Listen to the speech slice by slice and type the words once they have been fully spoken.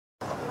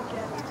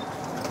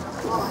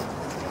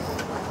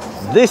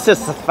This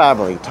is a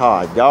family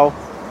time, yo.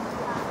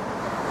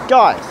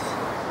 Guys.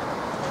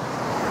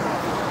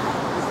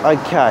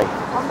 Okay.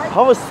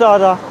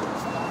 Homicide.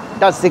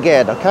 That's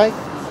again, okay?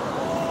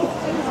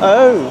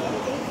 Oh.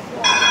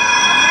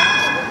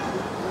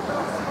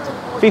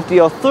 50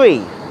 or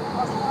 3.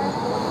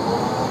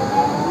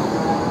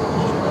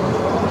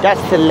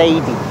 That's the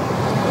lady.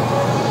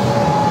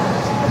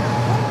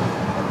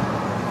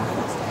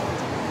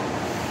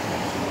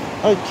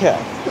 Okay.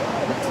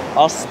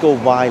 Oscar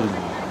Wilde.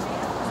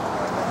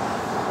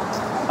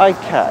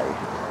 Okay.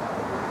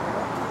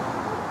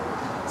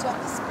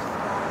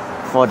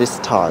 For this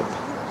time.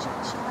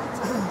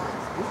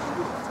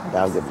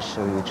 Now I'm going to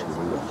show you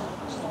Challa.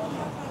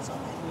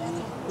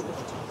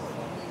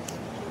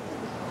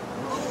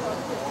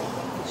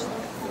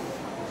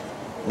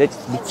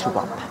 Let's mix you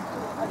up.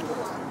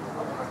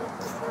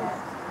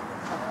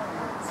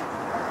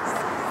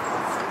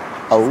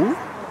 Oh?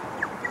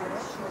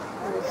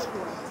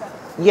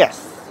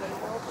 Yes.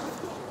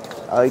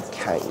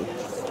 Okay.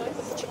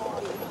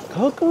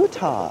 Coco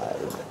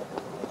time.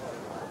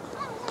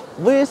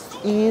 Where's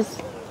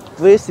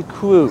the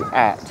crew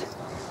at?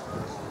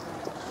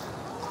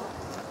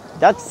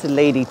 That's the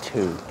lady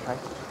too, okay?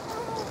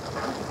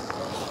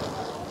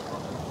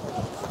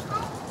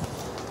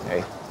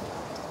 Hey.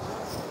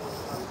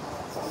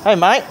 Hey,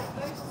 mate.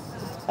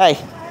 Hey.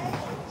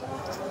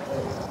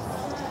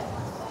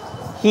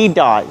 He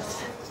dies.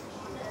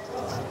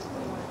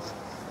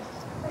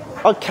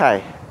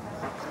 Okay.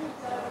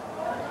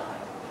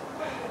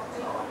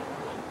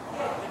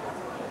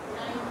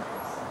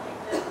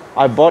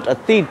 I bought a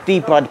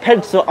deep red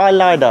pencil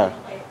eyeliner,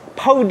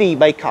 pony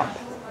makeup,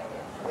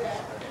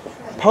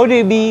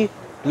 pony me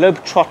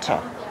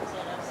globetrotter.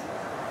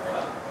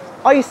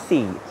 I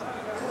see.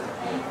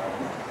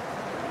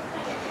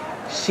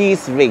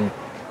 She's ring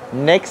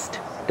next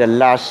the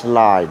last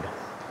line.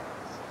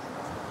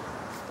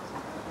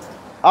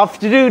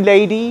 Afternoon,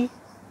 lady.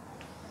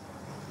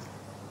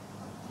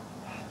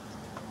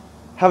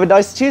 Have a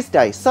nice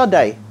Tuesday,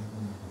 Sunday.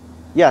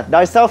 Yeah,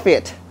 nice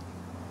outfit.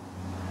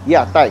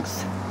 Yeah,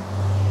 thanks.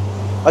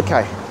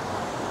 Okay.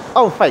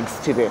 Oh, thanks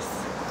to this.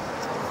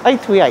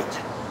 838.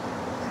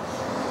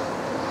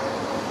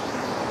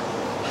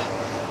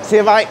 See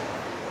you, mate.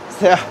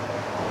 See ya.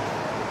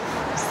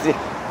 See.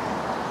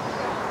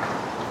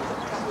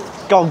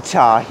 Gong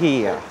Cha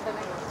here.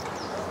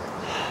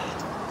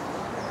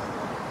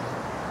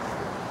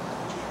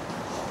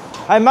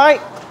 Hi,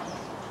 mate.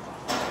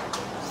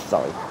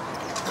 Sorry.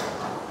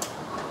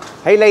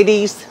 Hey,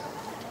 ladies.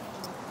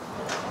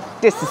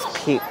 This is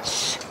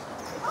Peach.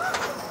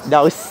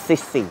 No,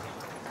 Sissy.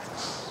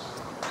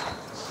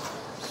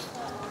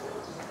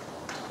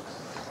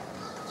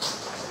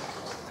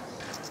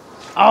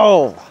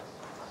 Oh,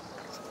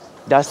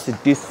 that's a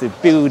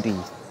disability.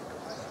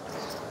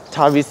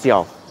 Time is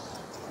young.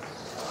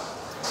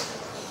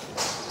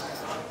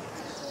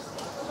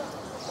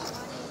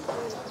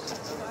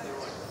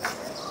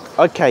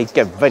 Okay,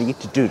 get ready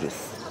to do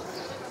this.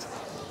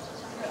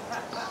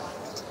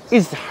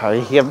 Is her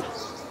him?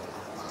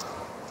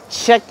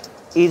 Check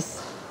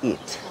is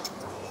it.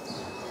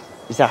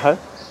 Is that her?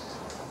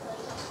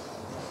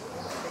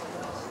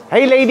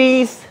 Hey,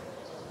 ladies.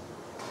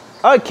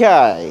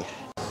 Okay.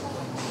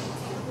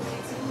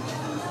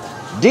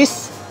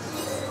 This,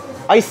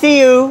 I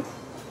see you.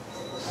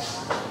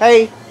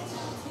 Hey,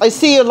 I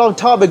see you a long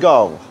time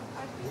ago.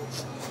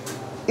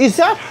 Is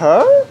that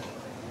her?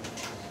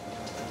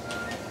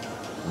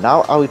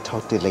 Now I will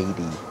talk to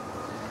lady.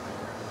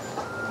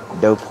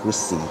 No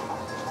pussy.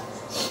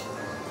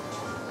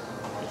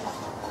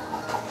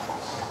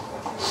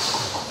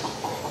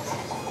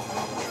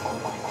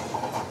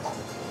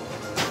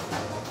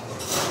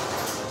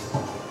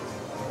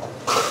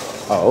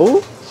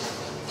 Oh?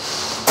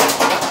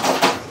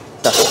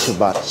 That's too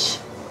much.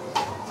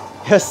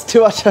 Yes,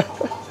 too much. A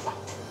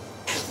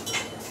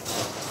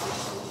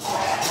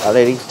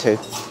lady too.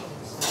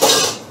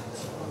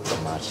 Too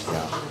much,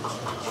 yeah.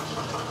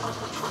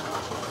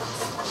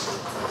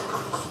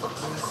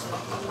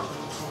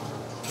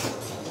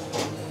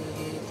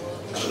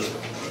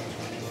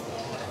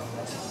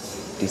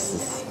 This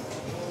is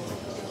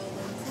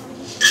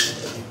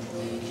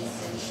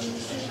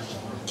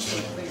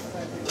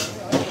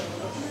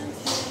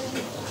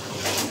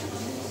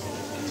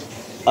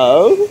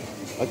oh,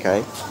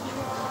 okay.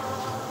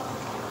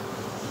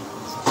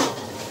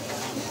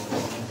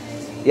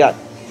 Yeah.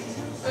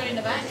 Put it in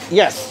the back?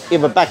 Yes,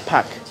 in a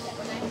backpack.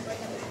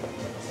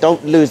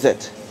 Don't lose it.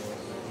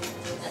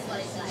 That's what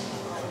it's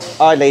like.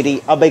 Alright,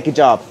 lady, I'll make a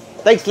job.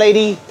 Thanks,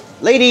 lady.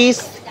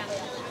 Ladies.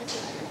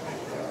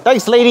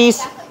 Thanks,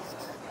 ladies.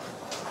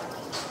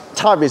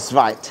 Time is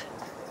right.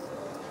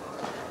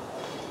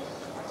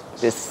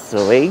 This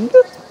swing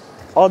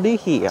on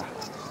here.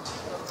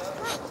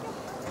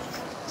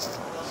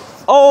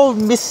 Oh,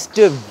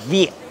 Mr.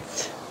 Viet.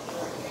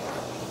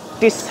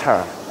 This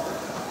her.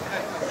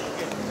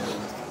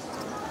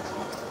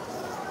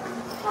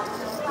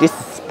 This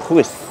is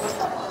puss.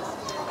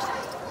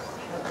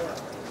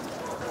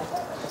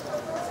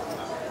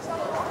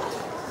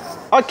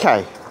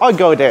 Okay, I'll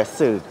go there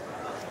soon.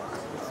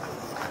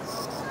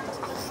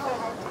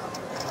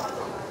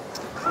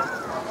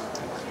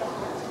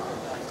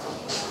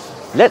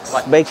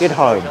 Let's make it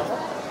home.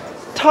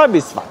 Time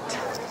is right.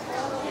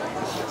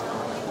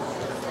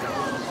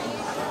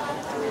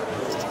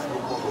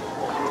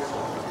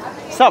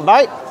 What's up,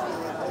 mate?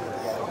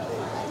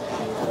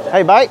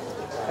 Hey, mate.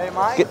 Hey,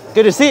 mate.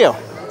 Good to see you.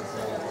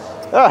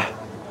 Hey,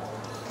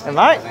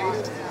 mate.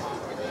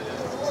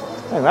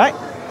 Hey, mate.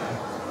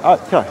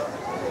 Okay.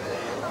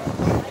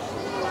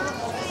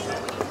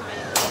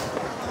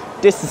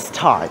 This is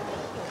time.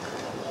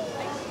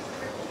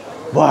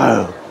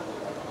 Whoa.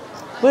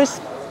 Where's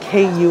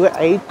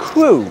KUA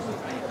crew?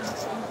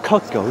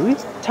 Coco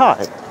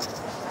time.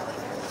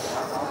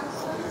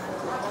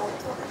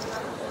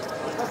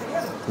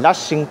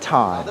 Lushing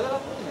time.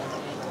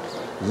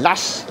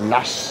 Lush,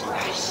 lush,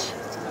 lush.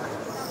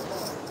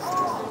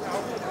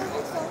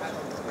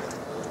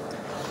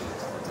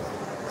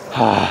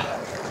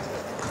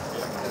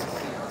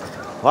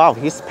 Wow,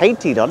 he's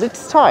painted on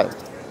its time.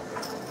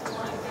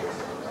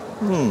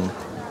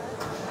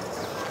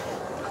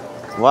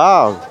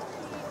 Wow.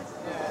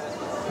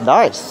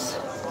 Nice.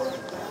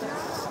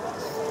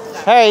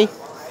 Hey.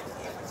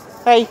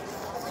 Hey.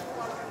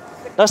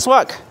 Let's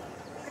work.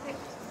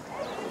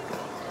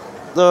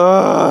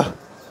 Oh.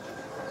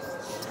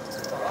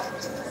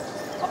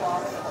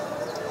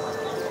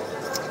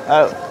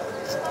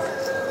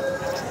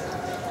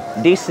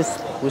 This is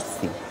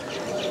pussy.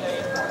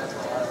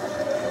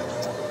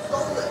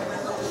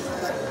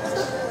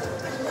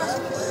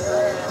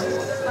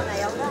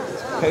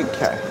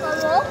 Okay.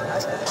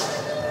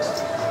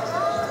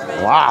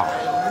 Wow.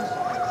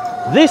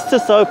 This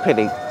is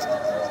opening.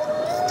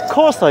 Of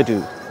course I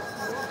do.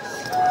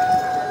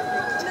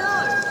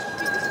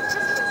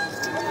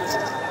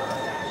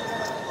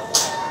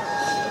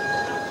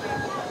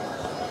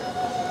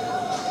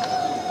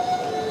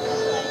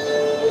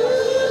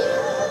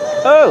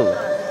 Oh.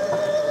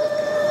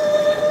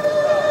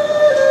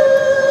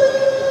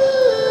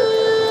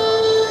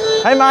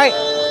 Hey, mate.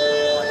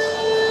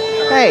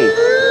 Hey.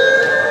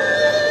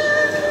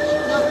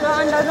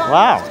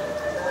 Wow.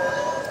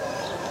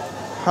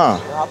 Huh.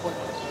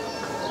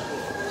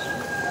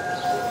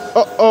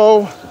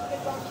 Uh-oh.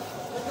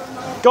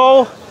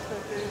 Go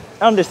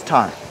on this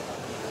time.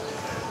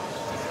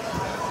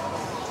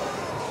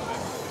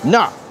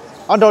 No,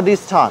 under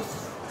this time.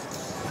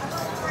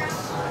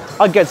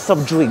 I'll get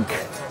some drink.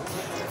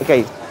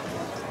 Okay.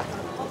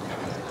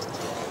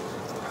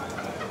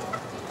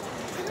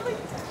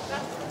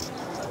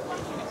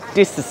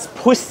 This is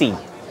pussy.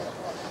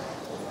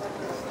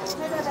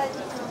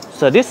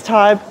 So this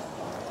time,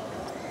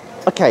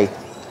 okay.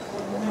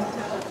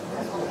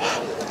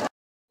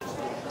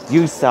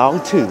 You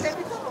sound too.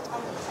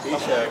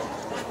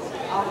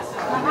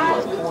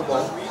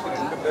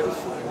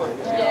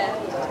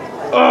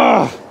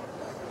 Ugh.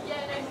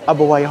 I'm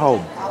away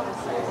home.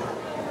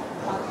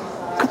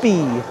 Could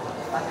be.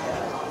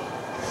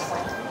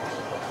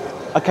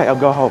 Okay, I'll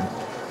go home.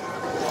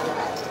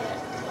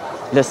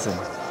 Listen.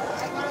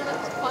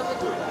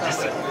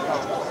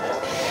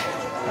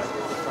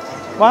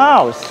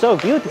 Wow, it's so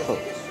beautiful.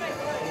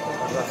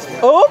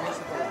 Oh!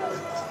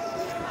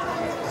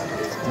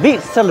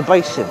 Beach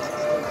celebration.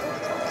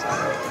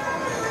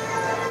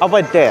 I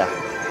went there.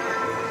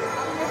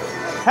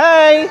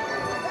 Hey!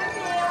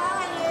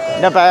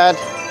 Not bad.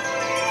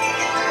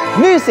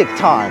 Music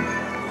time.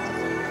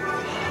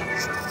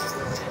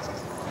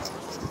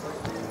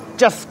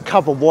 Just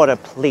cup of water,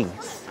 please.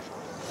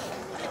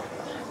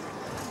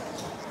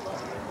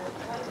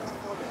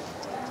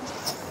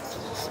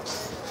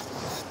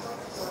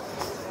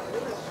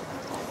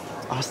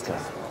 Oscar.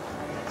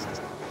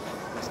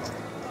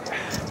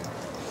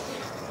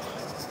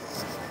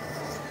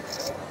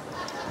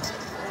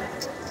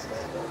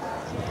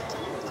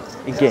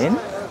 Again?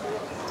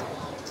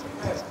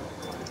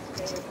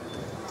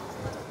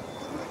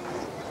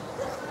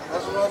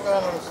 That's what I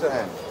don't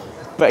understand.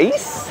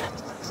 Bass?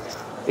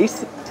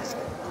 Bass?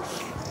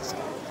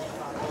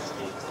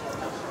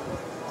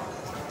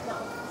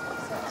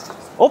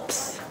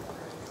 Oops.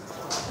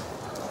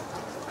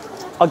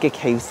 I'll get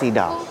KFC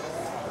now.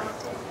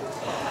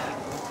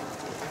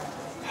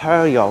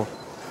 Hurry up.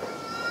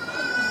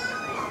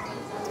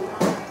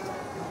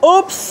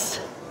 Oops.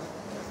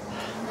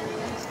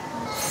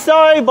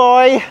 Sorry,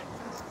 boy.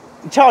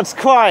 Your child's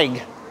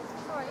crying.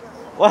 Sorry.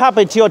 What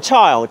happened to your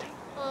child?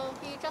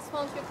 He just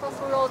wants to cross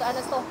the road and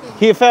stop him.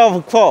 He fell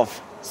off a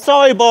cliff.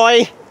 Sorry,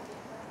 boy.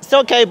 It's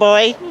okay,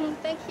 boy.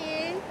 Thank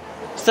you.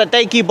 So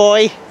thank you,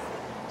 boy.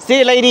 See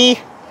you, lady.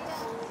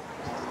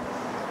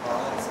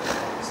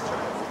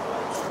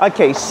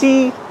 Okay,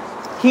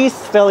 he's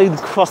failing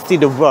crossing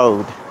the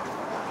road.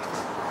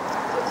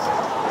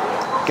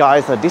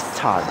 Guys, at this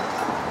time.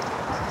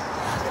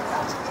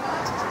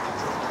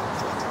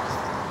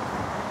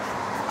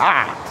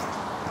 Ah.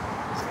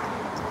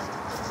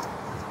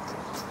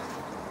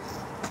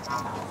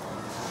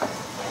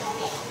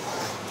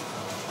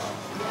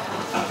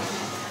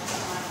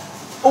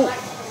 Oh.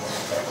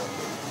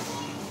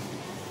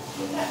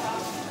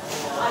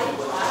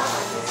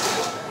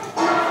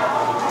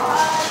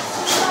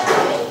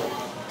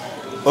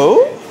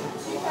 Oh?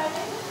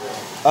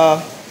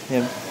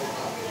 Him.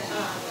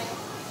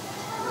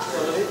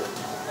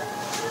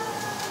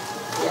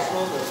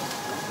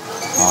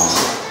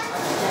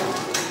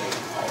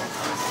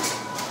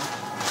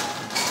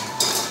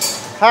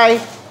 Hi,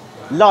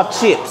 lot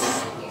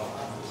chips.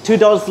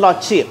 $2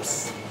 lot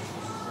chips.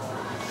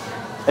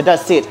 And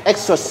that's it,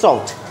 extra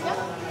salt.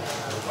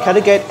 Can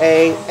I get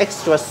a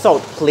extra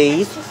salt,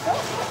 please?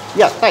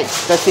 Yeah,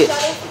 thanks, that's it.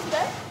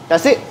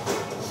 That's it?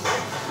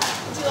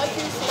 Would you like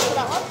your receipt for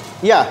that one?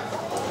 Yeah.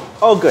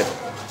 Oh, good.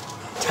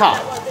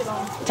 Ta.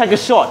 Take a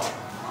short.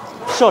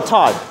 Short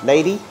time,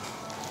 lady.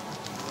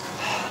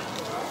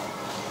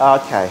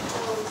 Okay.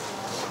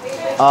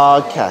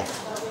 Okay.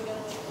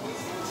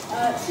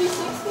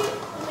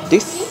 260.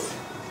 This,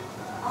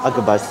 I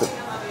could buy some.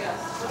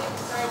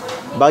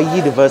 By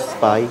Universe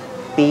by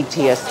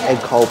BTS and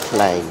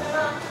Coldplay.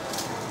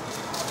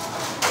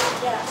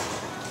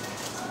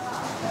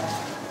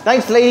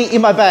 Thanks, lady,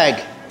 in my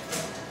bag.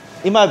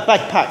 In my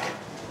backpack.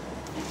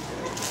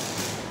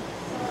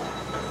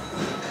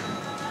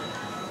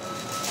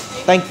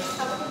 Thank.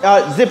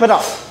 Zip it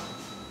up.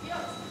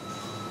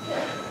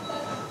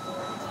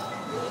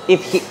 It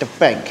hit the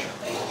bank.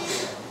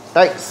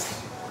 Thanks.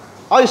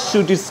 I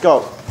should just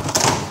go.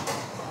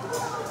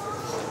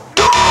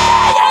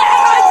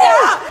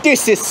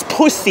 This is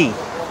pussy.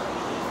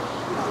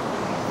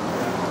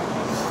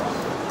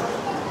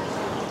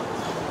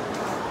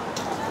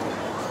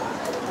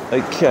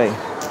 Okay.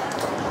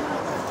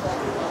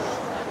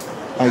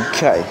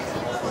 Okay.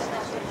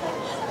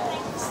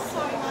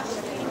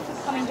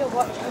 Coming to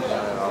watch.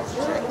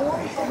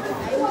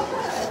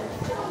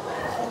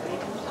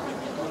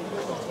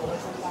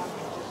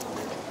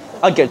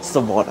 I'll get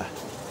some water.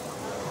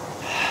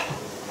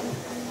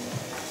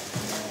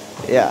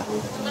 Yeah.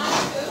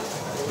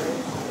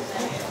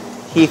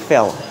 He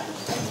fell.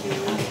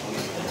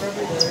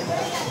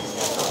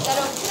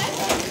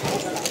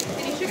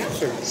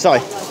 Sorry.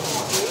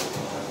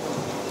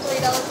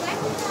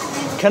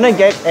 $3 Can I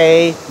get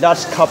a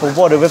large cup of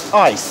water with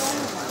ice?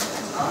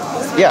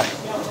 Yeah.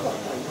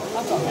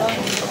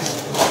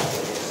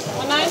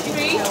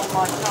 193.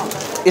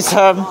 It's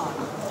him.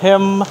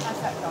 94.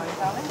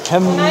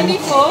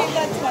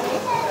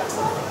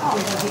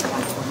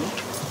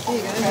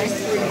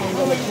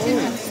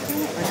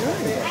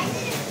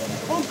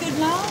 Oh, good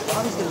now.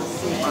 I was going to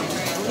see.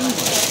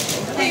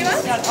 Here you are.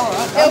 All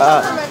right. It'll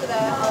come from over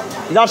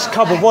there. Large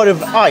cup of water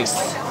with ice.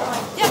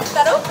 Yeah,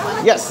 that'll.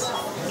 Yes.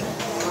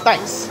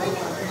 Thanks.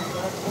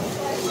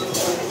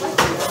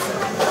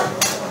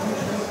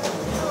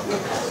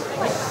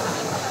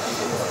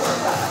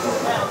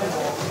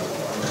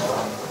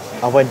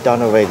 I went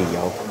down already,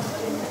 yo.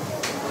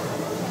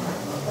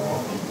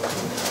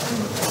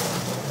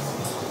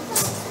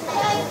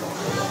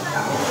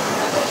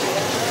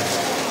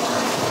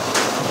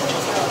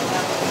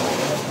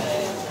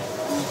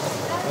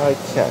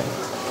 Okay.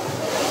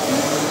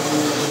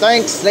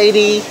 Thanks,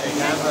 lady.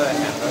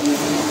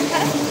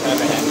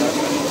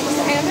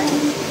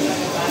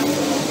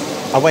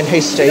 I went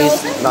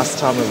HJ's last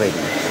time already.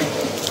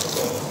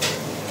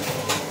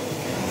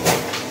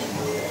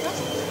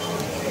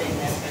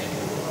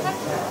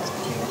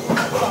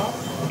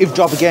 If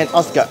drop again,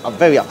 Oscar, I'm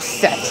very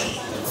upset.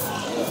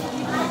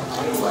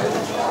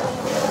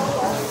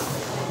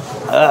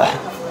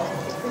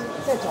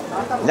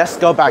 Let's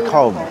go back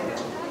home.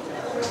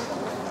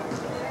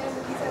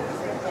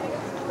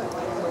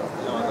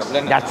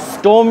 That's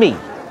stormy.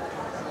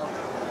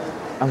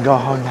 I'm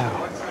going home now.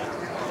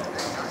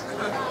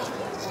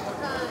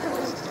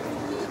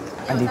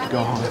 I need to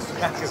go home.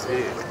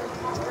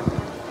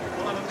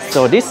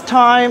 So this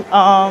time,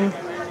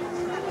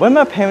 when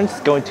my parents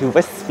going to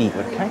Westfield,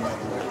 okay?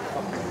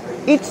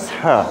 It's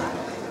her.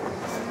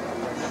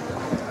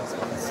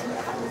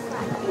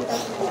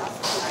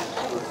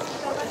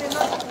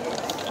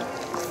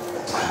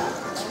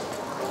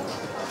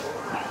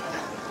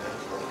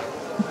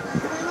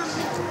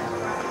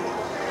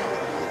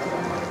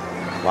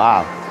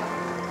 Wow.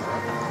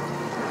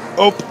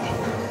 Oh.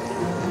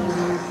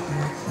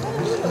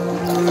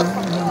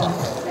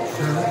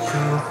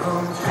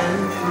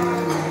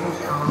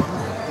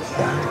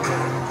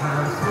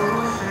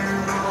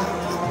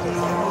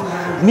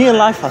 Near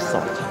life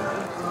assault.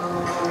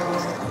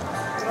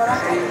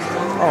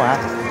 Oh, wow.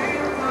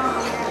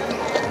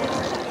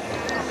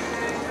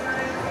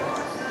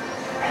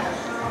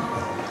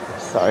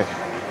 Sorry.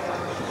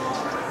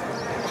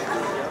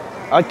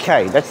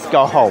 Okay, let's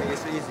go home.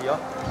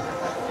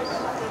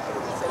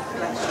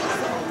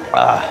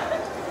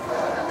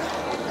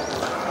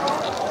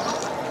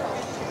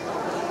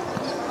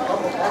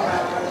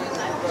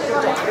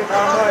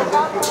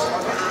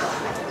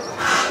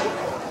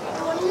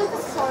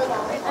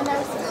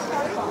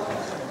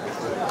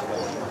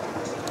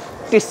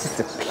 This is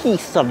a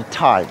piece of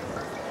time.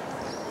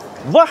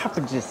 What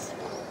happened to this?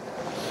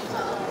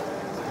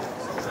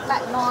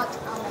 But not.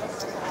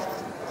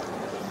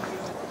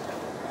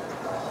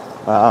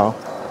 Wow.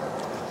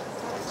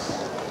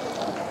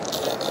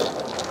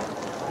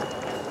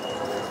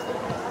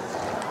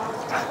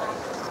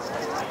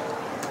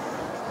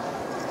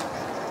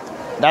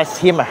 That's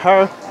him and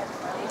her.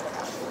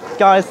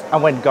 Guys,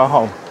 I'm going to go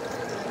home.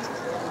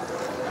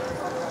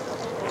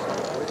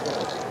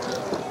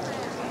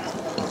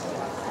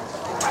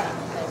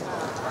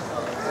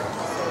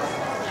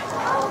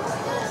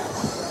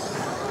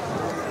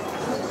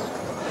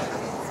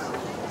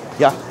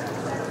 Yeah.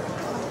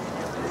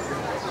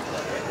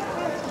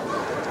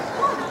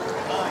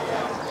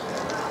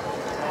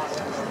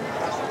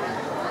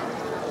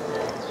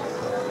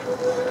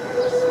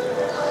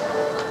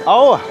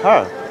 Oh,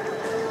 her.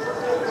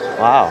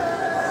 Wow.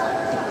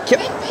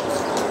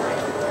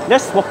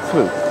 Let's walk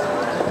through.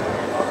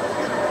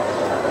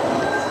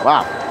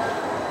 Wow.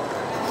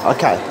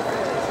 Okay.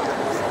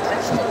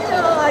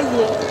 Oh,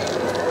 yeah.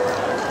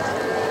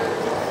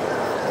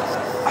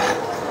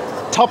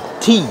 Top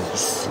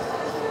teas.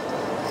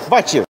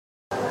 But you.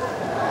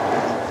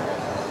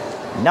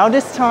 Now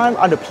this time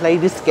I'm gonna play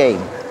this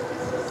game.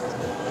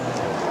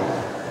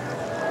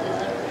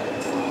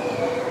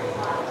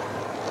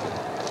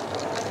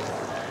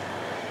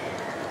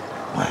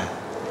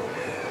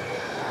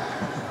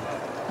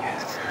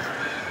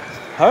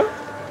 Huh?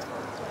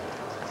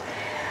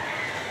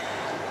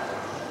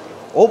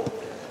 Oh.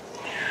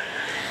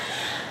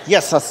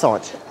 Yes, I saw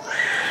it.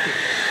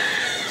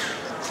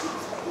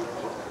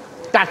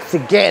 That's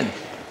again.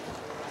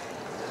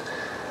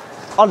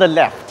 On the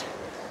left.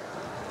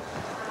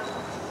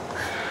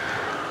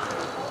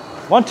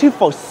 1, 2,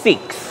 4,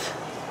 6.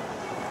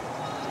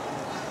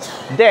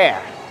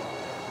 There.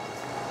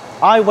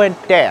 I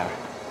went there.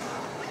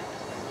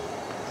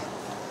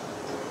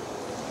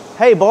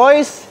 Hey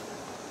boys.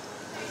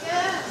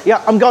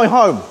 Yeah, I'm going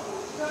home.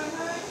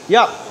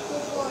 Yep.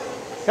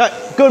 Yeah,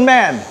 good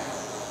man.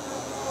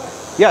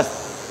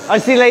 Yes. I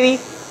see, lady.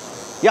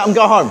 Yeah, I'm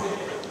going home.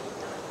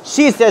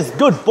 She says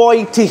good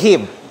boy to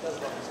him.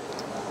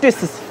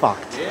 This is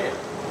fucked.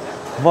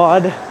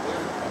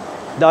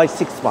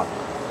 1961.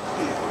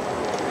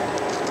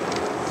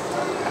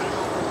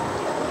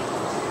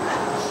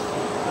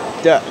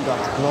 There,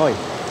 got Lloyd.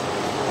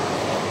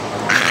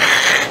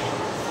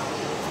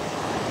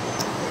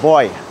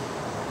 Boy,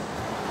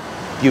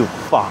 you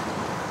fuck.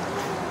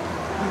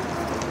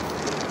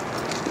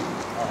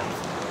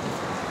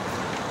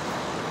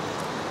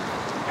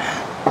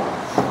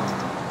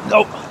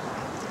 No.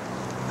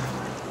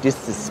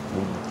 This is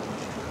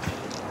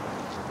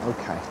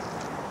okay.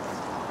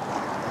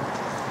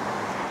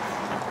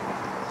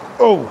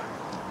 Oh,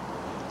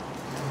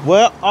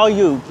 where are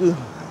you?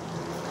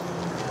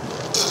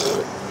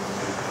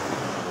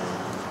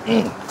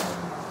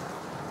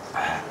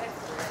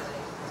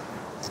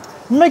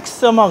 Make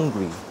some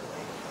hungry.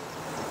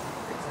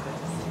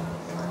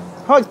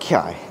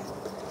 Okay.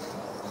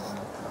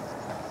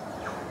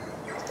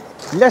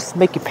 Let's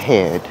make it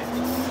paired.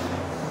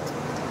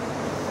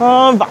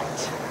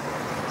 Right.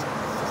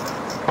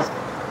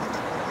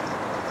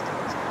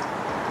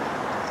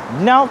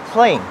 Now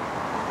playing.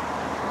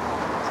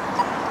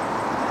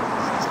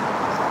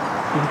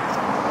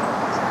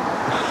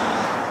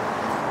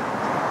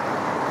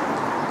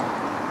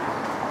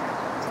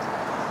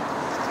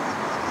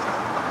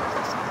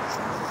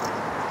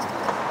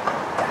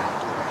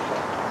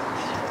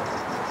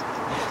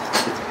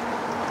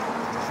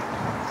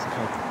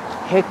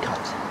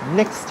 Haircut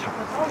next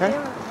time, okay?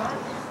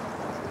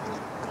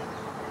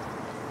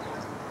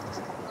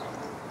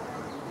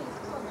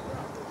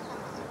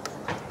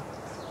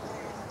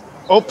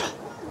 Up.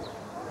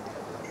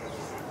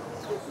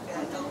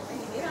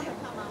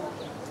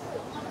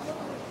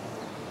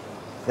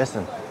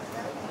 Listen.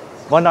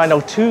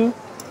 1902.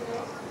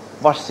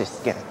 Watch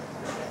this again.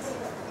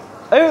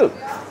 Oh.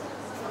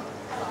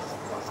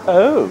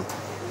 Oh.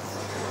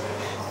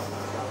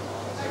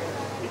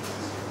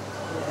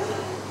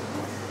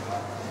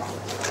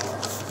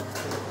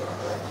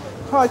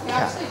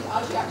 Okay.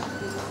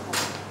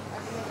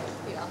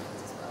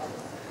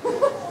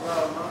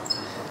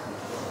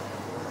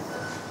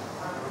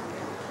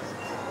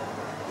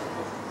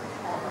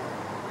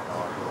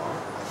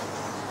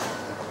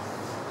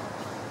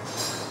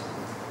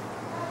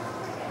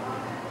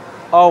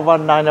 Oh,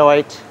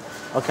 1908.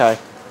 Okay.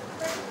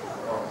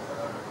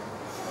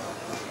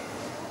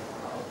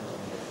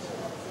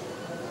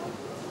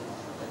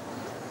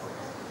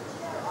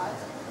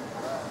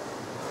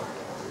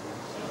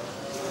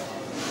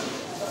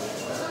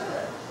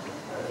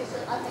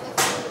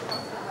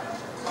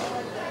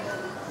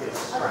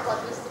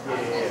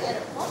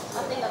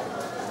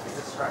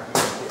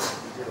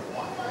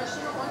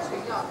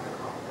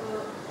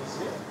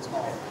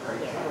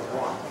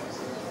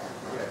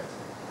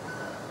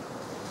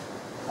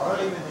 I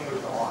don't even think it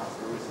was the ice.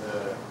 It was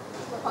the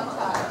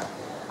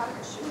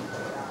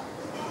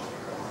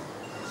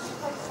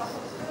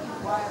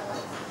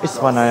It's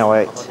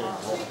 1908.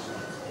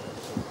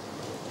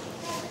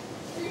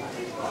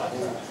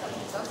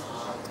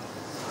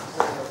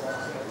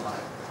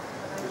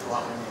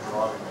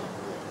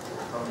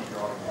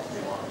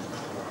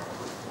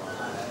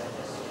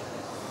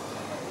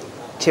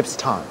 Chips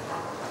time.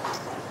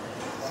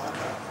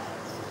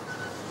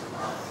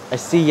 I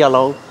see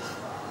yellow.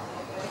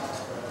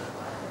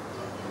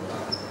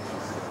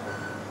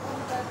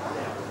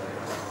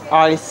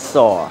 I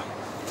saw.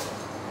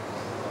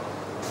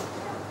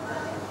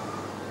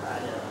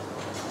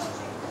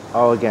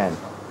 Oh, again.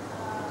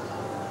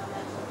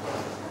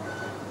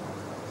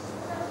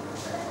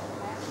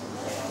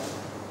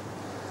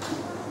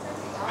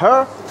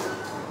 Her?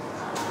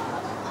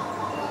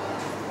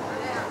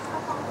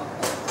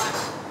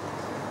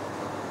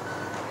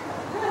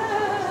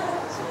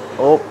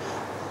 Oh.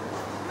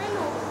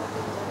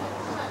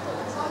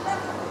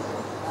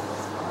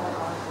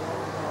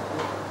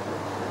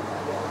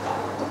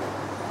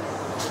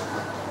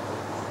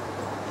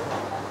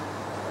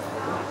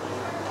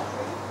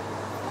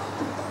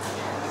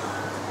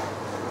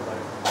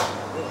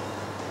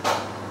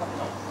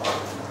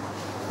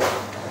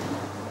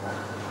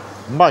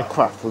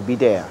 Minecraft will be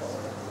there.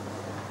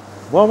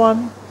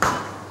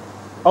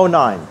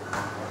 1109.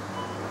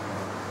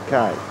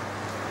 Okay.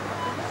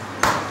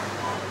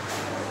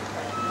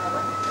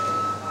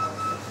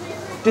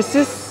 This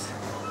is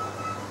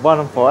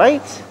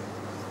 1148.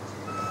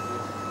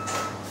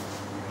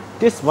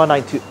 This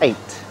 1928.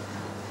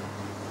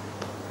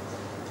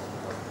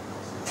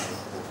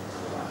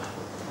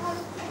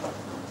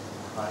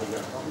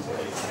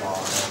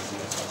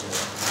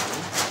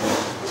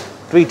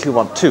 Three, two,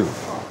 one, two.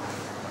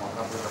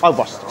 I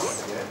watched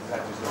this.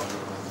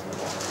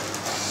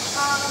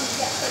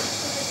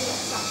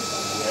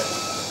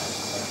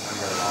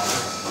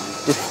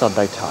 This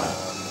Sunday time.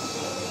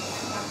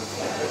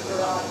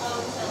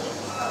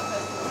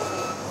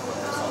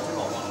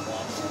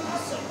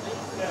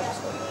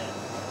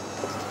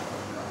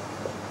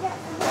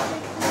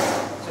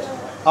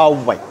 I'll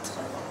wait.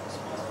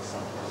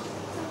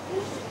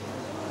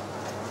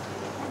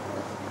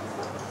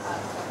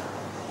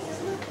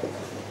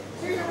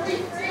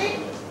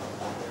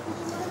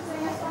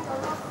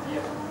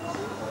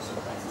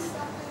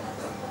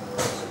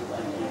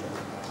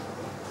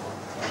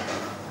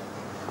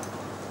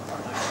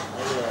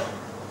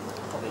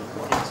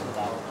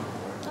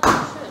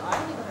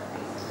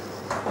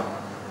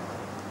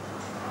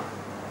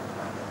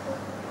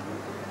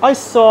 I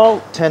saw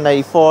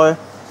 1084,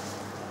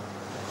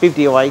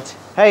 58.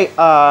 Hey,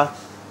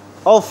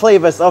 all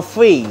flavors of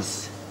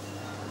freeze.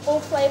 All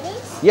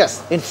flavors?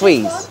 Yes, in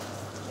freeze.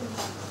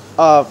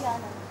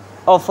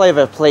 All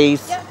flavor,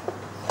 please. Yep.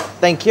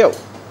 Thank you.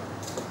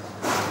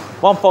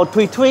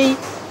 1433.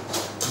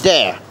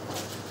 There.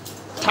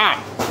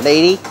 Time,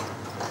 lady.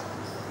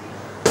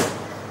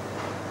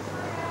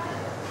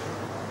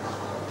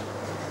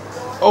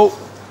 Oh.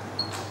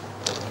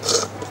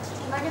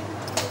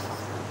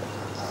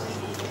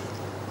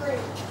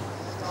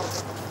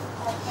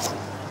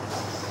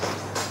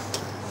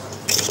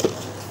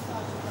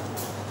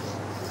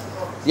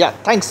 Yeah,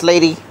 thanks,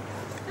 lady.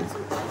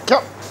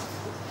 Go.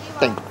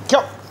 Thank you.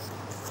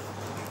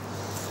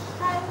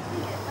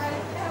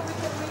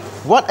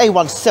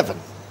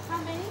 1817.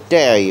 How many?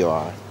 There you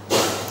are. Yep, is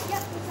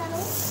that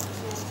all?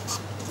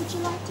 Would you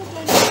like to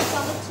donate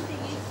 $1 to the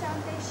Youth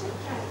Foundation?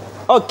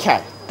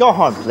 Okay, go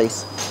home,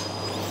 please.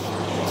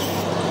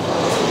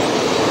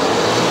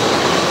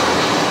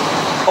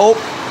 Oh.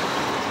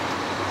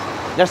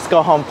 Let's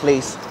go home,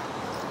 please.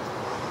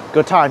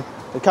 Good time.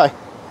 Okay.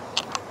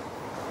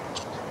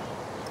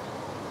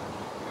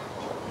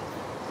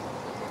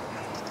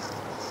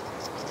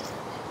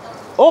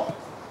 Oh,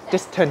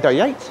 this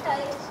 1038.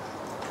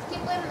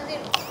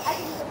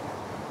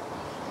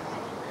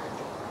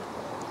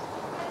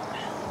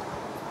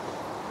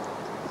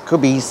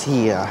 Cubby's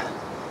here.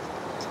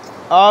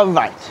 All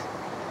right,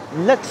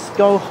 let's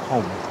go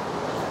home.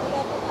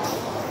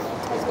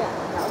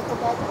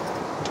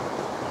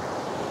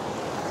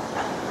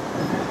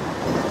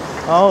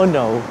 Oh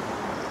no.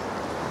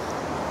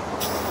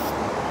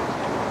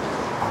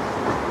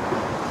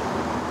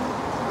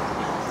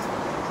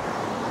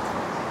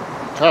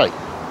 Okay.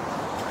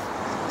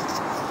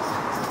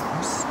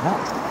 Smell.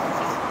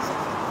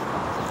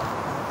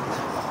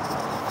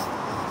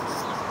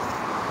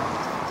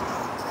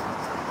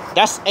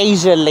 That's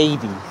Asia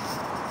lady.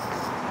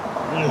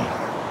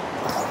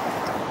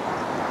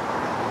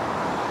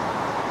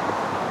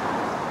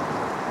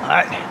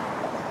 Alright.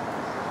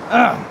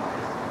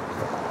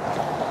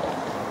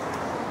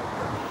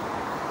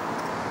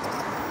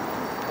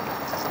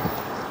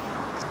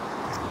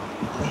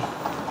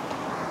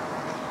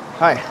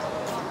 Hi.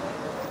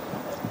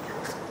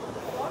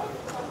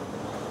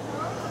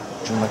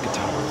 Turn my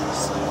guitar on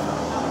this.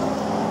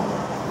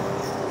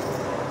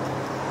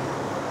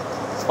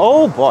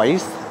 Oh,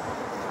 boys.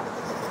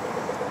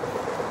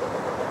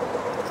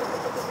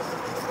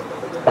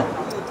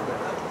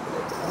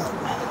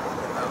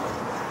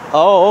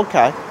 Oh,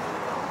 okay.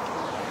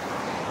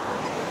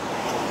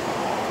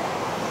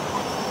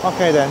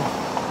 Okay then.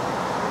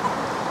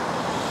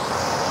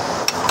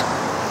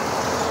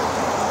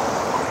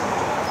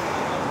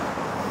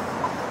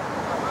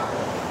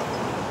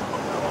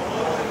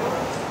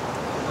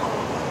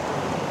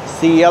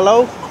 See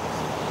yellow?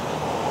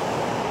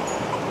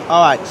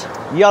 All right,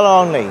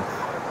 yellow only.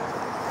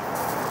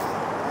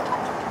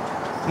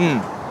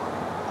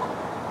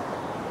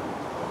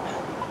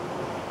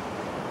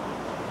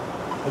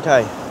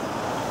 Okay.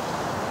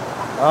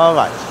 All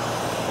right.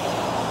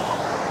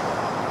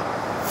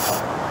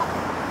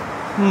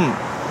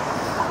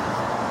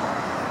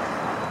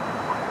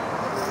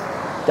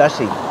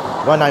 Dashi,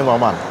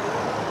 1911.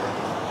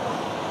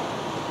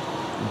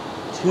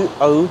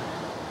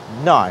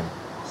 209.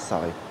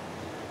 Sorry.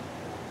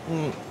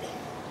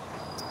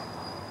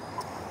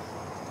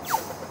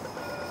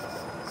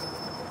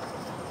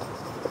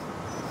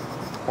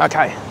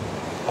 Okay.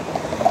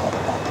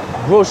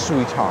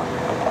 Grocery time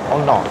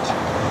or not?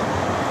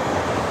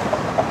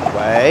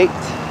 Wait.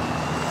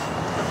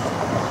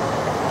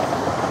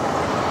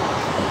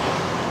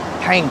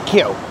 Thank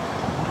you.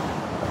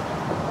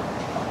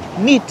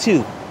 Me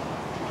too.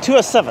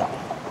 207.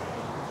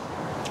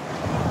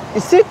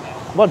 Is it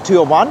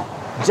 1201?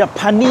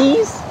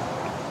 Japanese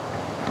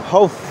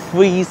whole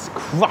freeze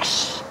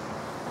crush.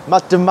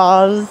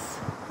 Matamars.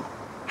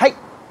 Hey.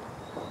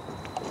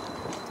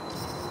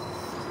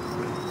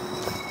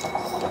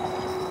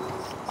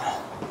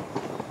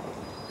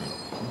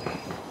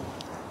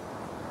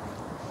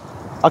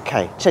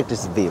 Okay, check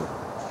this view.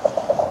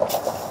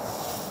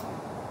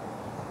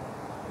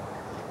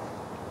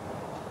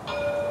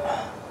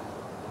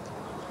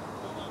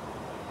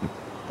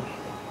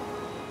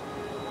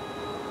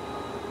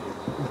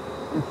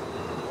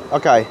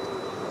 Okay,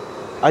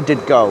 I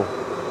did go.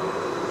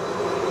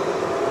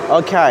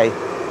 Okay.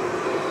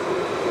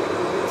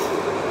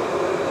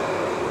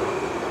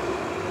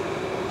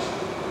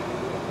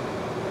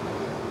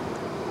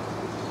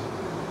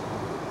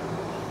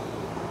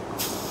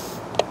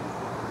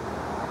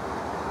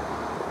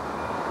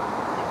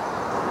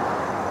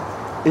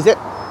 Is it?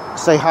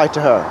 Say hi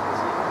to her.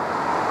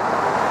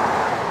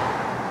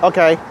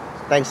 Okay,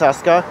 thanks,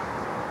 Oscar.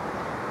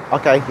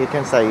 Okay, you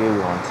can say you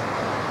want.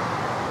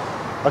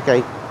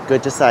 Okay,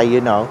 good to say,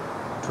 you know.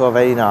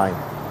 1289.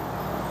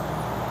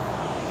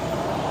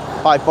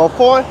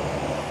 544.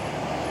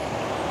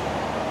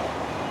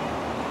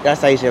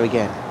 That's Asia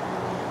again.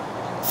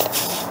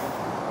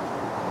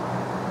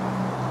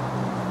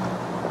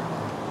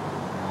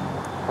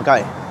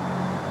 Okay.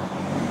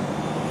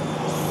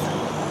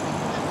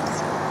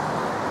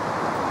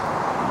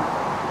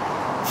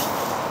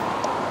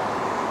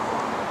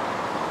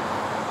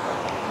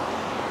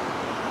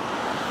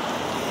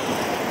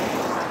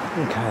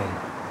 Okay.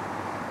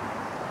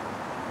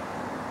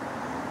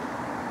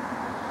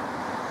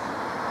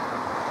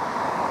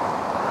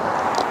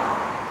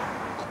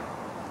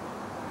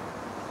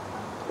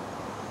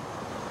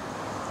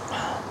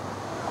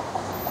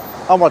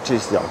 How much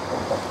is though?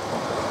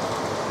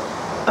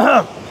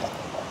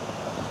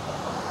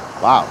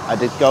 Wow, I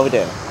did go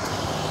there.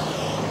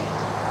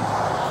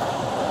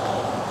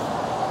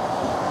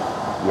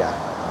 Yeah,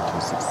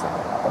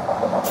 267.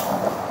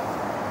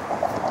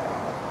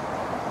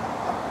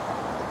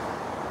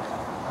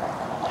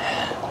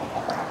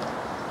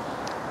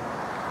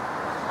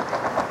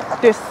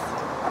 This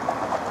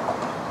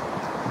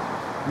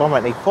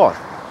 184.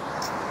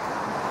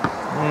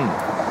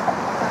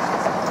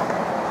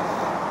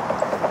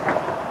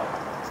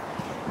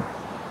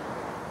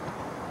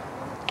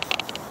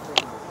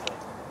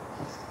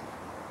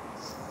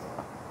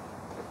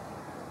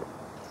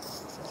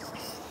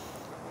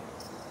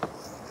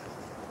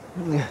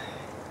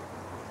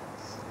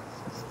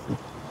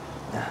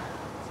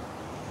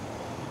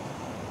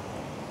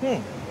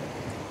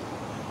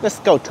 Let's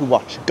go to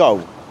watch.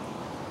 Go.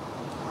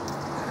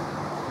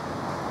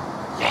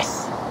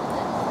 Yes.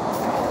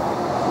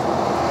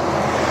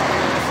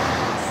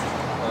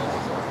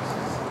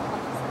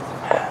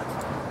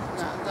 No,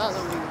 that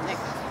doesn't mean neck.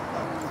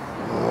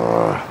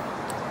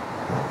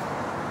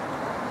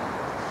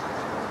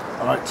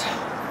 All right.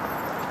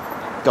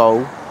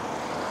 Go.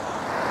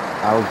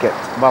 I'll get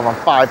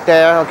 115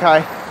 there. Okay.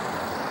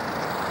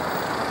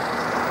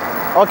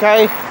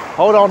 Okay.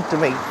 Hold on to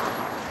me.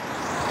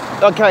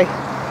 Okay.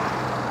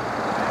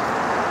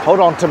 Hold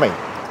on to me.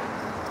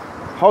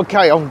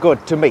 Okay, I'm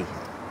good to me.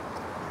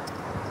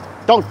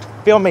 Don't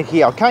film me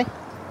here, okay?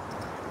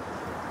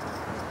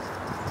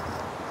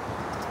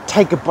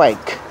 Take a break.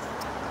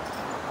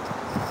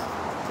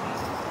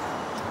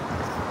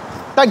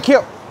 Thank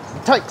you.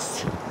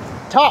 Thanks.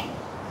 Top.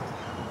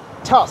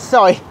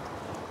 Sorry.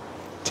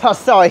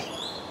 Sorry.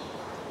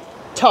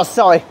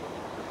 Sorry.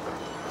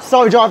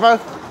 Sorry, driver.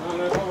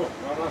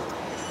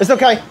 It's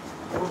okay.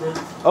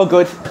 Oh,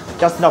 good.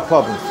 That's no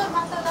problem.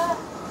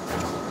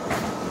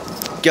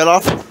 Get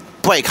off.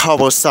 Break,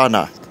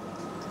 Hobosana.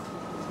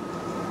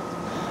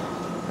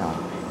 Now.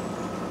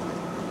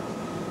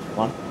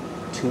 1,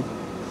 2,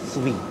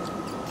 3.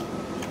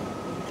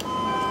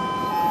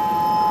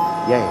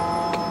 Yeah.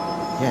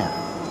 Yeah.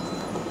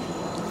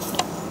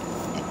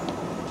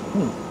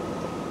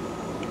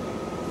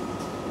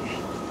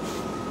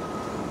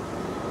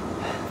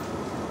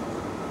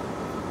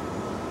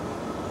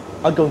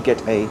 I'll go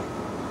get a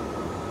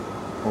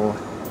or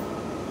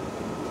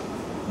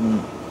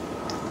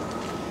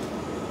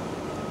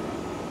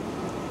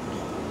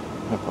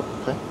no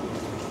problem, okay.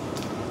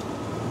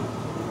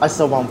 I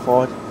saw one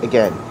forward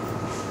again.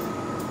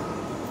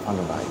 On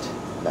the right,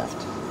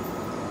 left.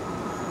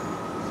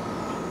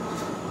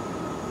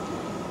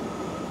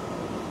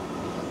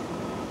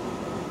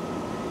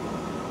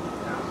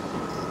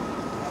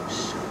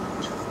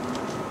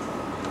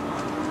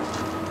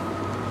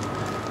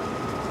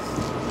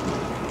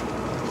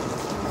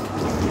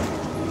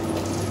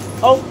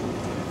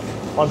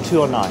 on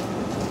 209.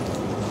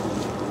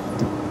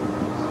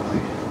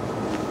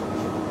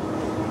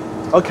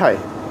 Okay.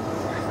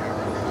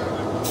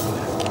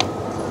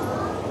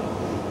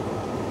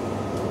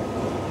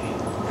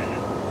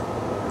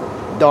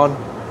 Done.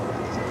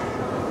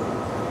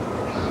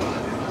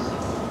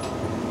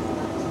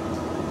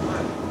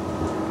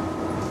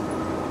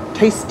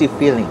 Tasty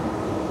feeling.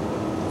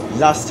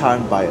 Last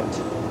time buy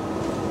it.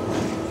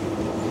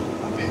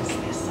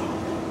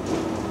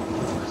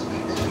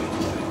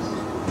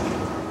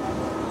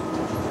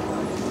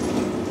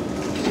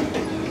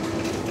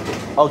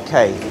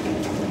 Okay,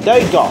 there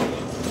you go.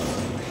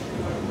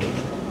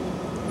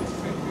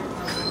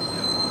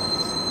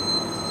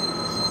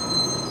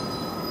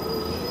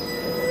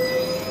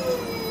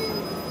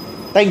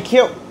 Thank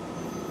you.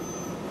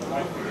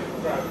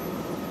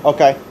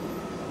 Okay.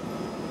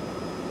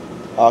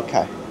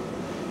 Okay.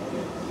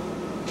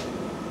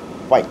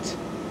 Wait.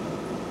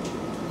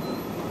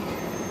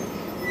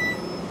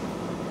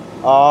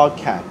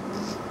 Okay.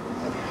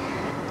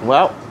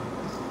 Well.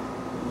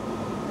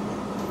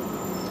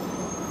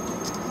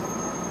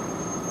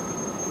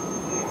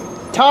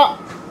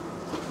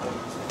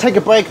 Take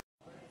a break.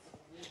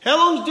 How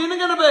long's dinner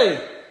gonna be?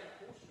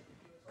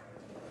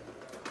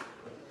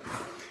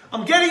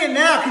 I'm getting it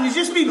now. Can you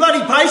just be bloody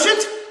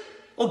patient?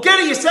 Or get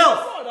it yourself?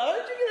 Righto,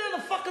 did you get out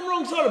of the fucking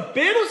wrong side of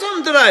bed or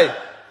something today?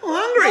 I'm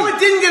hungry. No, I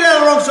didn't get out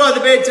of the wrong side of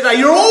the bed today.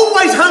 You're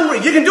always hungry.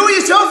 You can do it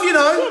yourself, you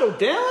know. Settle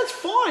down. That's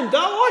fine,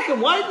 Dale. I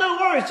can wait. No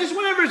worries. Just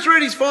whenever it's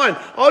ready is fine.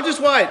 I'll just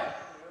wait.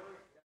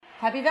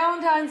 Happy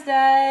Valentine's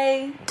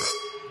Day.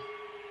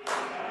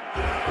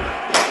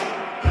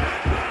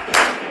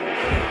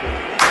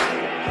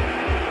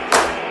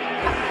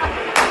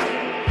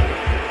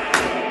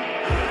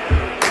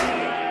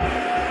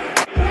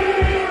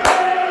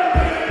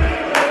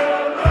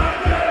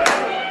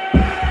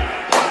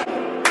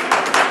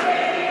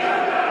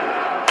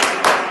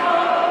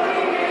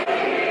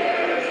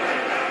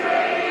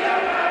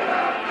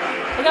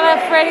 We're gonna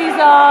have Freddy's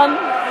on.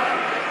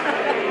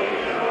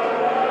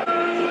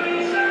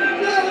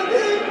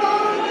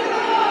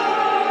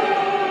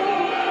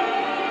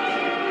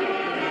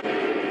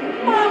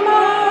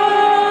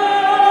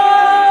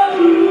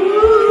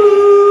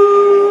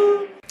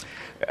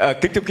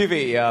 Kính thưa quý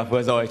vị,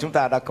 vừa rồi chúng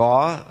ta đã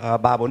có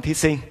 3-4 thí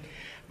sinh.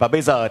 Và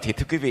bây giờ thì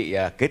thưa quý vị,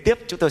 kế tiếp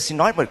chúng tôi xin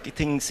nói một cái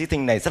thí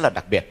sinh này rất là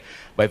đặc biệt.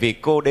 Bởi vì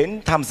cô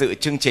đến tham dự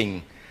chương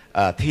trình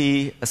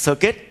thi sơ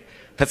kết.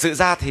 Thật sự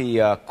ra thì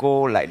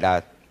cô lại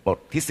là một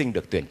thí sinh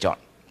được tuyển chọn,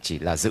 chỉ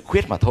là dự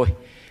khuyết mà thôi.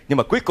 Nhưng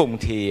mà cuối cùng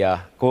thì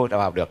cô đã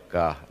vào được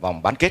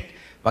vòng bán kết.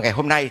 Và ngày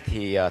hôm nay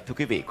thì thưa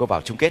quý vị, cô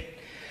vào chung kết.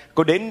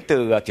 Cô đến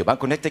từ tiểu bang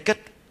Connecticut.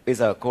 Bây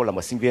giờ cô là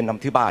một sinh viên năm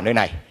thứ 3 ở nơi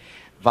này.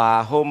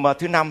 Và hôm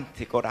thứ 5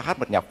 thì cô đã hát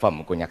một nhạc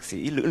phẩm của nhạc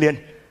sĩ Lữ Liên,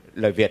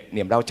 lời Việt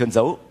niềm đau chôn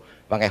giấu.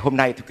 Và ngày hôm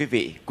nay thưa quý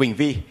vị, Quỳnh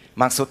Vi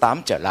mang số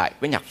 8 trở lại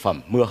với nhạc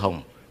phẩm Mưa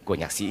Hồng của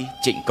nhạc sĩ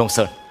Trịnh Công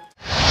Sơn.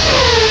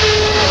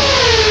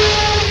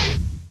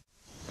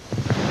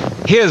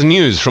 Here's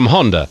news from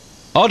Honda.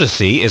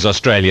 Odyssey is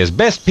Australia's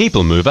best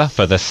people mover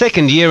for the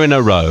second year in a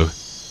row.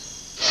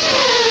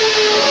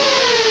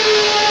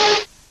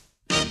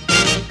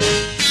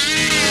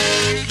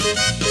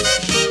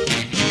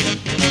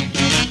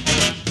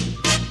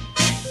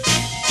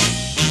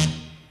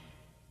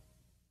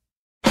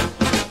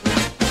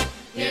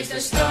 Here's the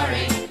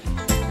story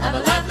of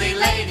a lovely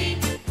lady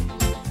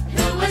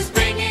who was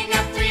bringing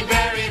up 3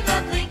 very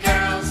lovely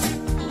girls.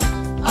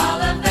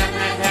 All of them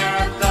had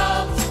hair of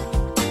gold,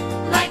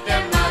 like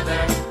their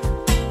mother,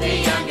 the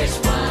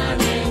youngest one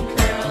in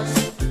curls.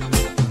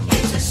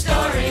 It's a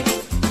story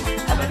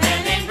of a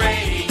man named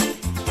Brady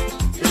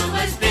who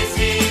was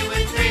busy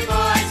with 3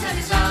 boys of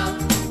his own.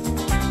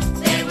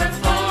 They were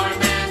 4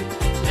 men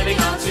living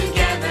all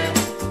together,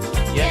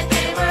 yet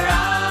they were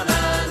all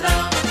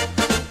alone.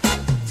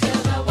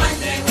 Till the one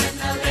day when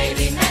the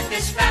lady met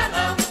this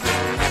fellow,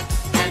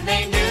 and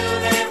they knew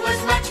that it was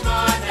much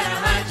more than a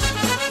hunch,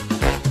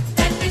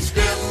 that this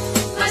group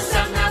must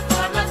somehow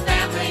form a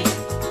family.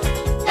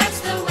 That's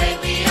the way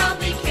we all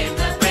became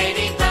the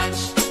Brady Bunch.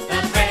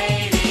 The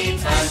Brady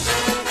Bunch.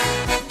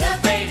 The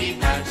Brady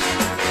Bunch.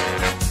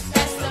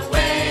 That's the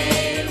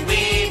way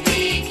we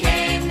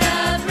became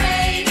the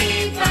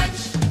Brady Bunch.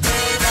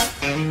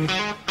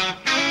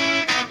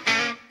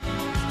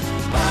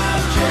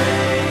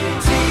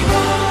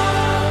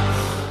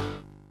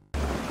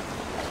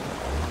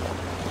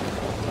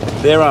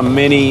 There are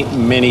many,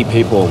 many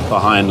people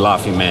behind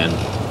Laughing Man,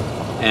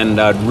 and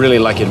I'd really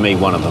like you to meet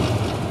one of them.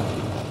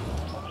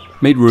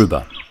 Meet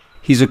Ruba.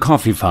 He's a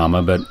coffee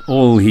farmer, but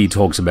all he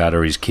talks about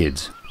are his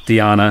kids,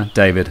 Diana,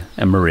 David,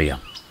 and Maria.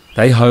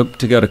 They hope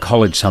to go to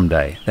college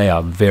someday. They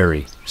are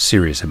very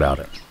serious about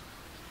it.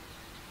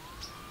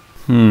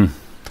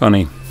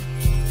 Funny.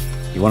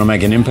 You want to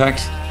make an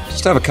impact?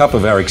 Just have a cup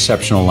of our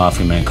exceptional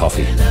Laughing Man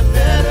coffee.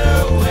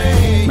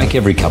 Make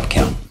every cup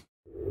count.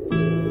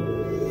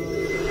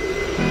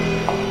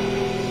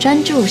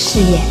 专注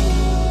事业，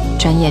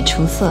专业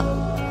出色，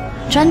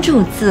专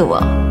注自我，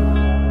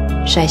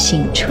率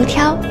性出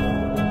挑，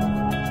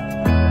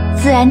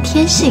自然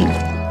天性，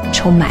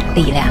充满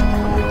力量。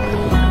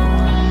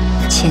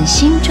潜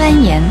心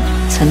钻研，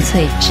纯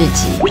粹至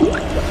极。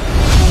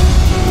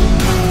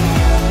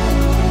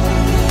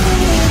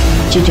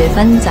拒绝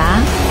纷杂，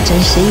真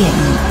实演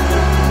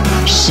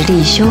绎，实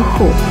力修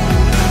护，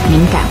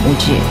敏感无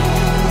惧，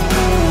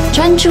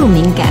专注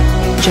敏感，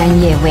专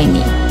业为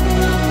你，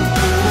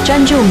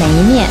专注每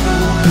一面，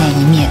每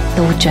一面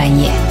都专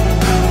业。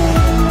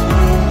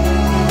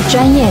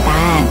专业答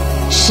案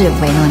是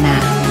维诺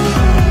娜。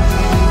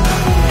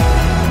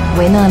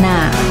维诺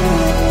娜，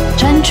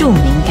专注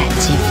敏感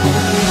肌肤。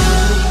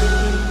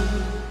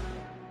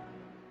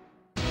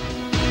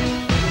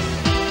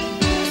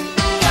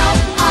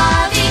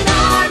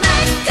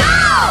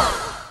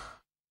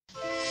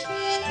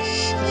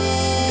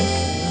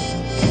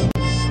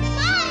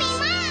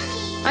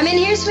I'm in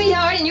here,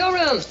 sweetheart, in your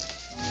room.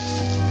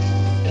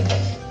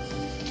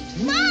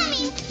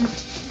 Mommy!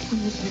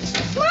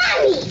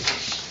 Mommy!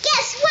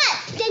 Guess what?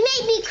 They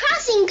made me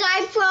crossing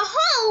guard for a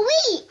whole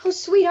week. Oh,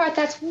 sweetheart,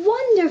 that's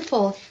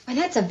wonderful. Why,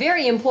 that's a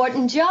very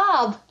important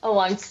job. Oh,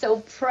 I'm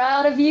so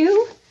proud of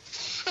you.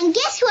 And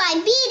guess who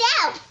I beat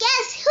out?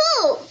 Guess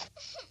who?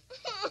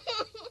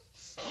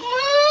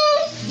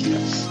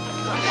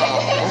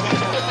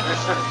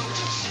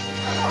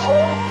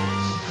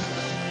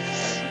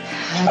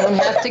 I don't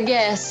have to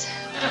guess.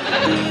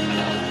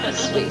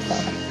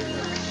 Sweetheart.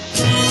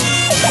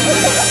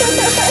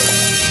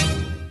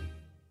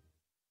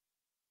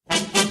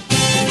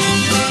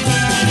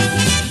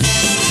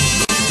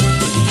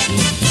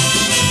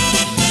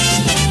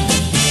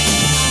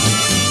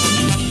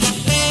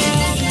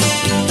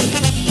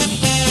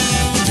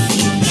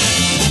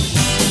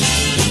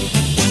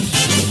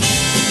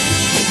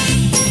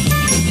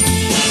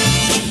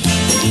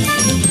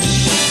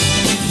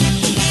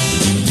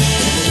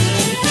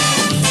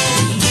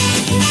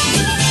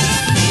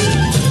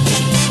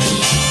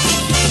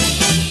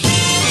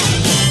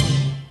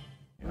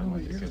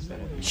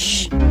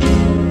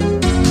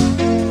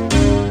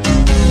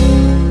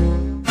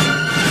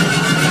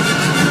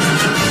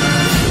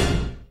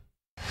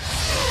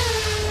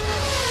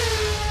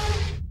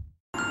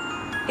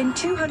 In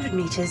 200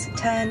 meters,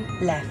 turn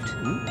left.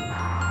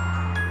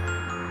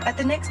 At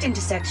the next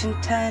intersection,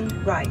 turn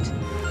right.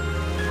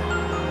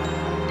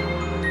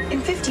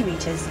 In 50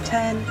 meters,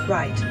 turn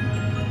right.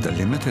 The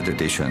limited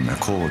edition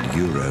Accord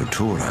Euro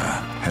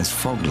Tourer has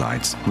fog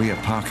lights, rear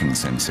parking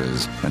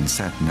sensors, and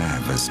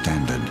sat-nav as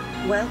standard.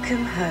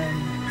 Welcome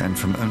home. And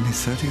from only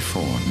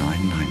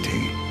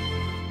 $34,990.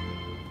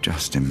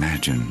 Just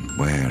imagine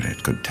where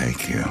it could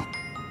take you.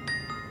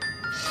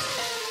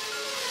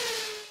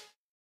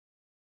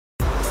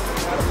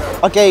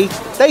 Okay,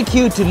 thank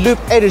you to Loop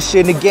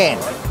Edition again.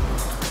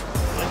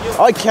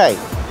 Okay,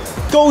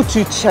 go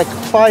to check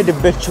buy the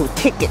virtual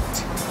ticket.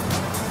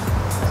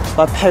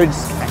 My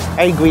parents are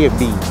angry at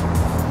me.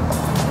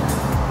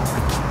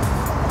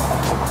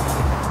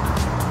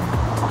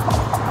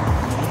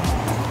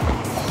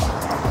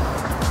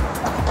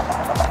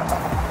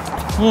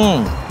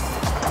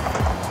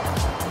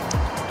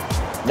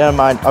 Never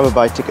mind, I will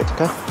buy a ticket,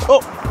 okay?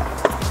 Oh!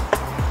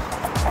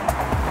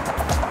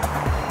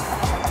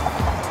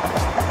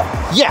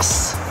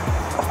 Yes!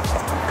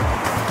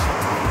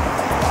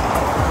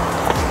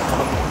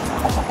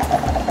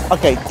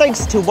 Okay,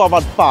 thanks to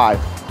 115.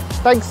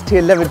 Thanks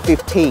to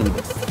 1115.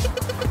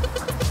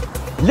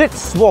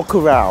 Let's walk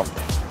around.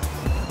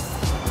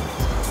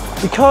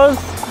 Because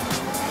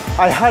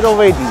I had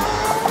already.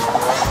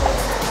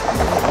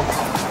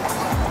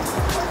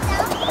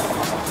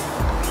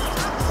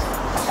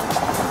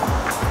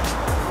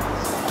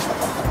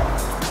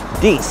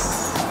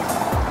 This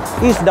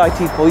is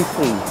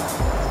 1943.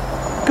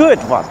 Good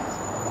one.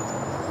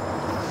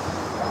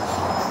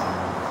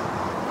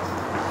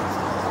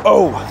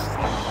 Oh.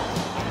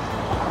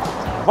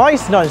 Why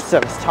is 9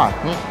 service time?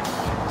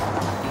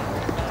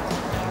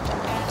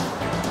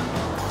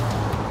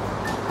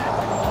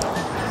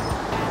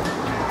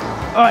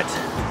 All right.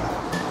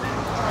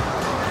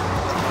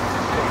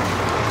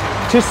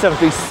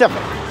 2737.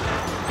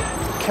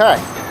 Okay.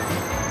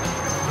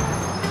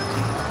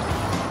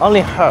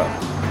 Only her.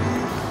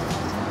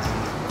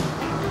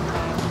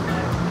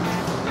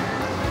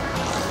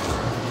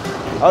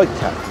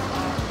 Okay.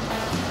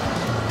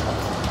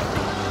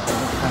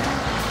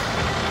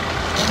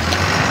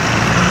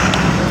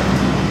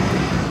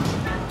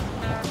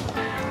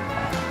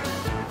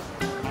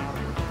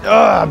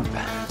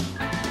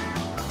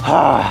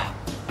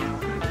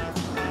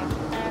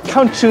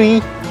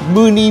 Country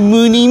Mooney.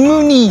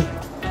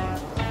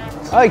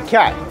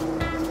 Okay.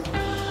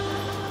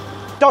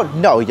 Don't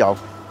know, yo.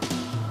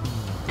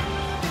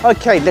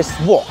 Okay, let's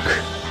walk.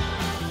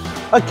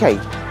 Okay,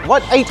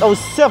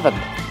 1807.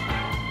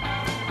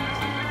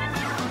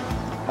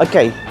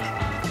 Okay.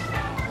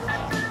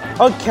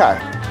 Okay.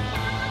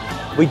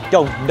 We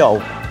don't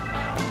know.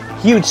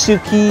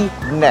 Hyutsuki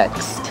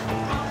next.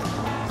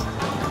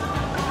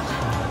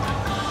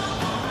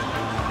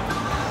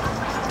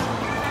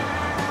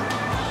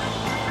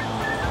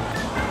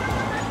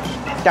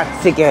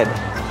 That's again.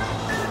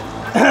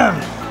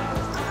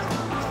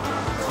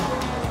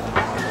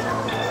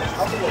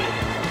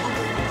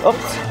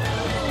 Oops.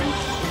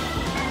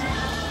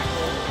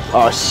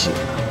 Oh shit.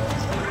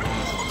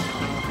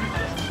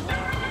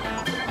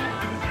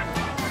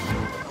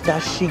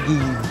 That she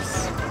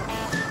gives.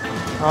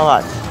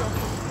 Alright.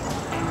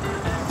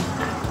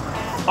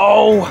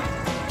 Oh!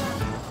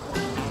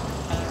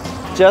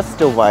 Just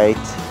wait.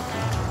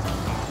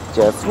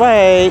 Just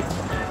wait.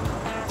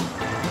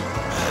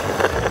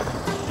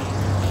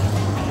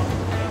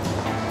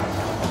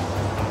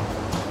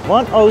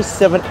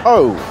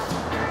 $1070.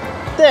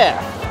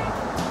 There.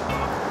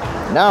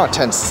 Now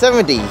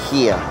 1070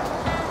 here.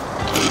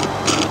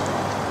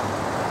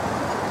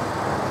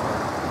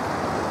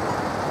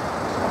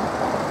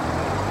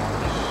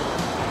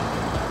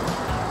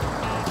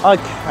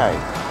 Okay,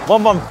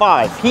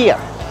 115 here.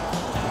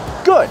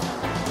 Good.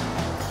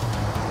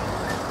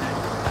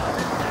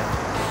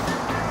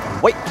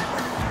 Wait.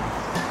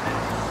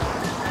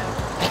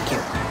 Thank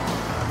you.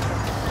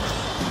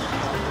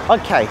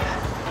 Okay.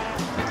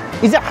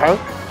 Is it her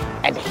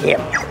and him?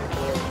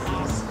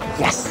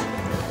 Yes.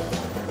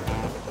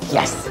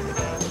 Yes.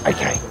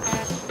 Okay.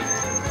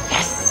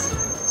 Yes.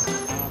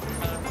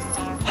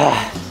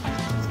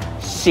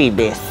 She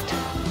missed.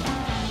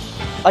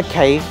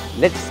 Okay,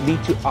 let's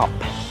meet you up.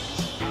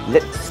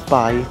 Let's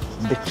buy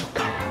little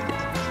card.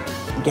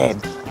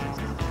 Again.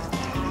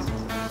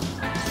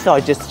 So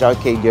just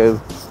joking you.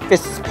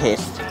 This is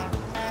pissed.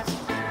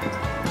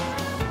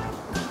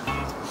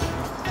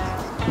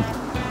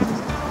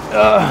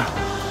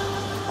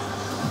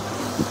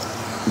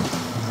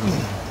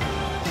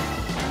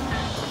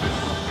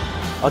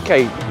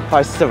 Okay,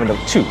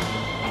 5702.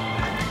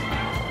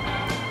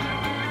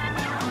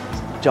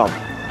 Job.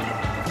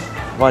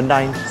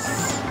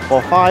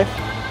 1945.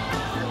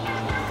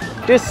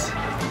 This.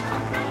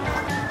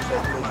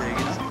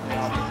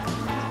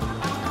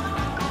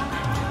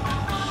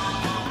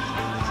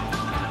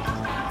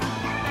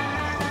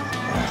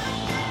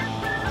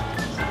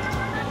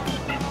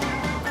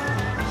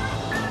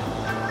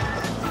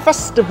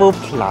 Festival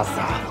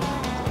Plaza.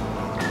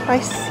 I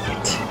see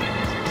it.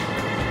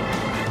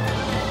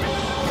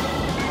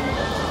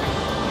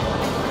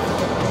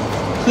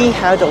 He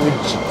had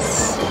origins.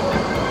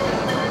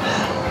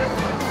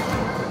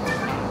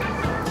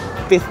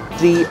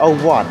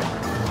 5001.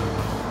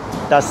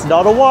 That's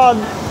not a one.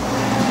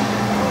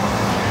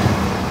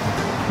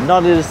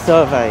 Not in the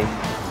survey.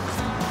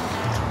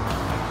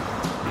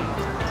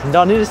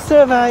 Not in the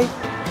survey.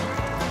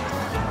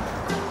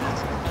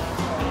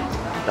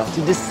 Not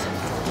in this.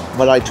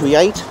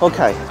 1928.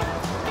 Okay.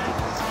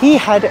 He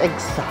had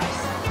exercise.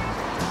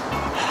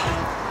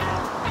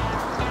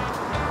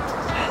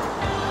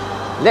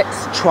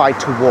 Let's try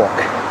to walk.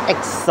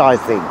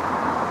 Exercising.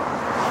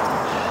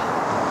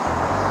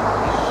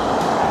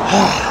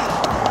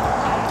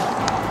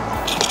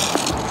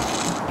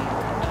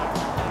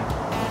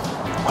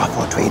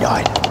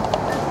 439.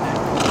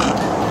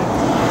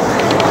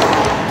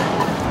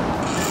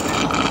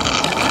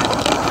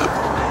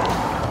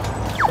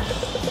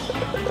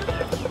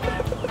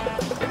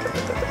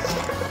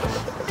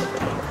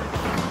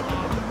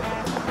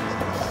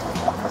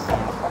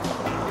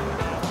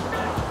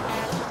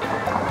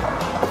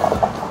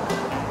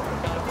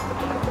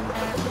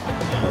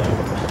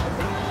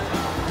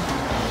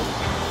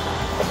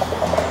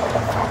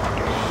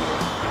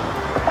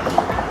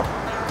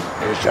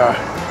 Sure.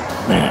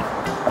 Man,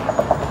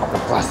 the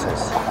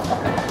glasses.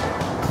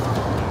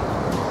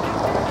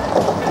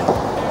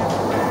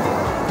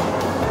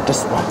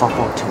 This one,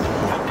 442.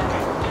 Yeah,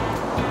 okay.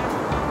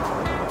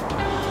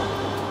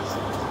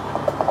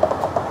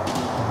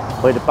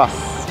 Where the bus?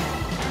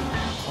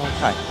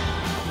 Okay.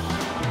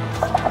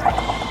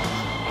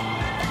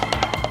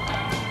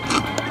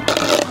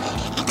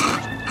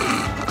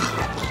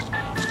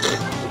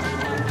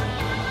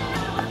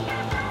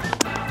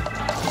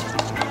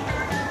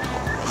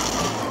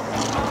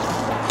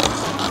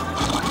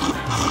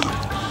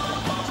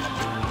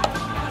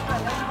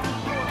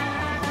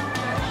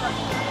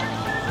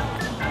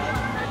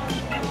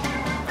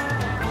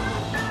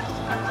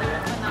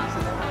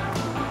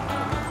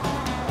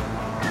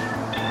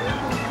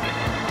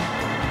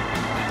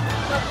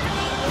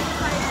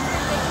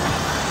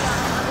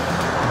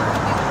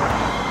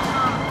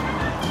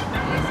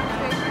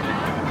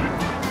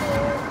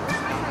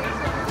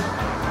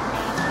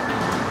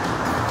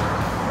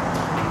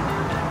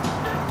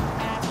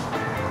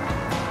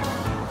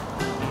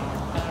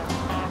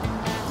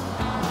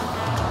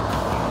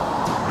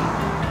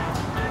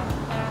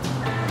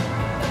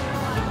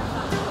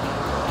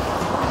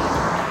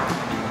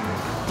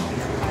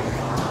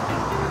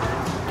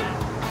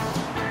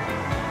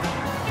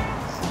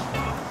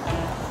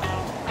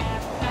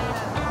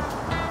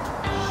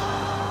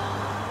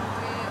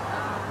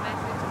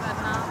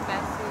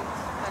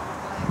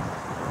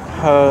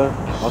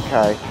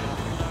 Okay.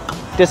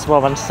 This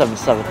one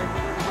 177.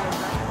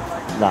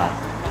 No.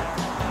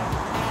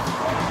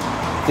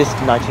 This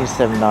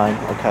 1979.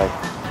 Okay.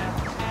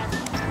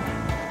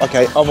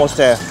 Okay, almost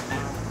there.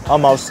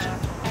 Almost.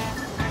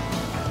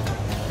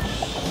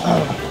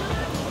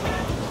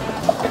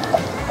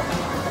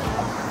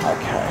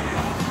 Okay.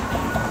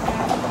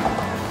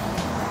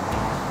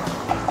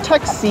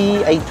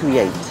 Taxi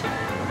 838.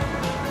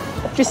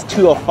 Just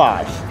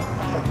 205.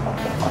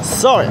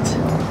 Saw it.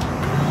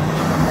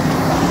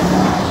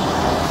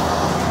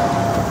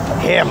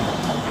 Him.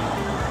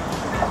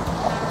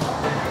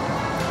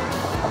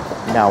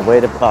 Now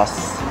where the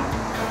bus?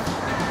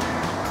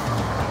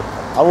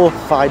 I will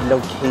find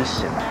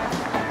location.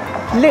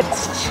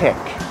 Let's check.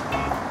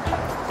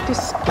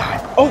 This guy.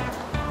 Oh.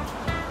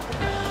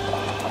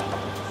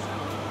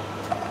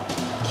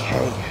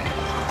 Okay.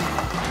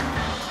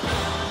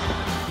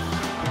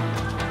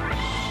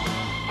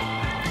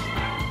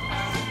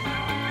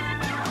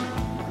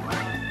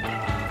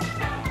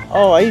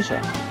 Oh,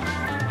 Asia.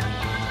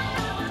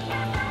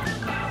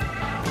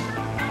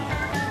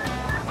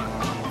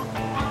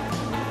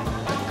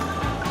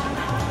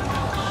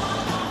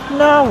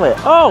 No way.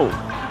 Oh,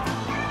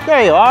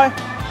 there you are.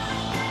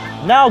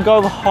 Now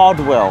go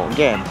Hardwell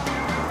again.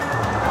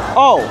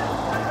 Oh,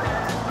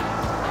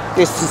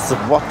 this is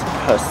what the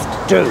person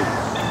do.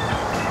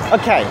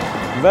 Okay,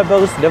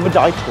 Rebels Never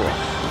Die Tour.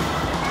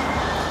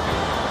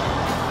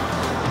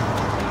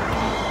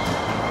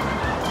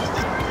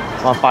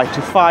 One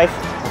 525.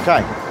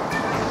 Okay.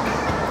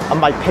 On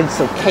my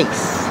pencil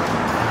case.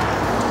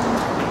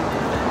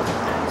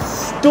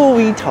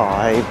 Story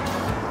time.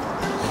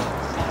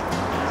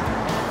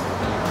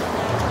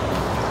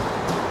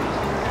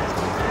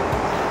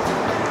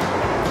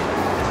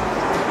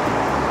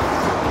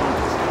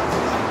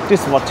 This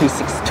is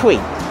 1263.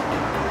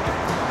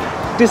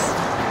 This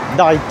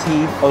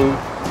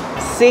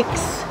 1906.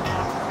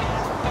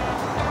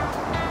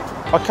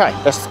 Okay,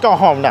 let's go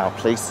home now,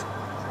 please.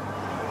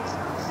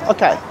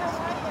 Okay.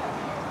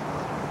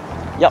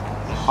 Yep,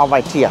 I'm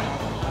right here.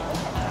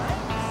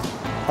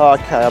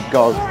 Okay, I'm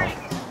going.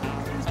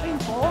 It's been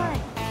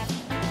boring.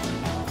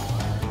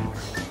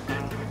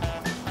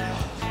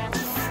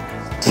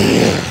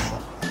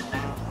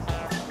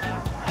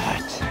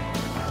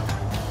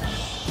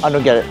 I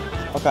don't get it.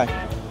 Okay.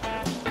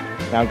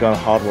 Now I'm going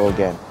Hardwell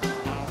again.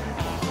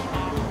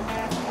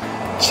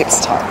 Chips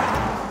time.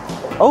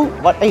 Oh,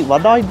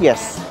 1819,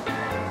 yes.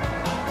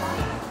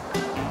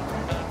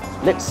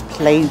 Let's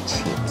play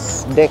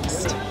chips.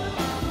 Next.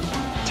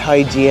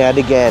 Taijian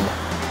again.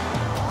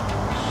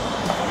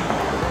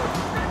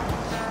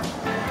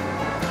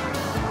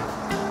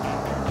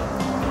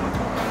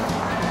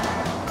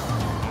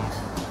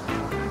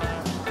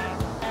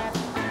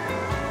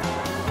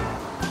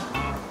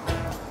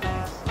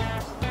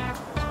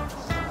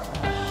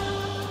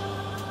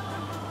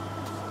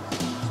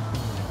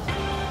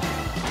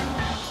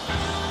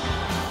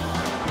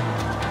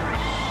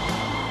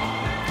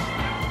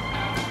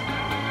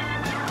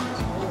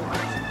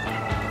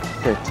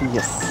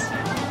 Yes.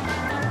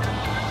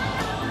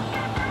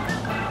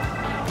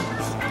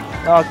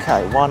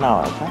 Okay, 1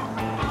 hour, okay.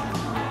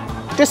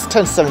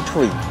 Distance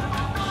 73.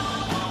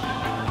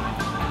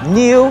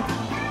 New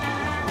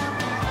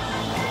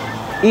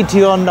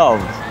Idiom.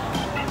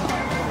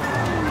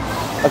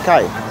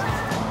 Okay.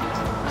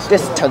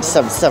 Distance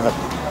 77.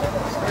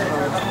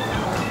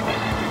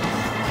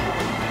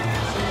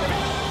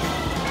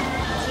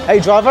 Hey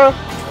driver,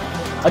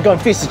 I got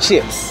a piece of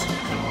chips.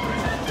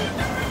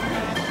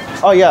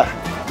 Oh yeah.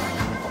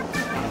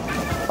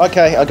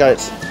 Okay, I got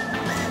it.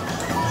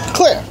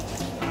 Clear.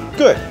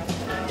 Good.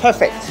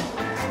 Perfect.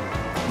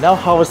 Now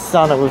have a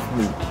Sana with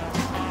me.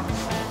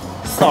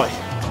 Sorry.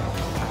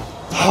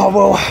 Oh,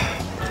 well.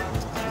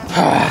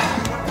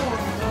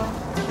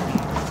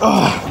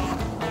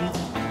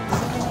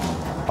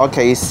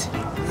 Okay, it's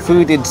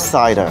food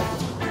insider.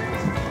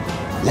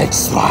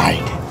 Let's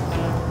ride.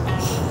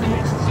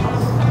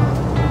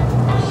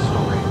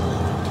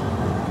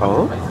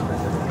 Oh?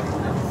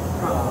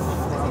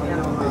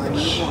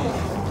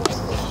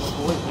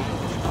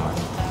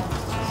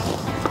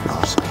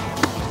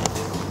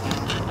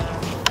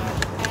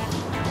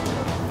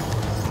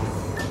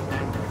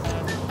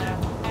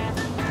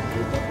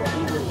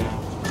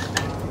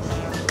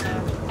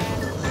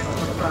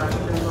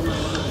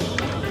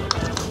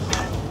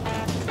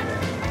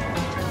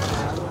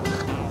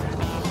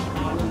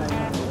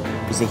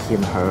 Is it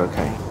him, her?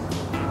 Okay.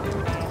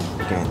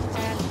 Again.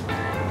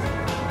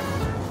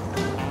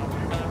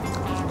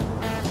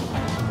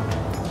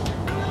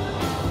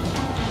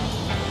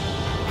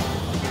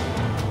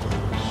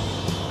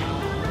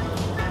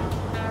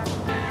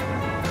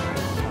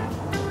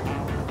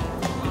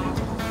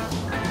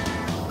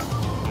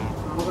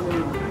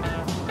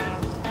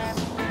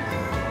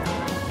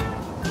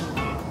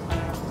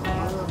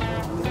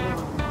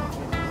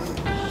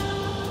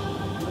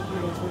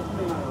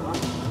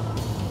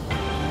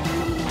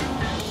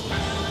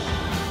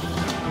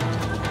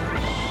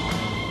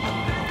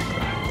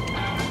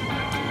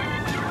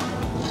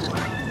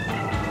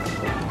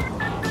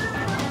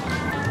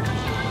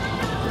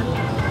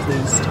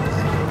 Please.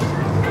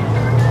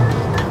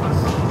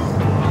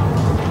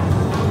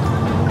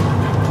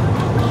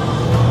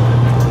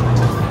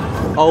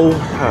 Oh,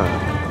 her.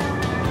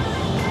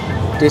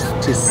 This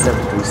is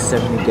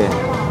 77 again.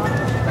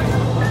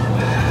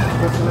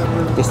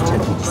 This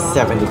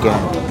 1057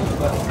 again.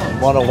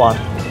 101.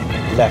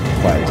 Left,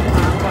 right.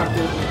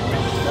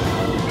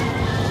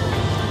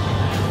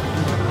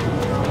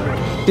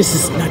 This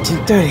is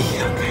 1930,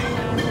 okay.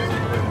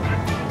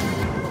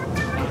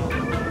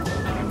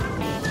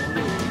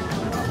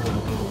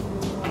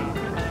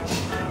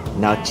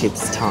 Now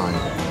chips time.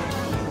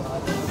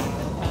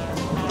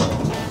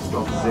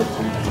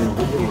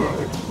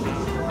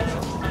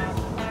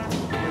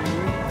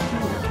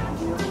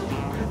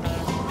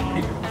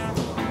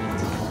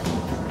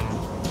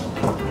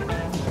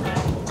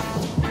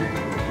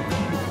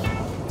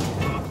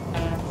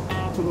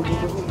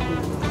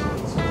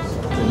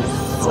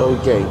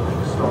 Okay.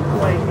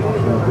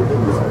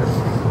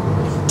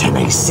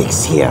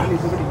 1086 here.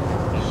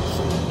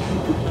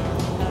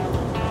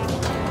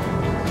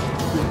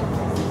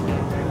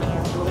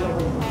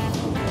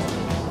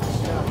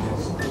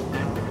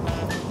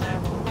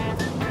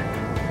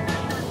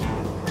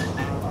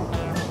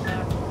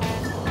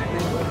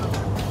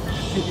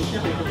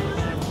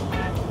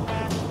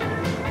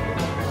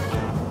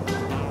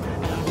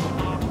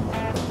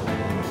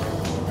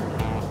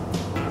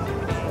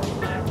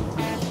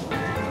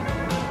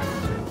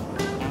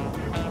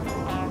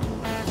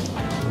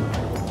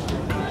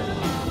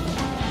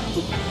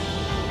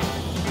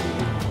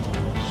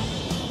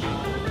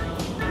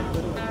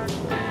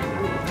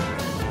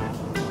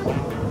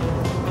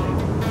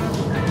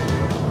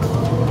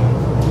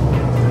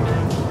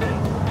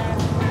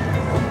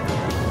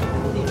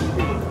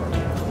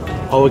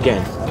 Over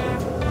again.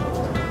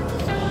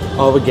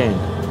 Over again.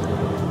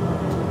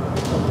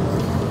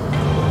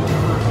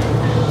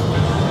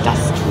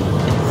 That's 3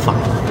 and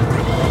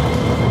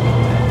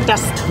 5.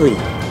 That's 3.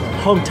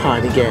 Home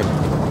time again.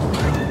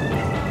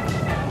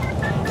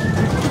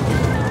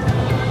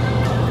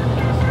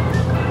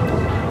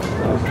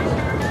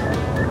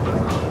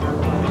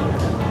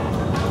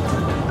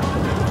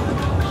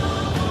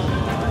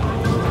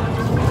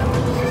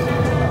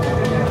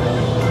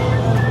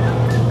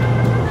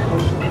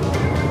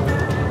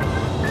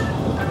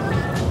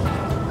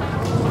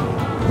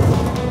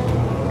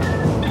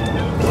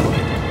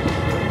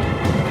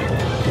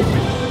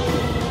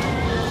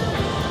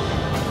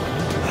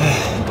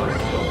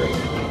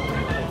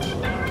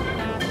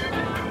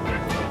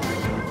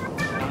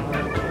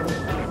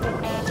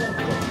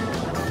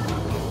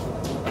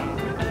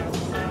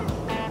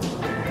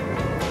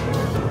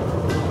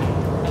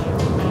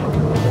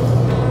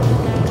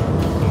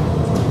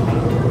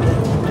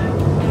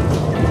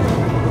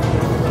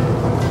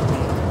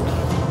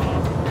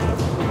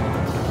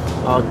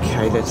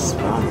 Okay, let's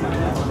run.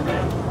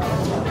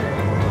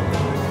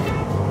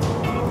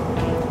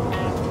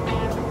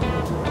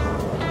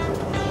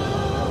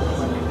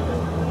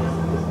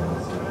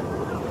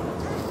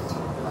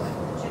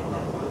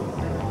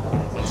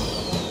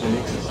 The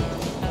next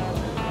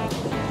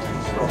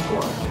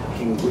stoplight,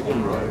 King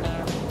William Road.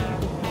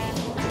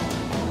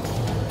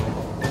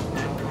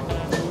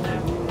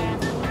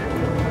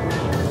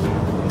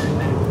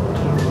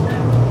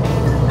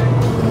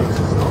 The next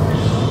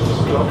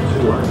stop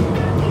 2A,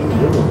 King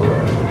William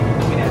Road.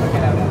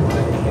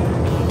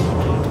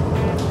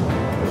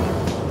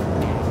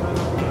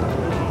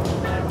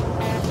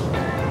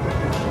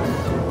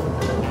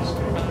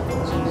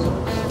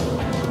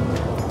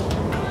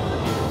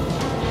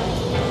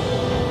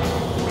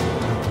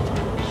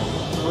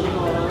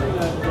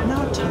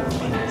 Now turn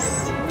pace.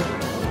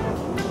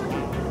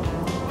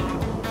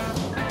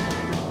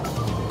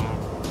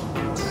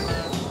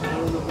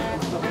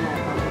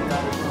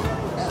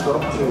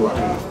 Stop 2A,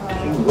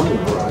 King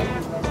William Road.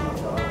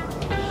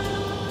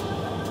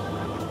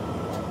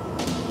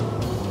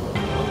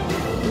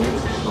 The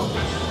next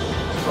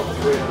stop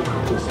 3 on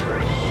Coco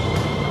Street.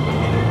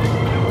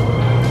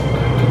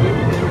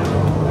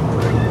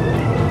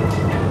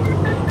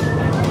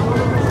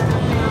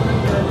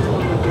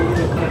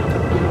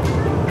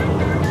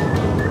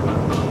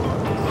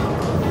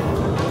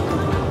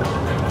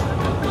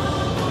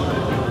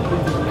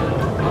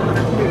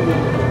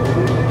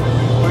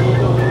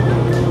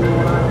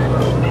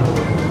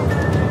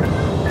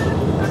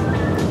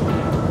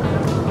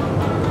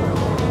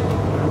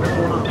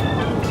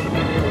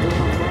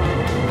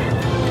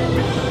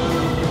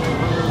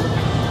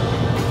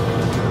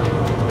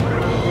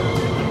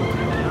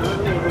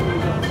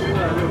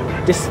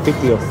 This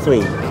video 3.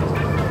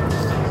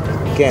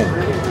 Again.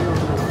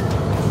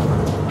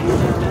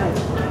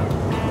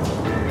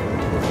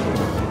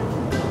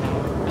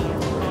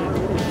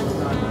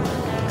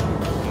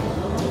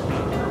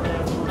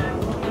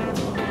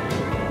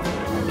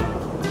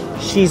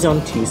 She's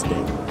on Tuesday.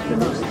 The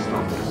next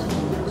stop is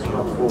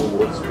stop 4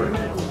 Wood Street.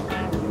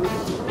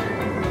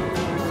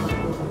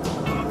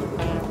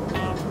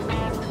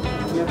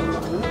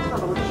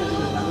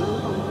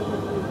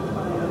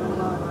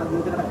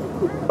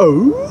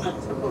 Oh?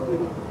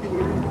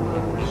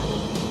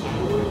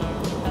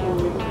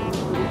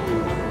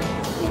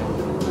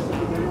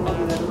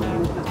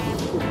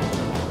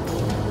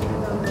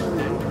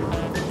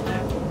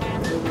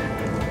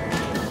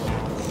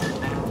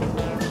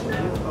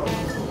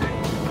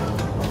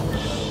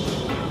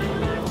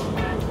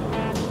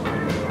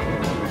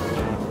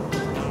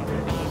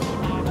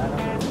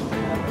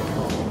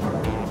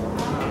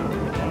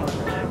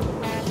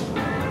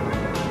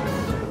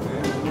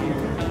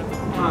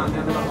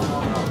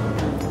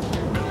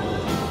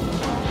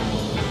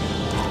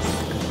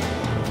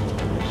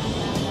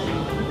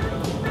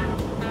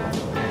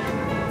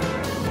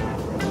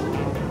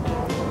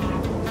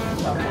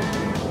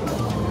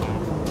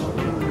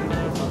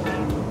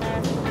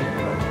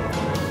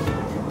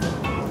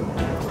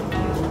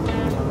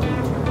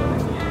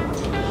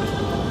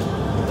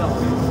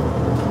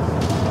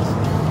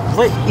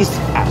 What is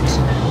that?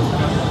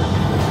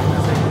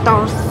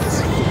 Don't.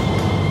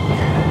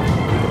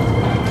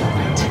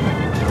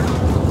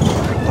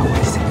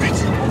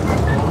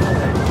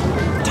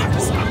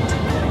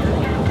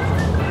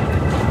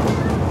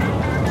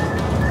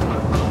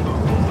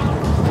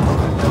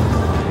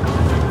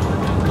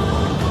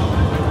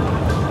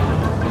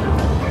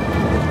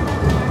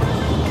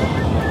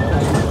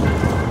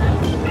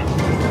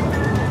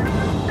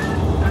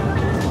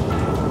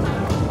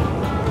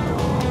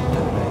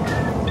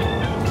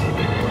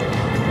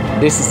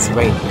 This is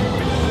raining.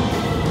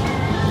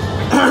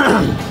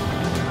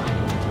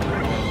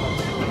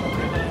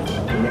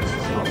 Next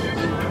stop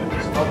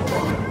is stop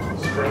on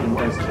Strain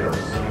West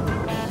Terrace.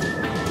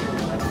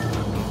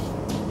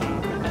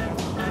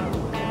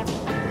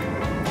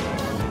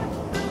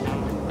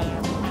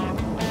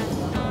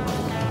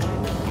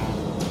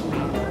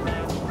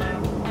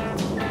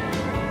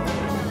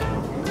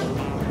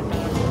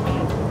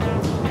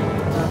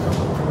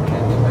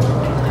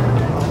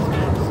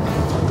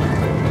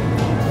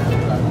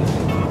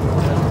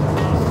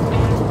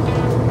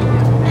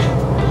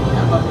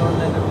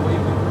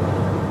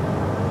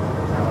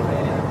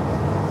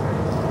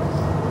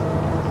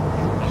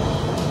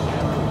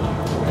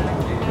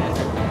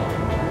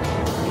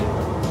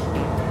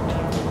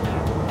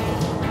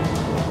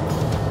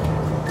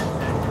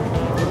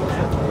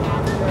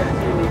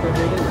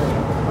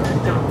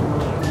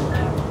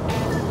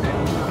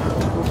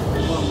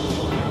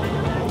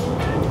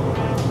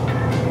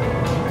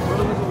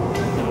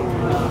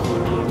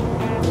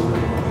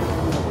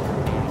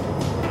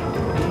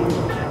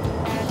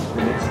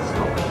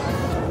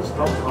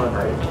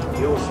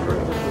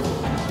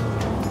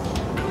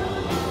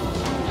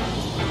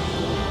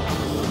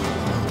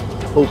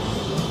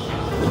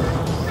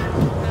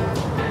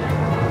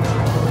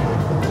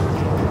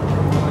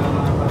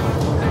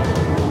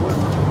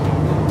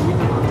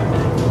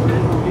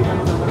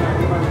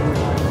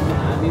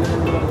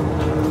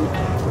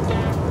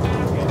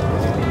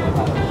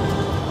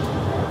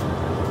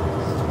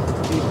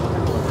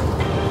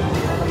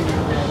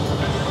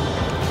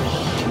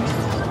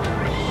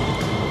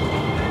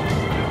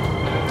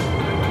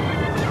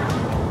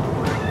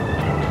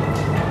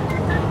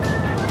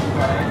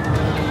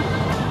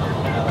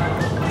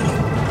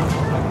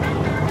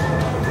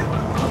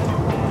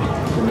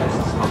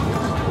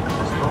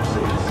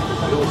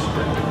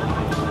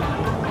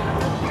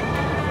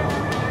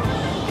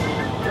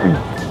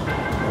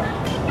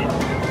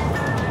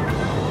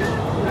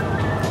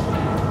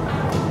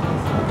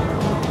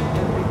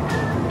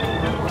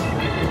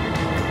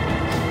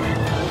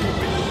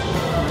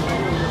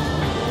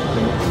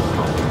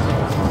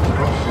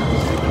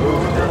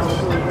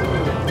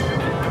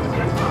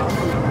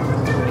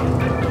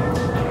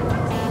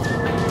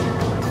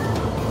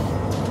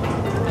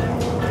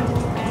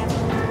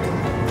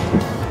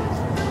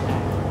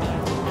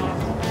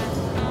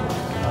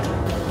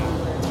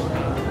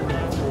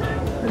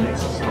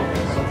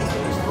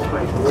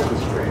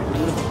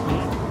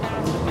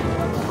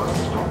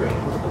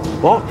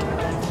 What?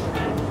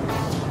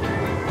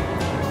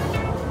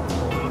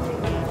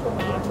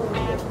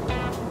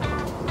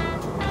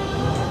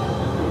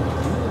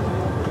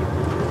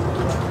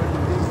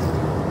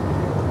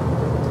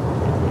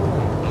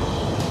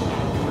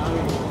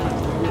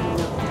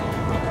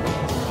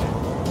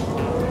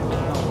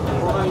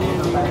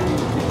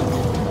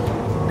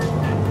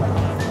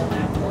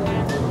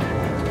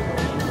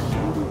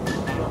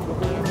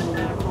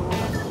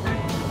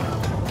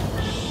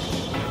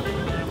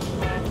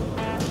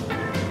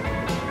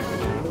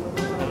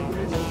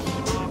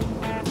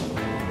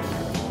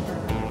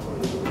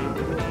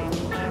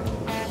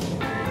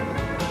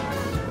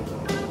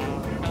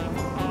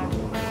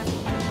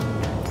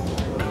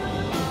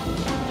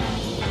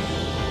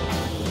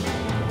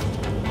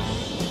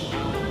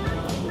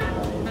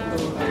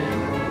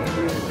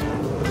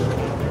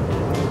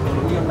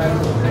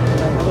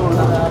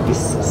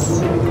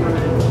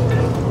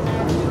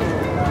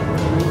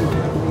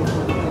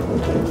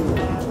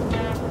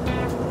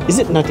 Is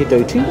it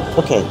 1932?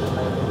 Okay.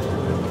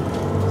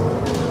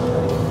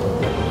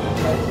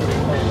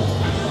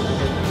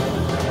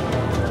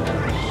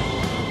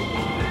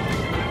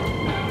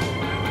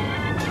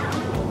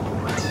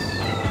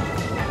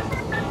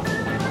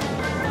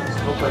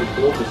 Stop at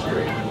Barber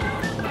Street.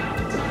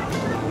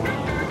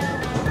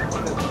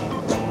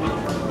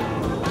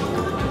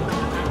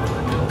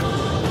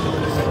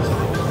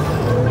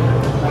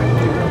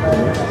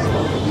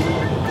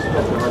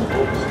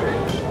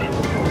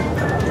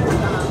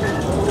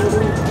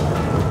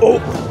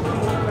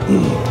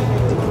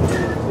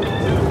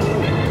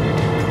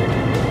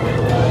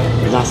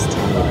 Last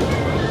time.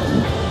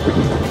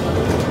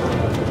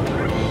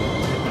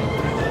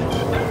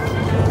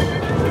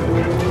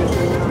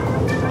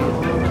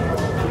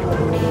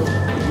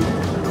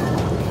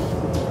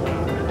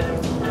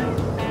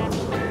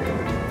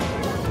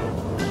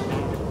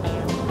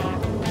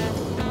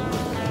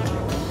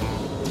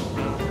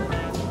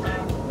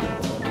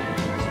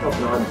 Stop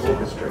 9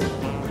 Walker Street.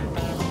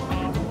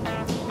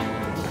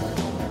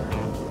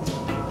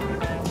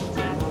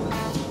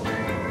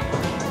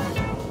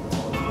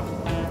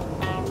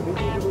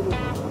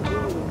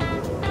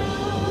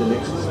 The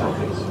next stop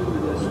is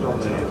stop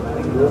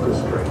 10 Walker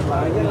Street.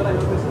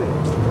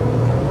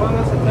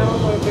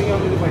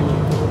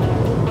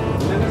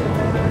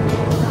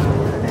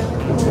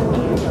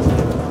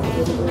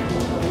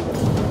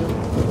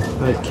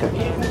 Okay.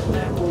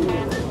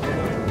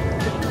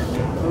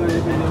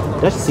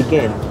 Let's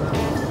again.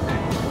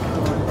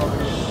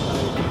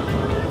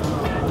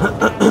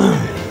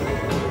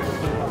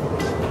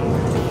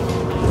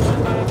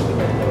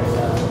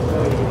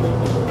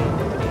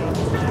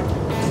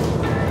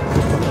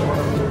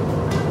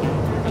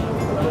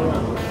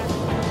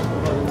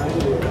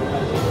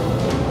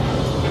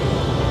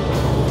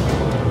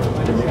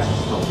 The next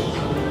stop is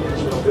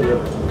stop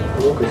 11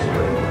 Walker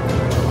Street.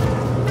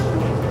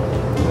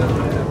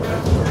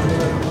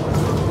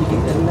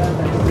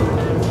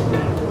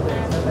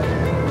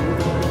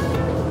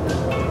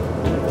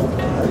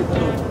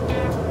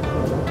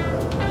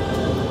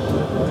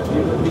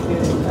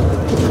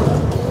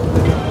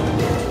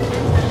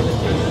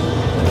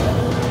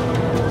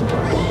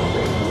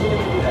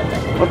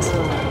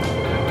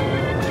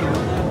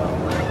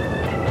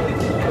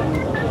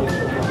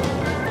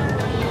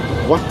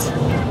 What?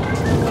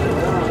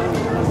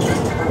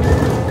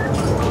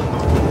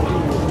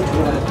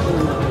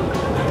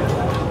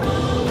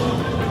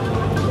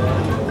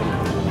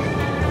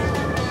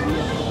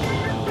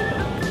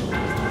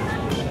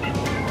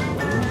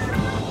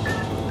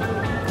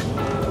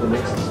 The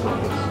next stop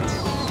is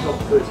stop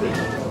 13.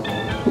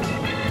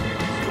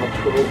 Stop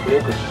 12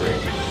 Walker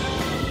Street.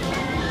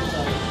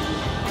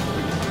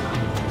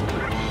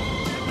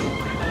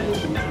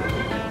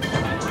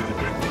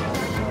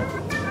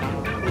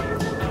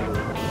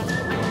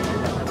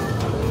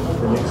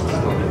 The next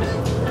stop is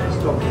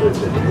stop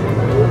 13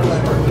 Walker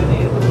Street.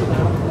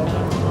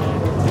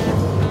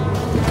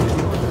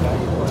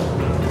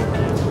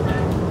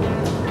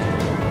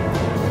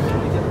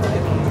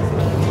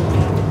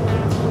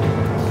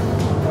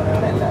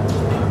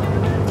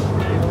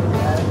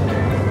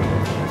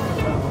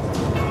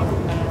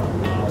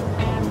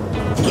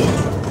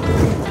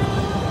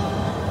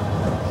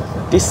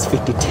 This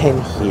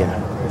 5010 here.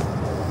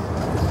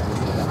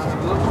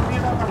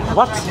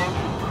 What?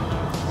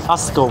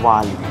 Oscar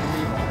Wilde.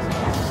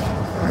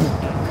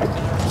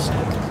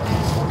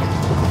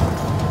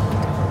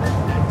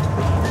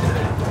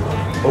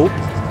 Oh.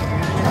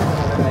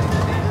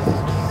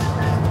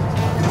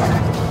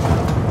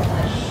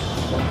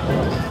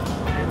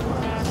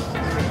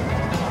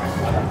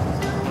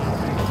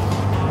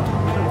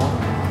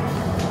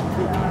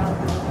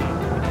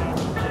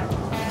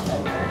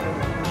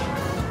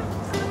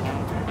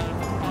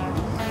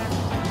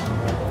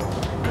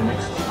 The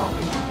next stop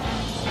is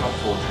stop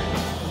 14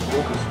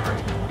 Walker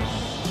Street.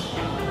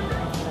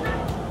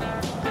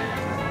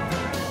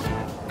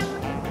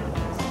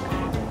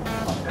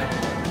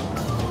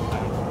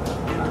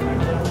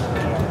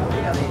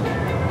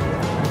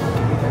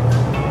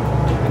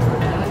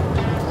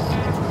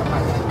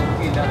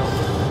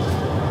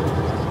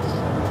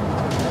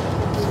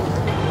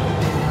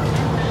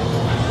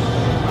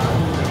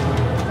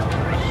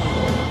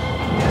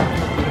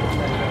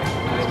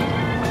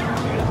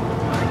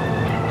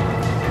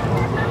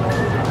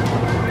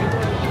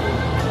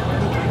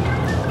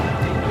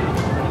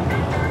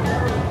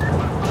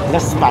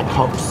 Let's back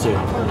home soon.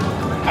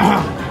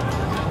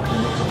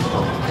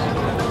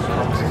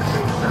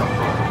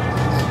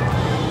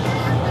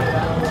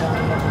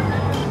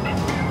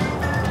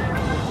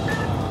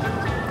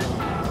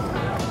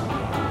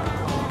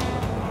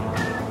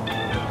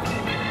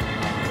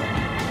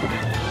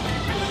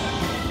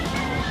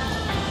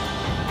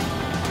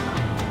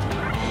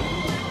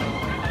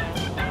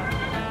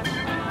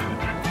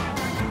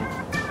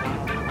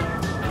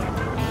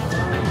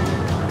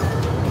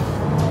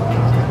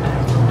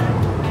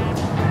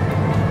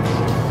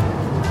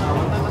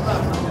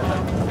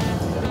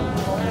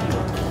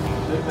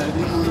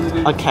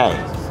 Okay.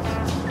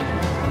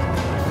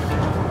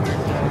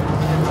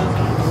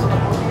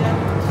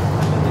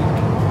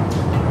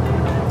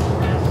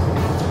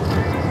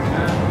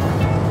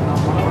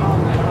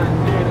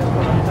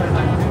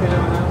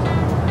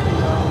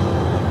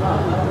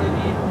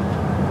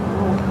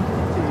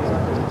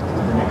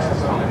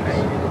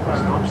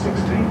 Stop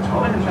 16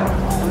 Challa.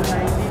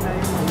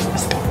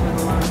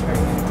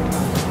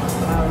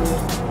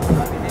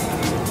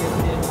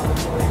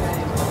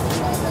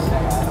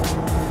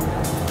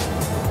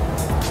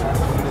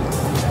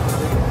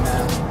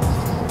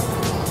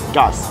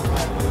 Guys.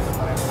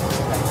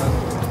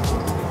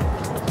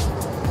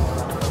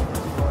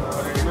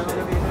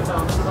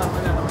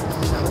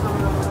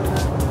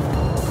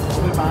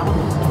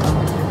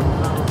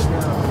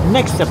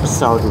 Next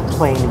episode we're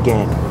playing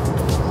again.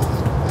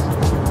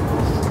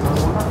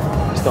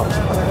 Let's go.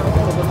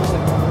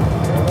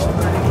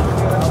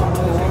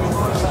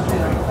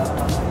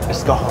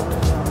 Let's go home.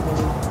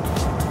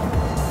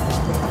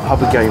 Hope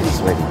the game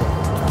is ready.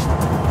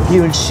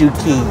 You and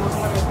Shuki.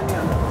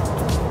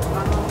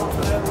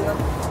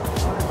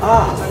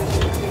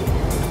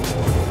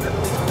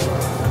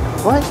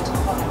 Right.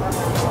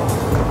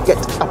 Get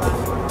up.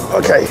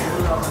 Okay.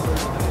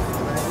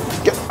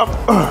 Get up.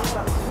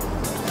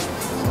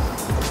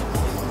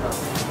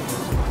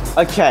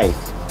 Okay.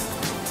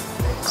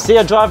 See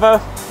you,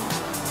 driver.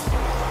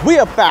 We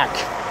are back.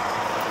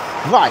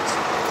 Right.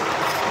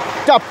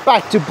 Got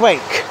back to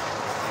brake.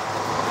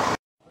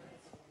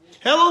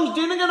 How long's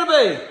dinner gonna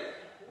be?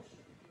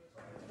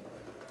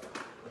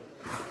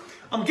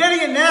 I'm getting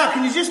it now.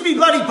 Can you just be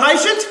bloody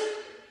patient?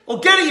 Or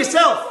get it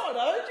yourself?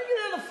 Righto, did you get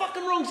out of the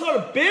fucking wrong side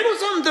of bed or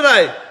something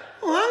today?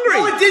 I'm hungry.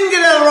 No, I didn't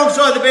get out of the wrong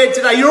side of the bed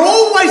today. You're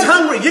always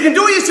hungry. You can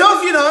do it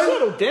yourself, you know.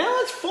 Settle down.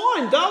 That's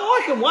fine, Dale.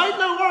 I can wait.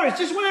 No worries.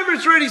 Just whenever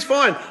it's ready is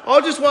fine.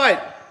 I'll just wait.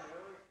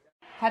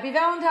 Happy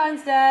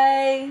Valentine's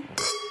Day.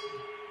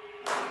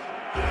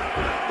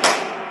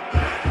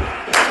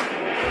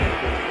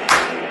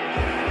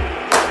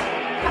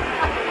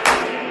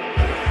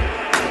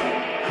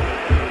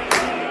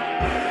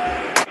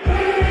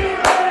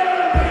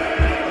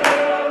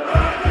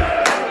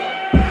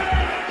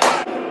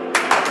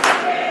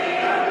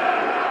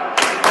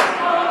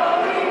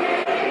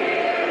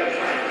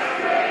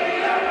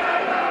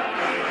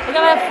 We're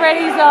gonna have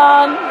Freddy's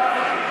on.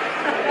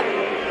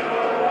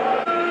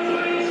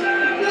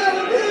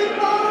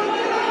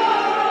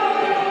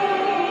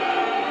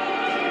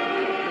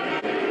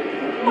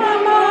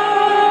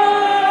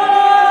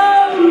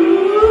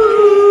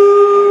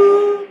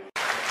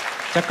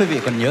 Chắc quý vị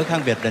còn nhớ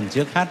Khang Việt lần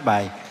trước hát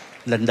bài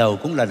lần đầu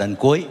cũng là lần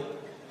cuối,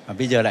 và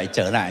bây giờ lại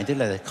trở lại, tức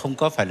là không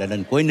có phải là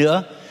lần cuối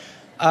nữa.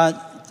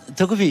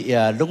 Thưa quý vị,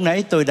 lúc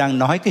nãy tôi đang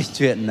nói cái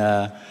chuyện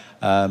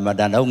mà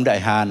đàn ông Đại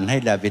Hàn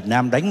hay là Việt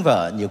Nam đánh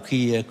vợ nhiều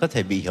khi có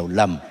thể bị hiểu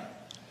lầm.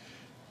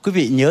 Quý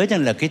vị nhớ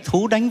rằng là cái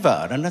thú đánh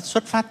vợ đó nó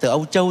xuất phát từ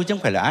Âu Châu chứ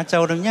không phải là Á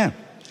Châu đâu nhé.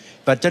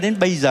 Và cho đến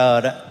bây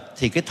giờ đó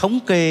thì cái thống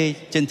kê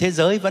trên thế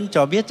giới vẫn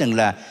cho biết rằng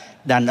là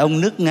đàn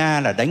ông nước Nga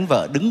là đánh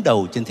vợ đứng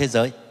đầu trên thế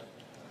giới.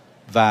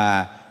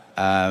 Và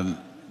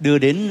đưa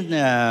đến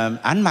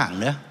án mạng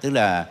nữa, tức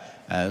là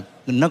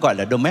nó gọi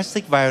là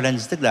domestic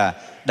violence, tức là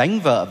đánh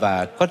vợ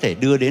và có thể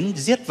đưa đến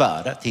giết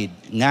vợ đó, thì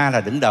Nga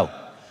là đứng đầu.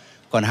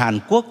 Còn Hàn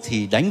Quốc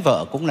thì đánh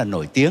vợ cũng là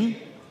nổi tiếng.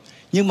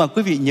 Nhưng mà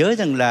quý vị nhớ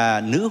rằng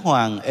là nữ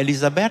hoàng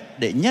Elizabeth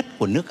đệ nhất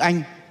của nước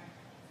Anh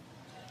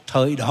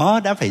thời đó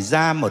đã phải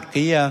ra một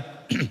cái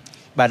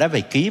bà đã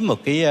phải ký một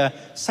cái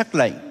sắc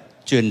lệnh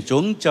truyền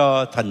xuống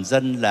cho thần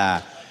dân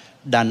là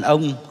đàn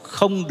ông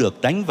không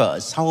được đánh vợ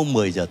sau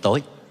 10 giờ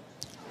tối.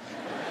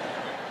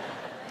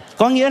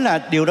 Có nghĩa là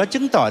điều đó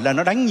chứng tỏ là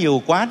nó đánh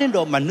nhiều quá đến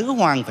độ mà nữ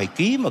hoàng phải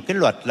ký một cái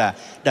luật là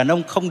đàn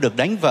ông không được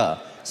đánh vợ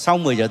sau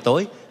 10 giờ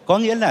tối. Có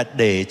nghĩa là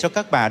để cho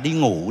các bà đi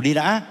ngủ đi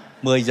đã,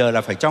 10 giờ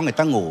là phải cho người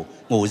ta ngủ,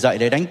 ngủ dậy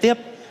để đánh tiếp.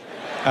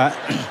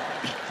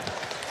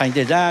 Thành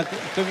ra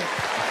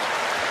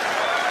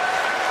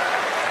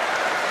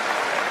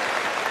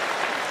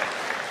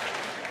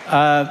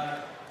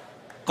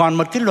còn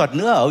một cái luật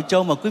nữa ở Âu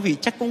Châu mà quý vị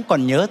chắc cũng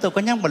còn nhớ, tôi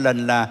có nhắc một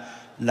lần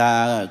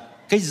là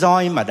cái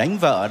roi mà đánh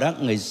vợ đó,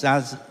 người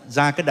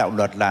ra cái đạo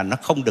luật là nó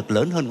không được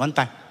lớn hơn ngón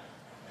tay.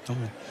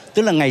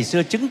 Tức là ngày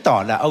xưa chứng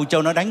tỏ là Âu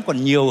Châu nó đánh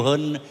còn nhiều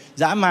hơn,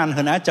 dã man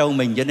hơn Á Châu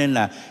mình, cho nên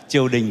là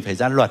triều đình phải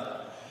ra luật.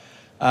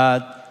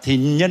 Thì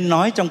nhân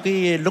nói trong cái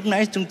lúc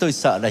nãy chúng tôi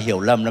sợ là hiểu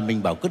lầm là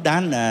mình bảo cứ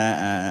đán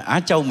Á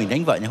Châu mình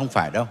đánh vợ, nhưng không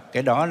phải đâu.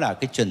 Cái đó là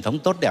cái truyền thống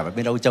tốt đẹp ở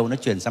bên Âu Châu nó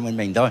truyền sang bên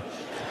mình thôi.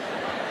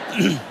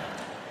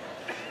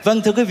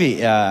 Vâng, thưa quý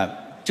vị,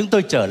 chúng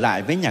tôi trở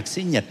lại với nhạc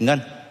sĩ Nhật Ngân.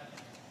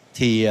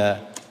 Thì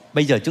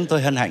bây giờ chúng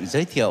tôi hân hạnh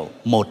giới thiệu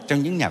một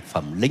trong những nhạc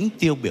phẩm lính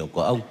tiêu biểu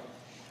của ông.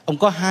 Ông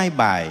có 2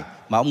 bài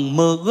mà ông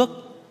mơ ước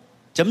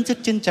chấm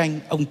dứt chiến tranh,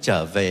 ông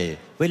trở về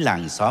với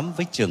làng xóm,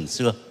 với trường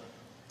xưa.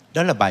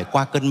 Đó là bài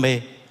Qua cơn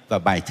mê, và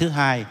bài thứ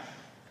 2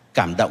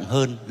 cảm động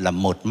hơn là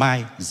Một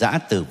mai giã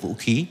từ vũ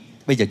khí.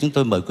 Bây giờ chúng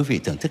tôi mời quý vị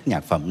thưởng thức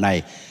nhạc phẩm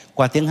này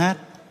qua tiếng hát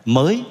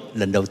mới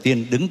lần đầu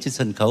tiên đứng trên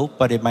sân khấu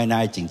Party by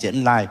Night trình diễn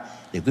live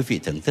để quý vị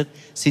thưởng thức.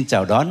 Xin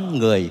chào đón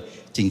người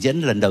trình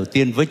diễn lần đầu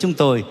tiên với chúng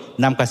tôi,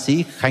 nam ca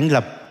sĩ Khánh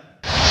Lập.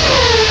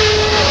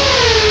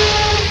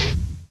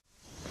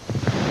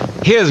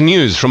 Here's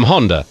news from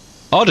Honda.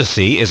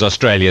 Odyssey is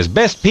Australia's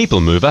best people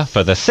mover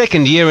for the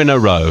 2nd year in a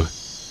row.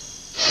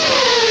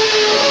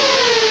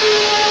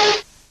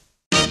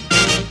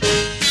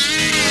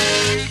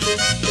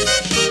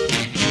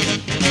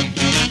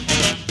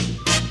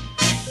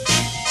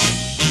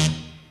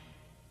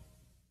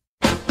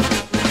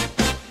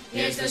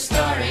 Here's the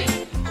story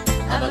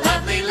of a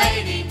lovely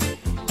lady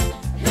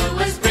who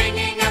was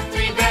bringing up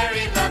 3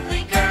 very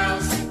lovely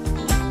girls.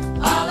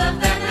 All of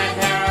them had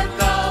hair of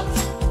gold,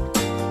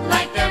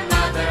 like their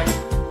mother,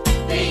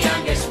 the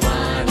youngest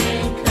one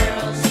in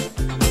curls.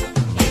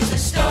 It's a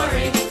story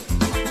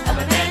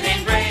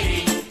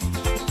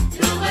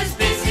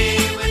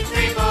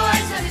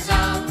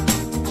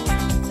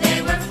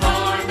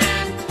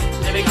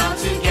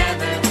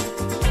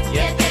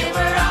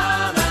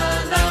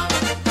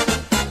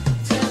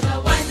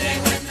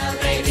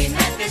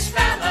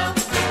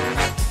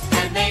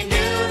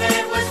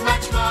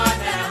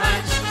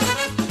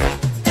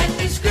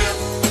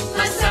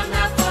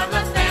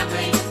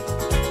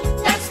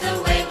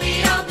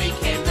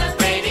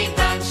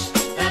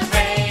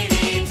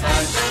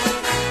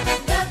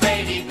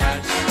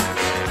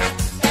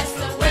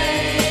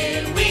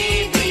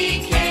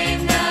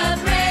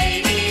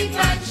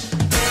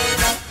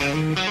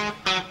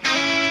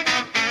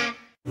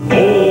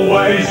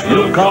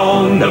Look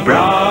on the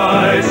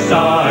bright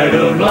side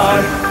of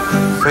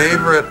life.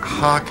 Favorite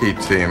hockey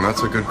team?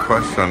 That's a good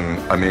question.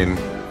 I mean,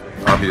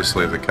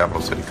 obviously the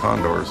Capital City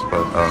Condors,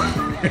 but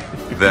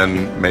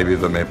then maybe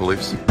the Maple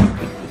Leafs.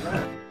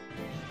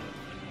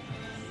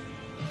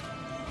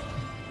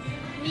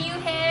 New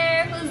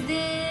hair, who's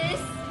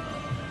this?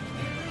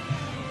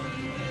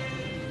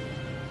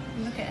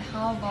 Look at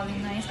how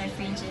volumized my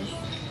fringe is.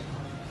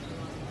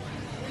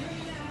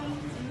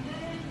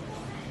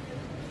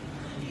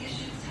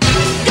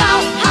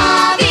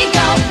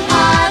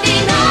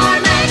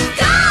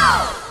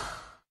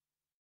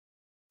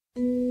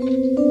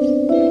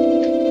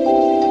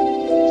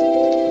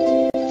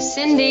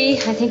 Cindy,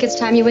 I think it's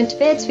time you went to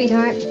bed,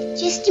 sweetheart.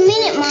 Just a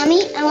minute,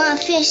 Mommy. I want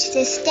to finish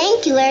this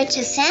thank you letter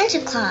to Santa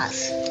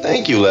Claus.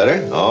 Thank you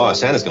letter. Oh,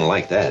 Santa's gonna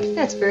like that.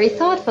 That's very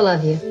thoughtful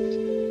of you.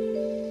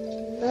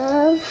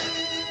 Love,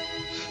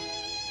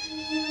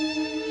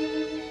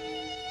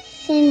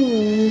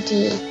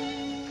 Cindy.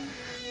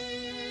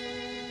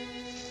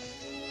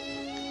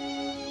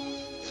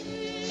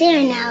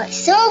 There now,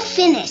 it's all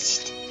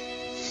finished.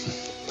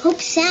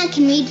 Hope Santa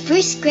can read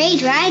first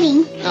grade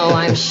writing. Oh,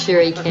 I'm sure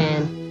he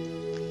can.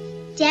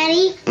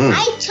 Daddy,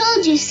 I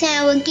told you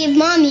Santa would give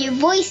Mommy your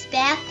voice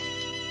back.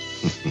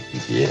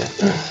 Yeah.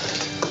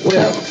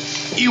 Well,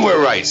 you were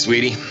right,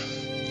 sweetie.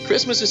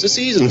 Christmas is the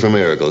season for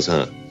miracles,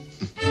 huh?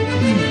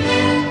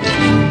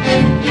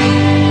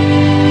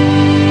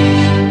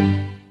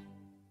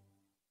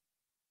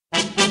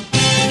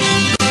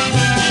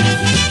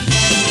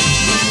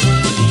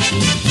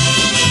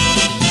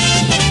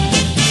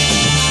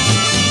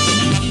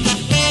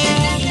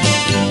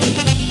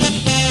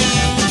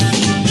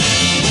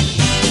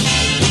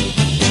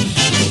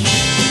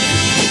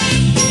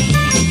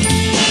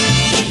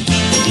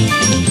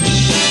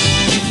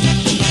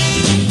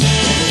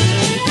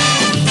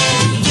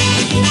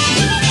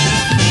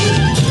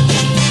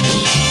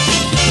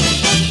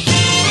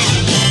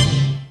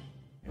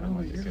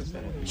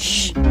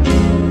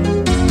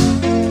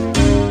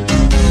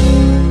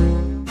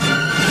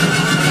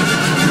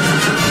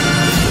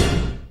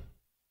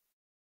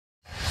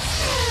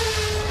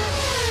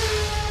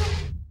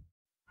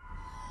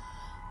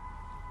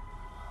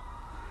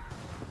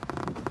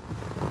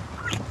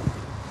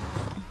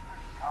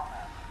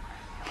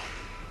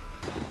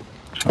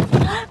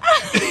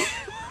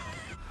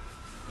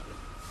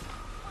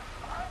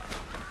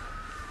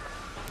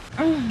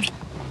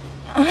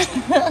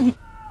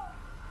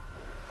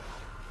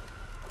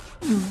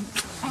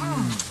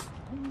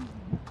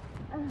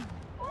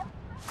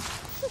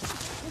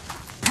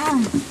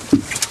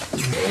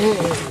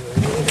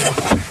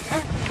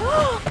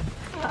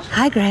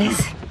 Hi,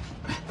 Grace.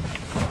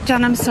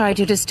 John, I'm sorry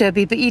to disturb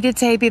you, but you did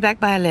say you'd be back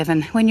by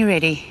 11. When you're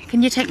ready,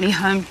 can you take me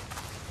home?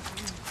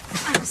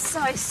 I'm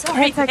so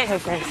sorry. It's okay,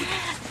 Grace.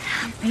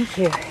 Thank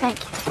you. Thank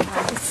you.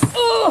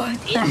 Oh,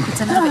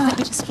 it's another bit. Let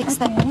me just fix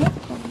that.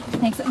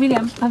 Thanks. Really,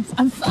 I'm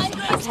fine,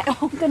 Grace.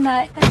 Oh, good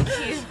night. Thank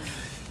you.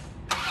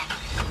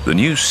 The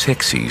new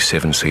sexy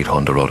 7-seat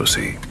Honda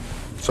Odyssey.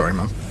 Sorry,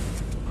 Mom.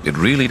 It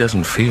really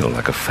doesn't feel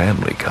like a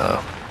family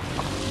car.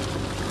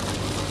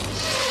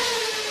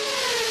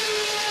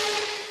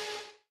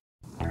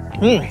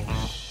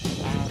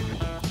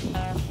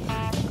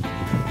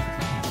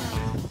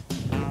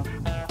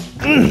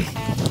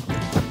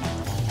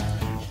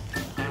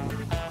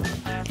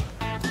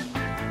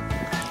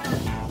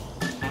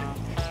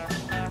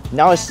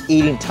 Now it's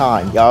eating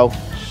time, yo.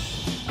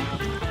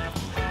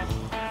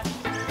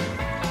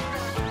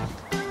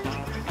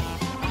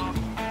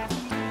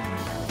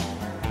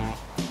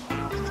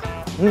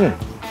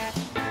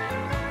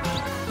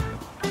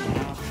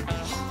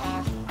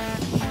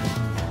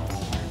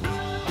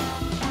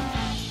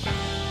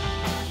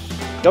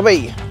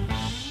 Dobby.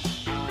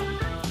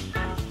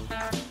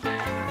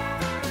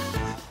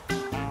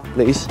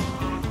 Please.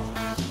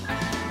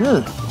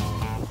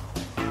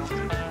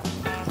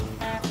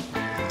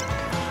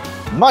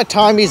 My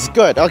time is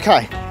good,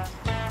 okay.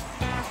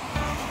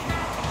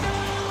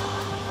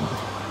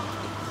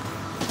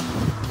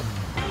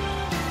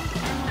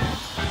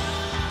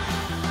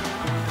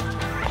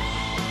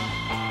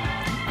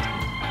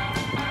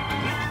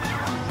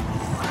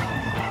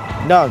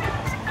 No.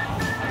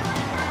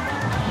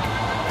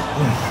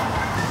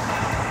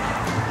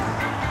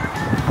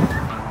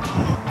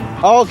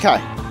 Okay.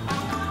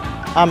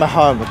 I'm at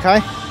home, okay?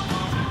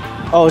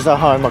 I was at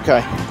home,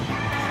 okay.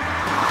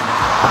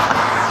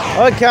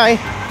 Okay.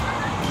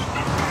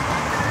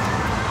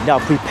 Now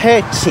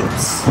prepare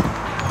chips.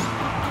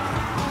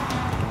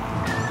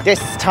 This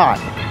time.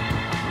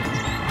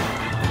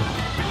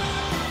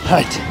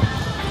 Right.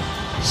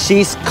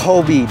 She's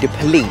Kobe the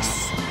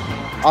police.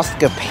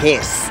 Oscar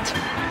pissed.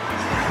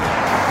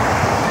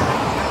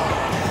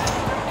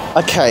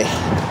 Okay.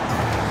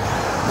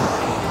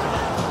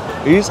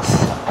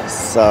 Oops.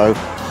 So.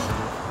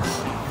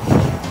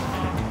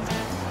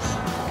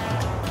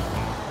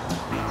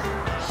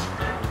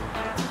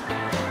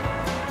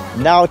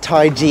 Now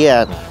Tai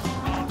Jian.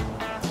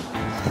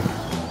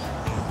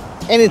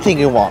 Anything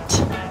you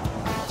want.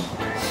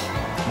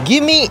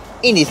 Give me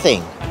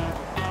anything.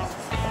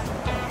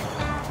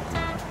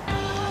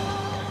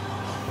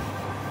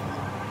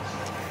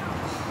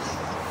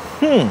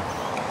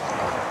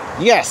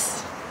 Yes.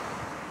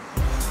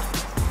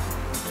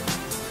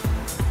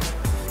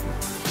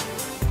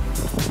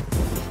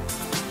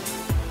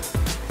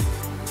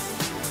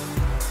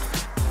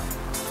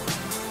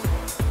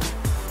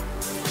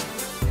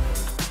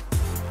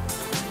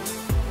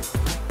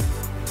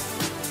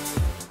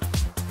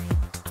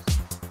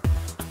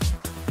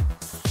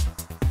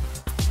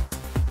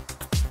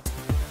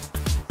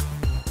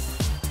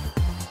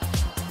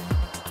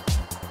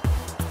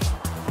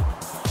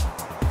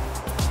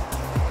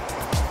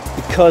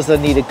 Because I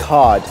need a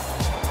card.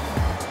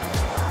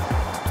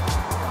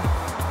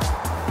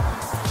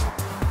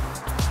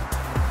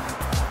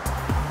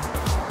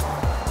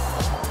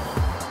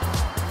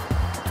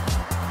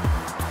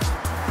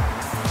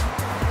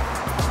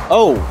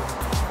 Oh.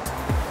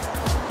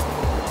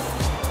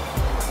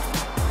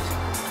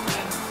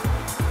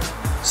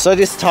 So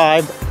this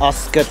time,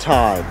 Oscar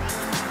time.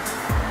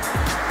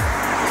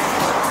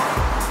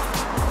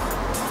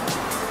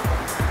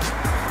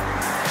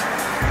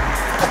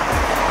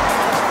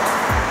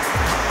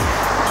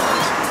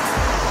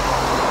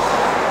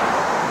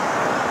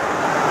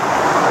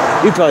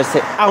 You gotta say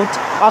out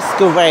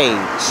Oscar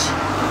range.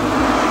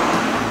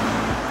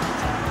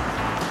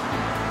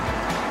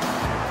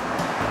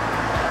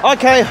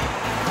 Okay.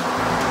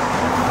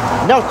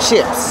 No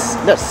chips.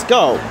 Let's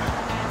go.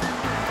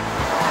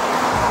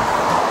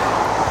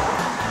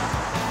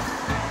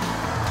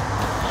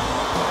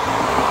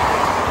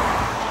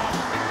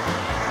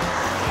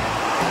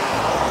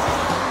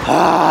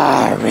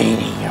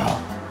 Radio.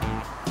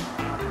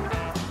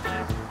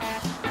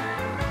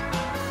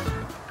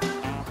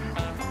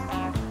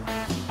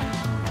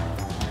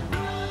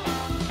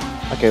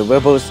 Okay,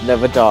 rebels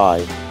never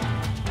die.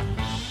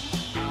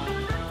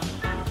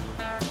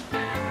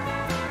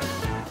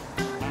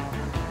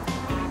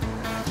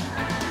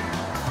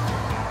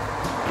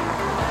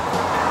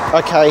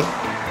 Okay,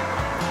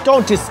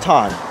 don't this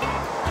time.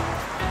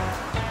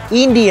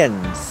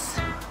 Indians.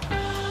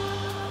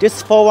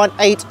 This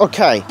 418,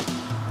 okay.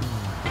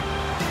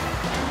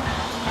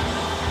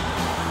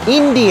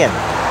 Indian,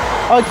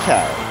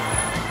 okay.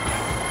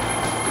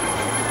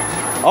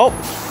 Oh.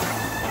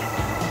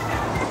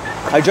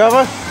 Hi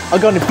driver, I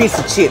got a piece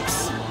of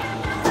chips.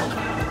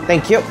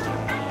 Thank you.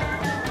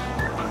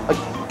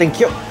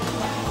 Thank you.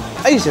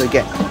 I usually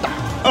get.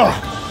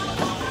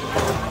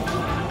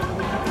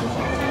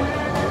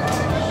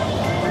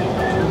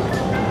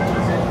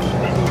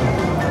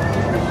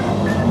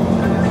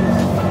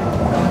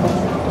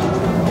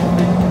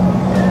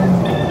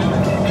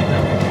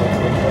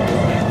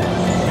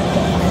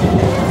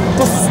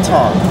 This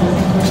time,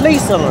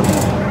 please don't.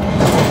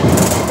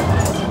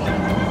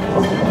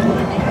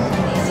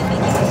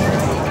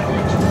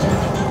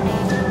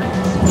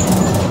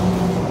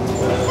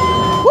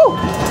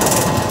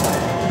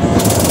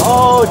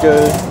 Oh,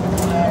 dude.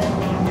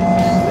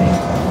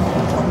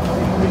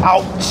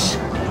 Ouch.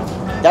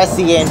 That's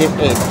the end of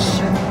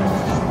edge.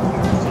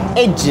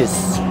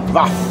 Edges.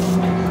 Rough.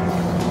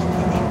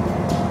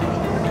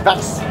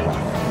 That's rough.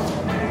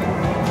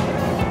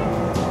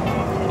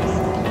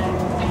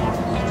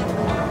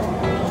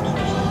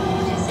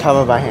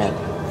 Cover my hand.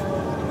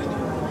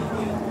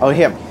 Oh,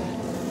 him.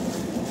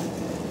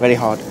 Very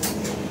hard.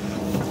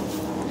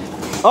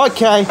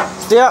 Okay.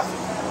 Stay up.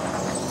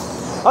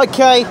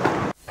 Okay.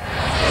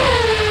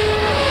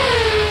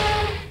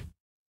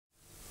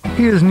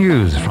 Here's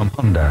news from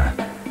Honda.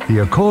 The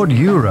Accord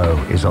Euro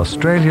is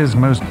Australia's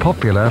most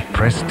popular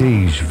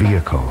prestige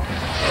vehicle.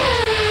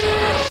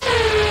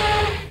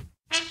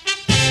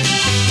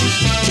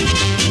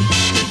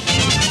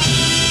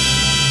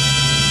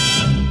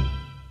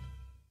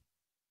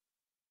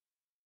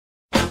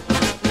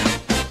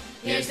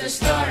 Here's the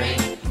story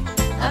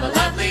of a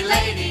lovely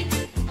lady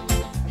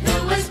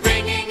who was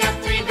bringing up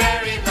 3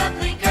 very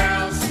lovely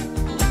girls.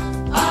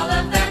 All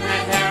of them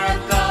had hair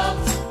of gold,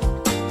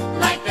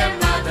 like their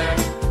mother,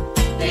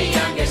 the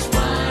youngest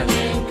one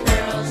in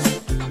curls.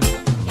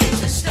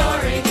 It's a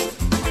story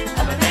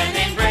of a man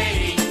named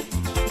Brady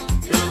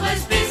who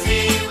was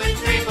busy with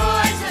 3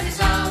 boys of his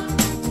own.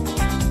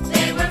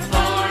 They were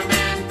 4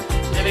 men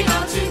living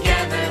all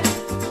together,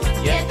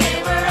 yet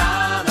they were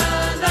all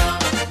alone.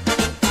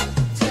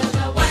 Till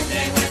the one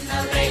day when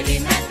the lady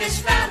met this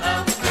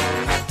fellow,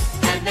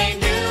 and they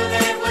knew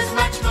there was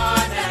much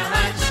more than a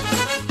hunch,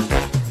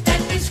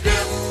 that this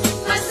group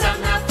must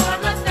somehow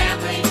form a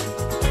family.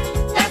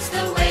 That's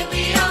the way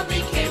we all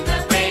became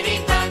the Brady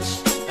Bunch.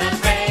 The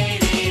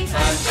Brady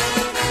Bunch.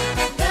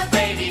 The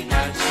Brady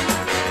Bunch.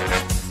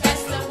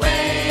 That's the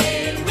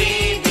way we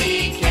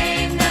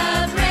became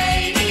the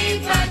Brady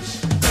Bunch.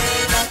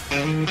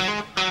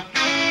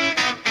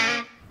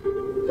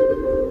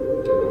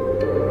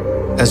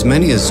 As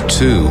many as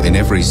 2 in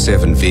every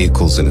 7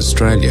 vehicles in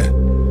Australia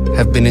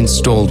have been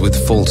installed with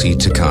faulty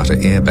Takata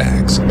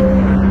airbags.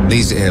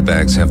 These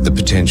airbags have the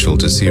potential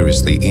to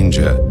seriously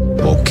injure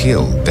or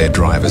kill their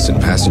drivers and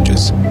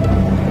passengers.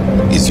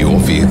 Is your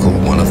vehicle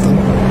one of them?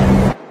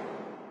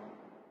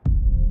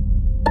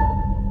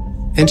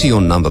 Enter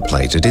your number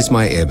plate at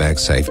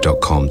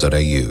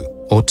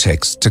ismyairbagsafe.com.au or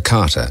text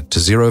Takata to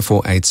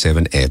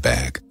 0487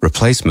 airbag.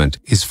 Replacement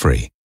is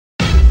free.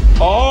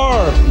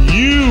 Are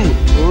you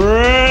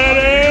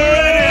ready?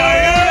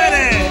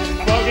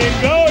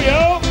 Fucking go,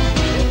 yo!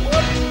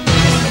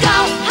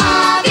 Go,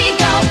 Harvey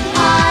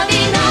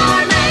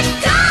Norman,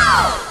 go!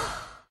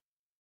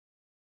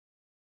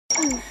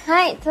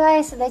 はい、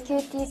TWICE でキュ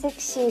ーティーセク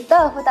シー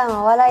と普段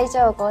は笑い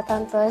情報を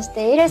担当し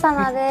ているサ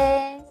ナ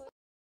です。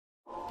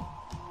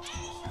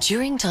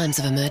During times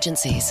of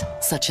emergencies,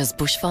 such as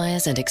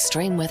bushfires and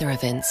extreme weather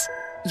events,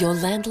 your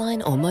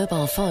landline or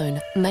mobile phone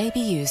may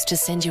be used to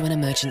send you an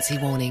emergency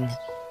warning,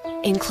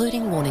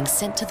 including warnings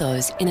sent to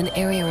those in an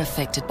area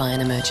affected by an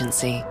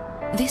emergency.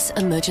 This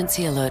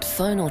emergency alert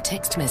phone or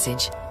text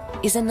message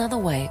is another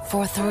way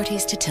for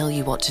authorities to tell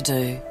you what to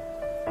do.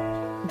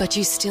 But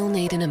you still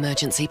need an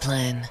emergency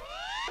plan.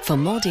 For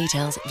more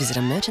details, visit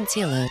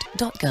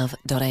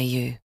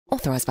emergencyalert.gov.au.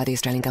 Authorised by the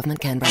Australian Government,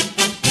 Canberra.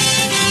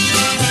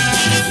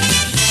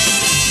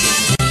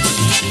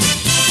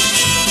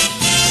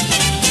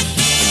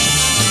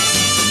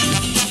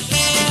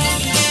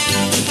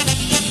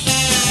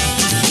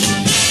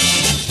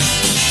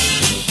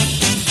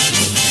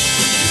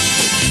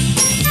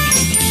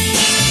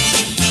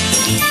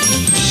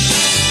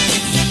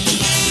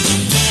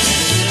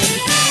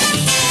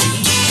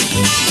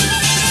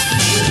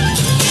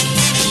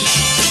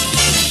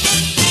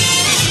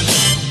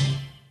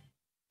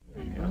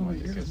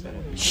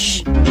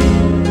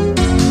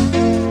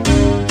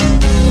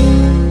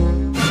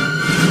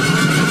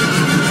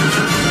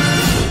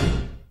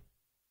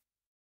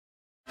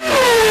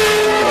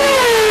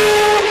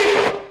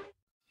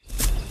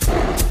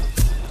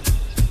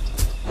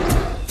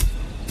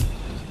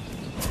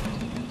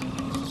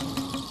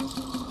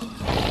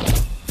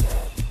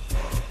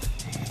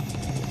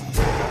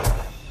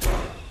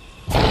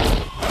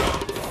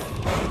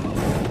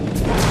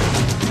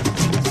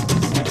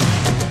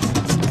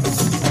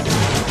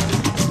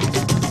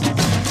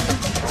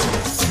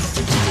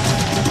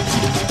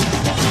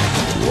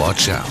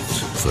 Watch out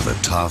for the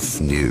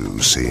tough new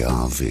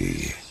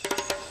CRV.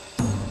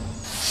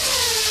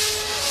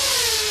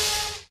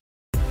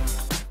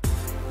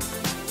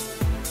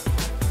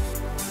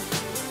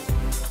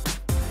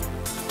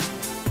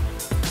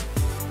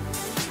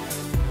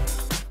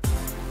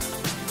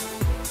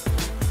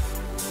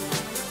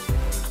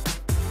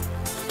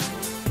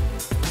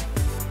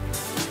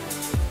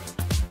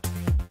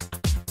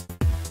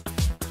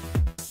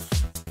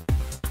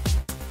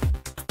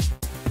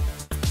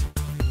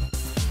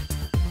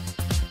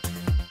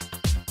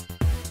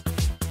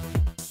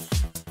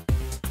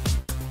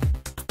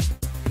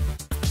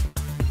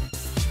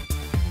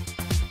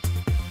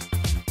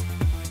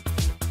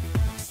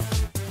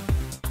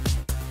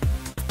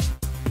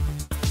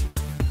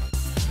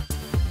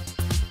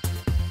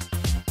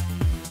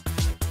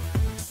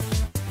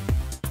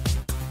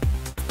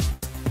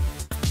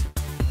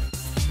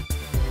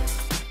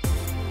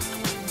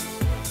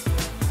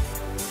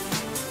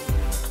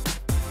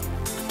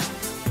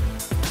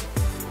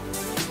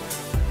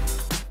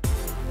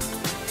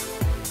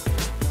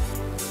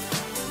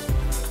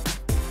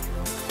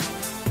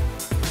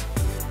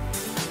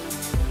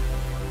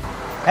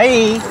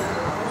 Hey!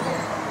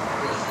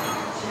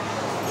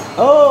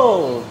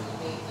 Oh!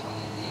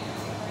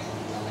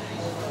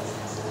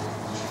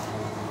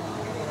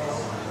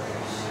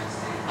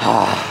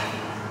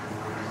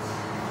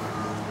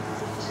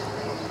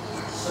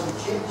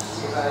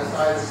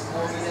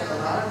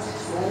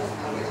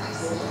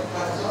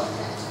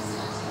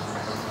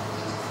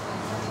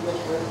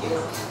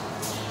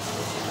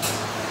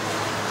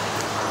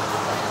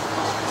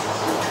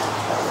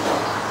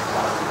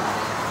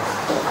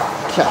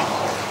 Okay.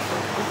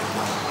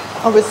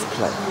 Oh, it's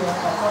play.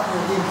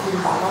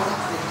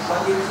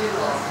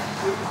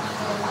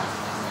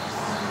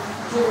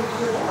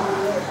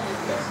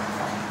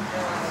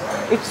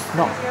 It's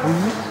not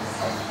weird.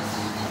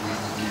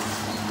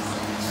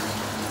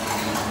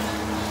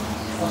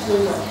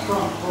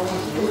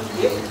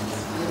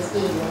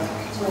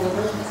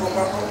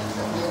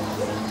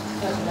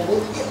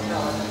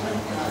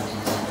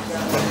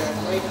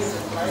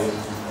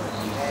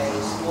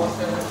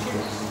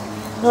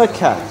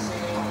 Okay.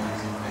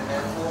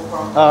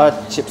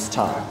 Chips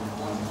time.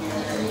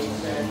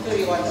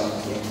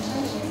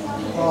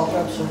 I'll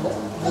have some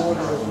water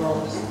as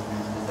well.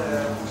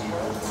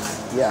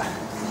 Yeah.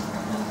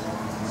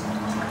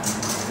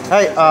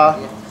 Hey,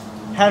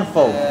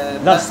 handful,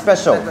 not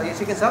special. A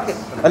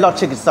lot of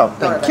chicken salt.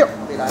 Thank you.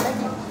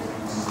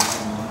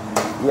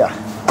 Yeah.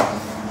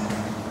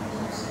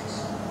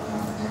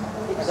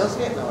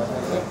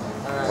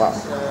 Wow.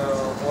 So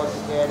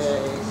altogether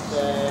is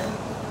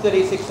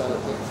 $36.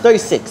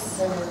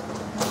 36.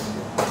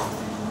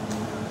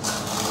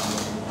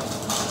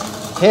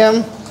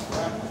 Him.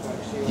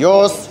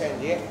 Yours.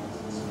 Thank you,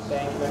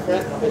 my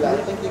friend.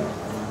 Thank you.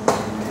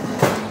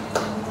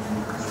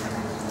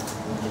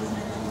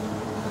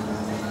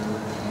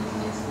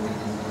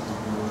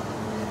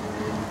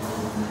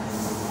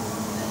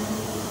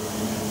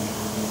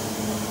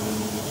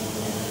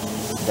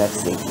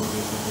 That's it.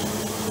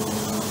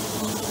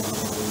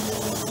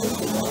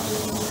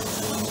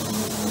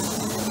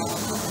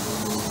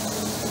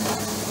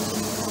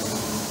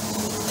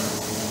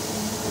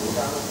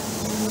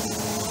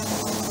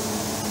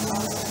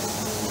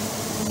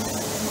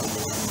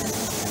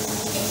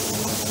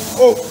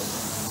 Oh!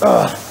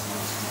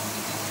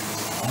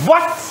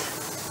 What?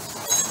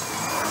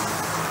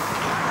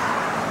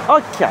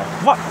 Okay,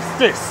 what's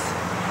this?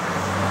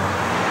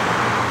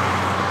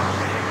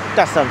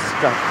 That's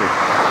unstructured.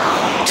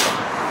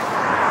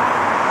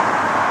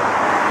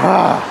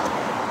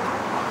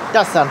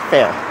 That's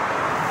unfair.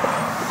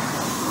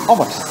 Oh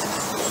my.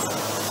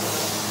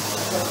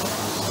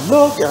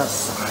 Look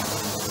outside.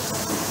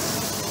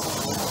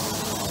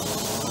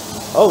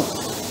 Oh.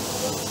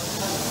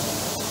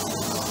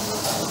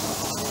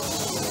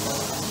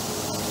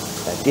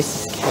 Now this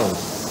is King.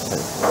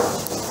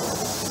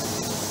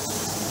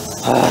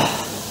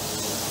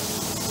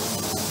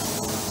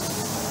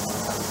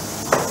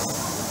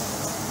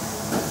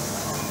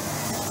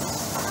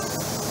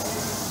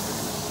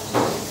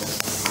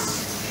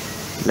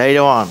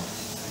 Later on.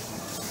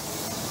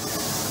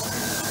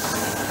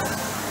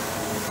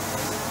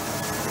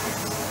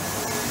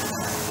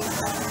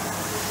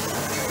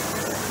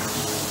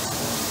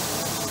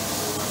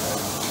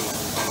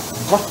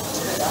 What?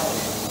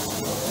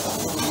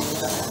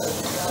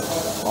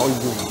 Oh, you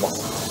what?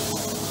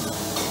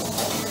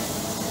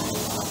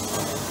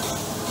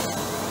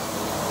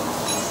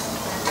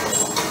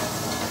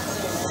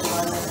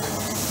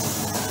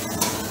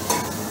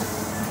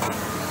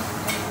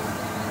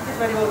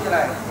 Very well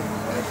today.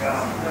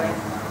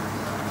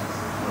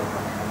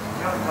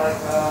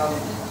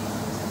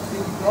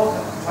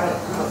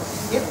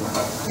 Yep,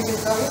 you can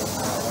start it.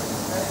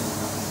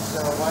 So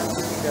one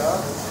chicken dog,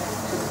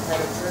 two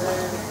potato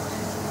fritters,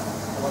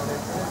 one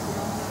chicken.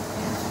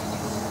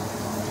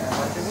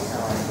 One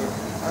chicken.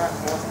 Alright,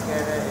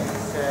 altogether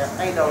is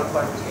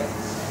 $8.20.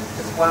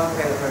 Just one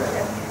potato fritter,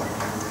 yeah?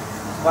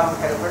 One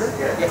potato fritter?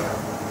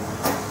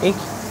 Yeah. Ink.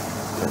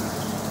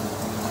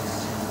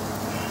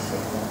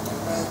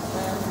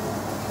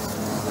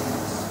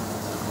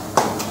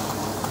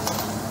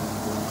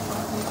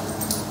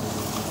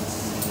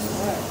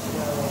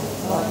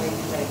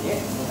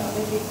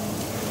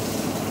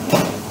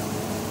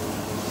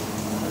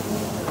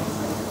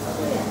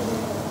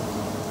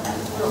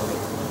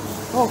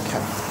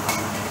 Okay.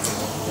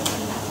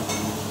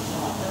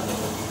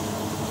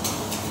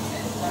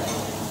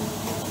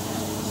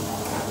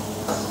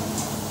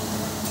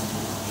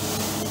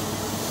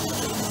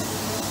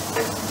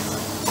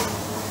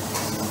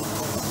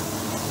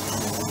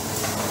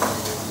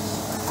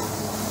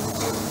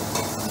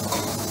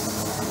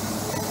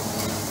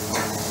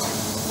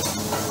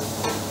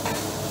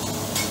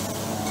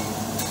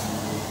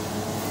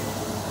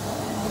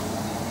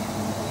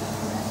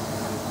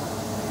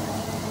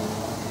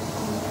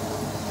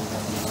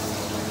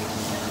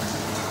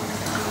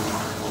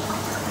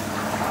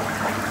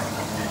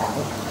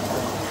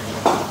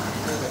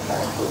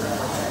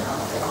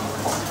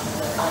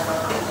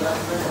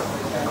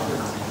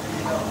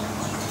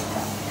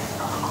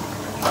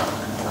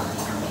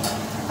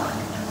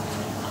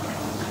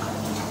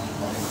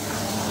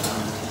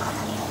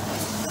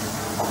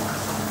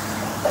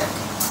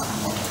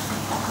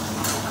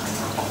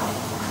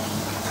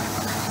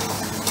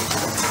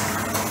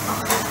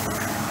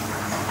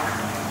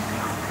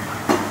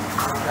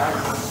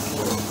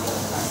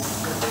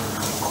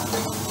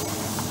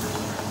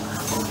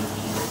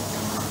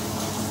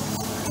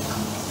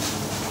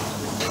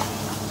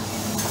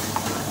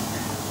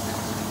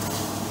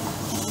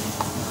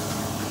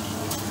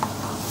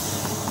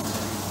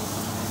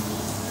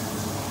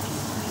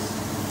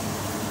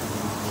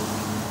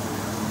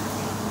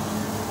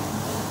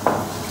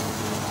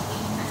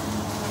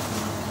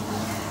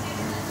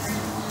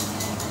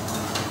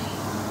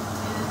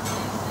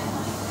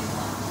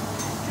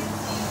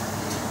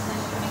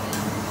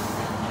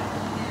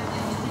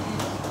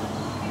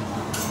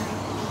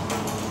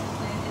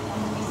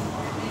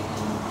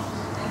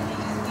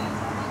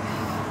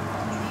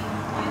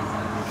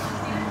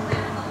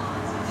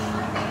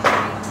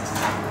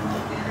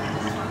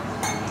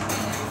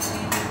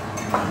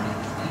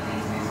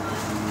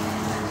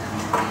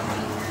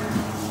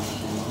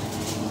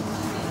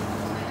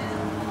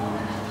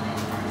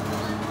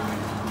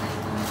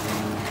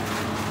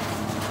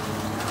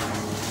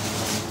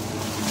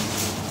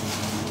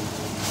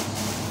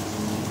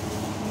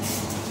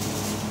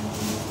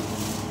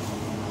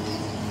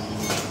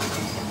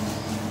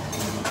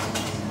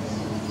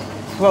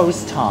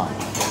 Close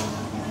time.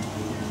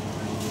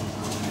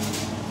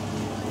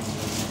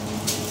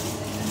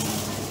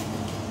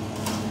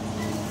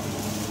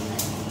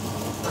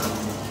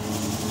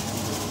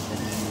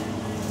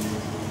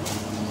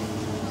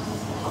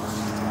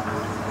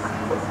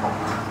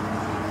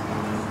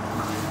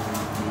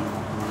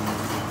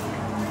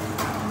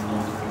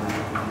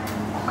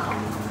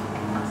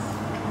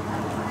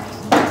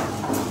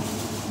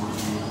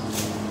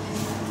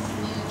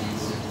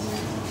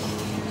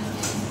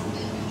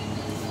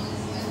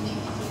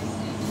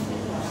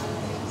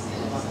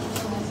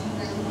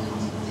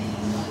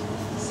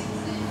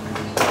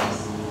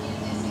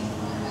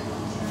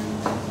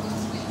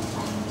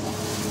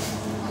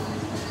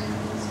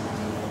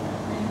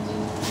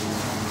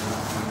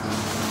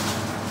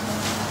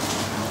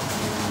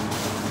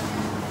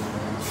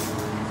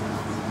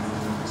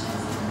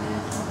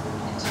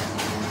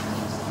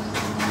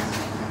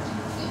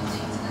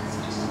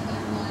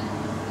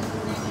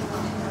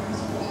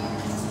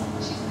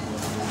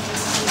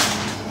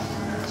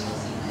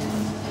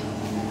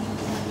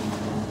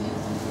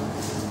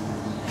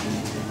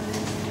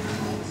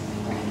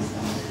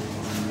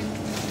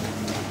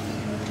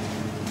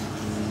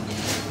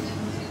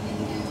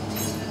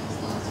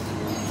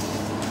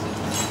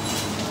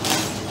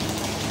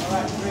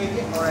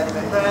 Alright,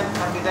 my friend.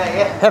 Have a good day,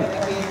 yeah? Hem.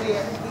 Thank you, see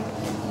ya.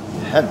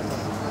 Hem.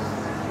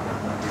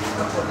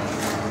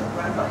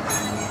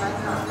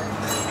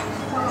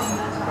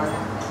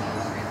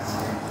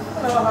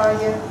 Hello, how are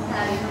you?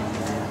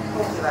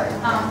 What would you like? 2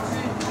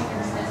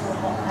 chicken snips or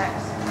hot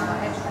packs,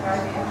 extra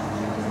gravy, extra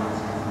chicken.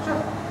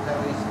 Sure. That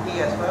was tea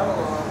as well,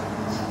 or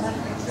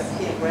just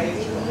tea and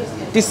gravy?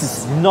 This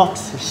is not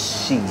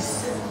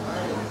cheese.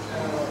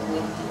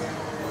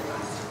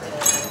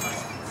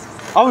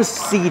 I will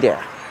see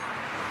there.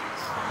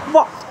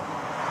 What?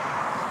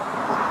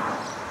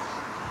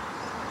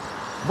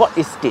 What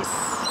is this?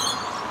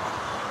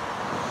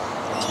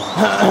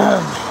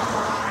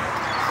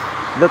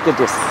 Look at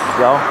this,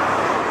 y'all.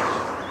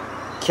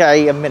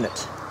 Okay, a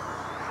minute.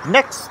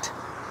 Next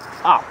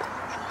up.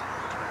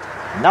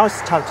 Now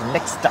it's time to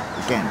next up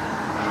again.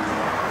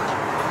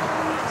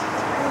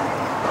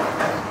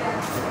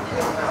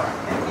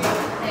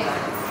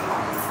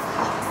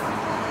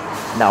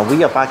 Now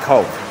we are back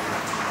home.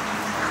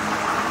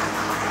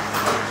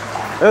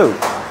 Oh.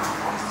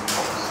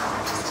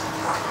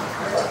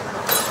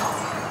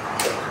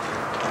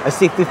 I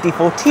see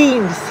 54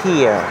 teams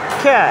here.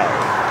 Okay.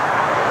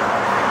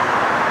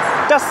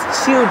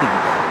 That's shielding.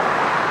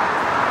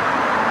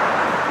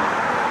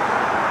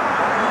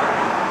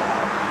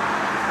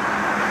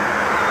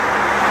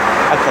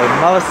 Okay,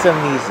 Melissa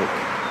music.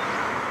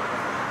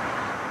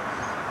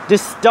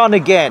 This done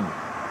again.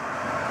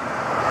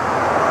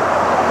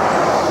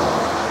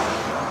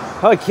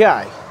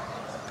 Okay.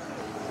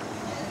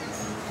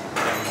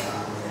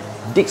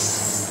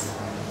 This.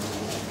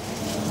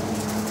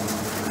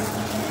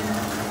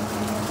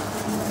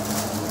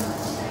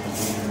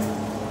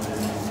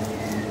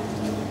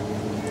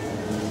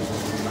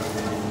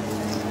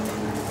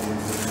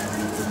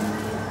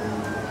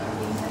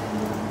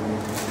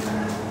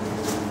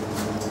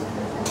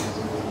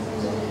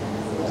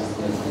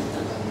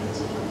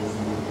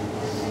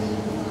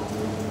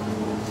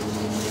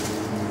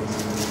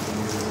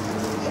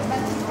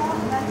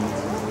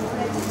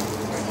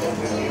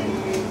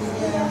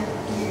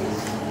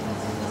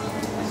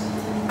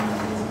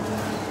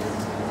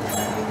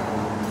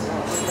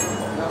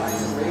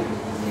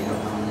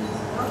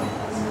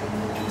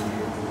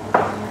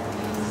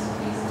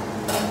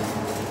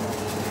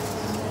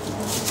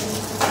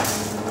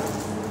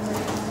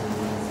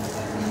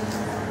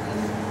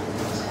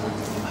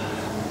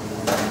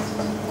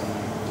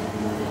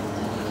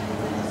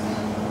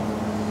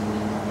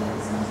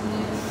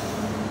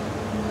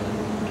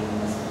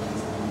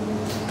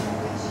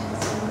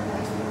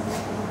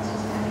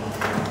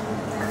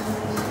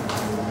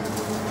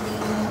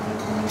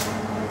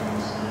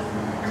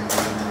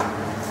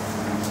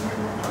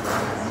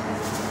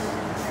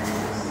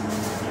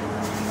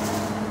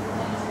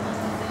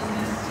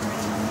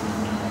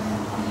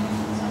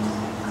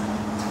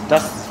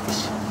 That's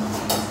fish.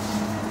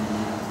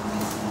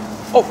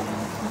 Oh!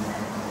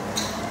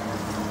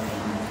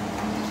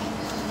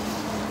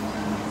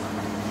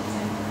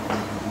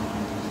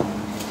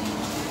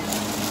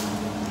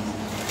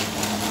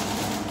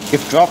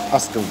 If drop,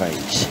 Oscar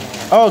rage.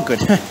 Oh,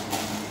 good.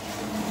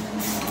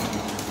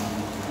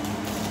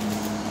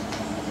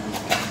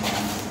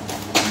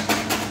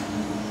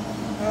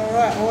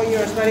 Alright, all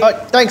yours, buddy.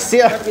 Oh, thanks,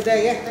 yeah. Have a good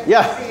day, yeah?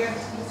 Yeah.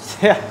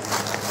 Yeah.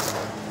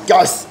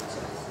 Guys.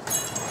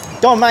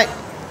 Go, mate.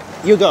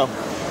 You go.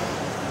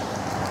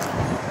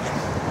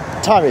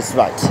 Time is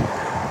right.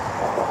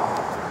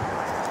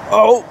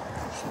 Oh.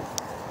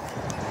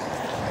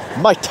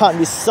 My time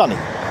is sunny.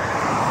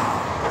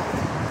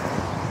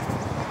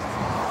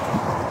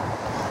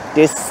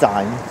 This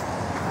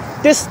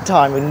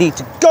time we need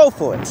to go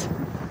for it.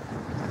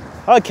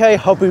 Okay,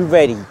 hope you're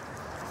ready.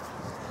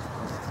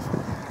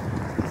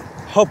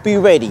 Hope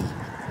you're ready.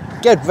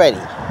 Get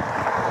ready.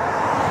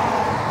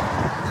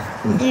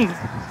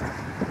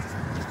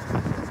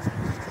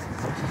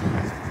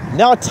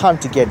 Now time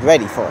to get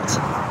ready for it.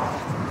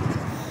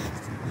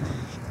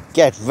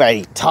 Get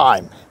ready,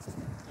 time.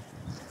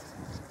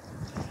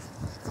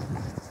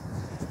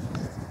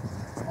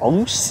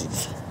 Oh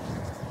shit.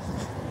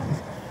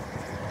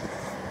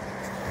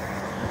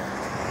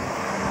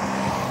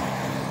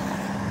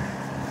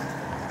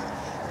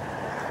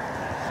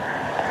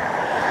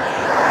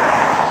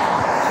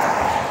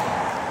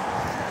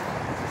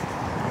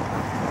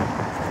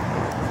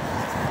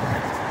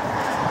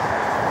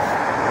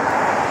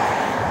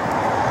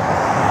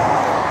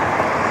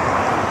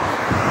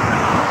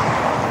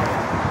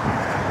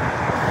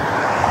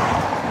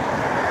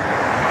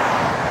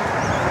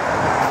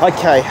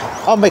 Okay,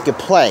 I'll make a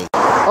play.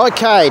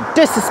 Okay,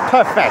 this is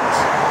perfect.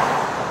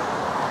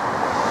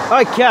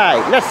 Okay,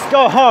 let's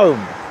go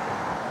home.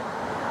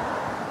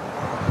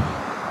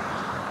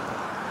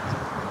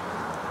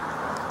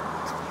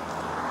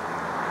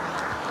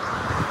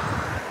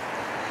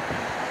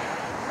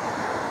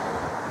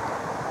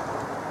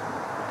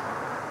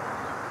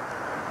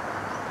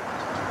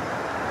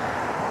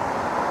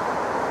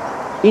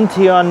 Into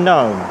the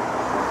unknown.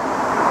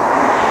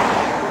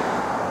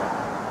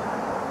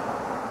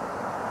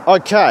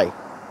 Okay,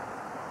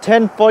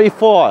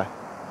 10:44.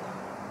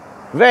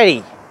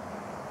 Ready.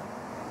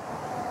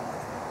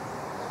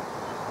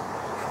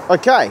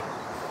 Okay.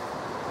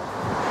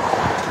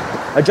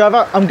 Hey,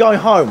 driver, I'm going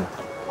home.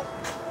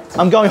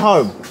 I'm going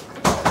home.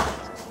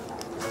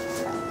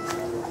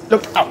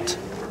 Look out.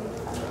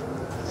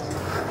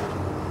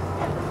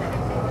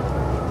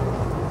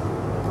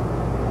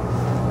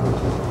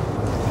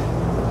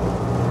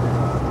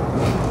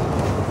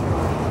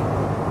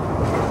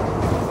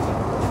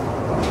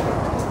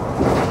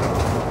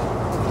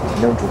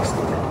 No drinks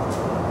needed.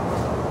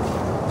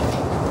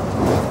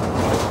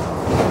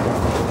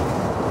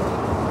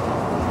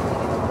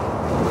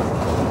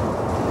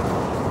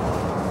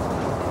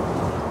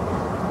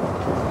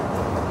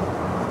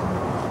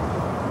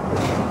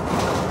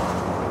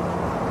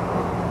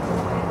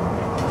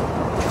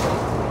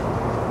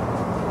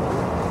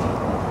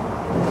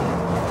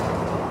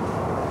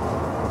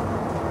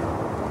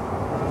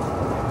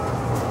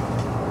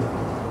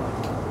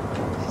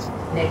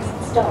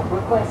 Next stop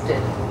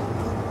requested.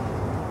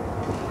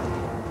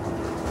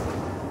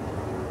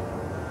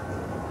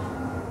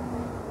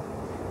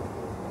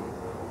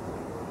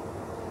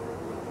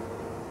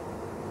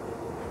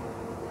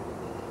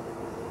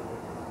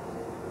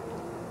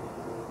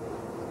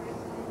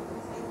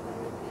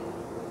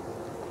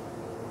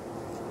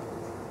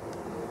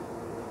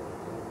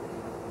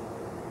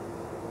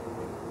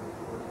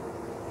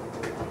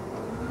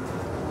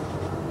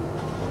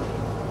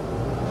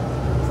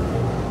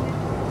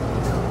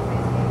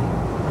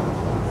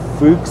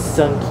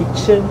 Sun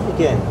Kitchen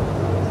again.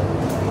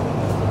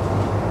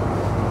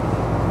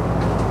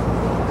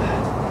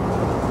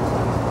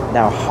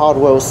 Now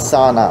Hardwell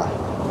Sauna.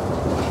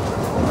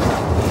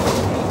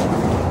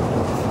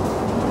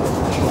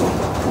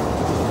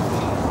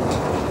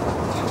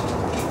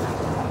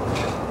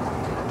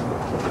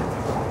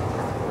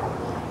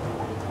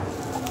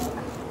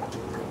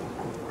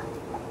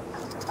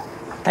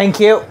 Thank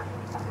you.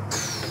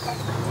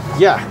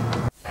 Yeah.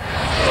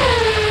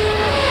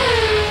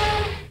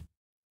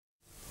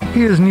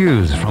 Here's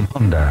news from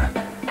Honda.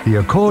 The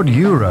Accord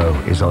Euro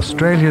is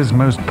Australia's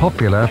most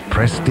popular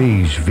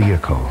prestige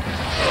vehicle.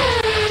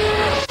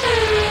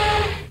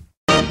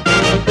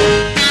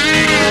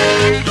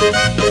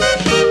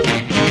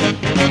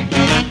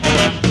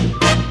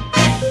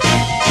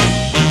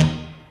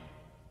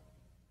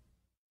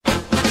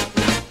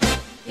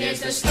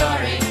 Here's the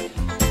story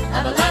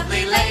of a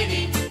lovely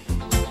lady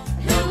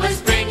who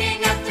was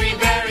bringing up 3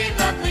 very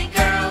lovely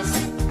girls.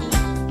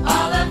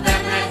 All of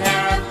them had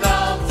hair of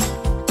gold,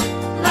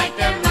 like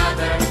their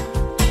mother,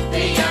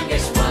 the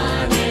youngest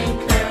one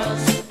in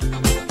curls.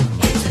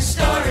 It's a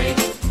story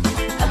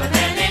of a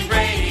man named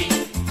Brady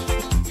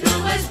who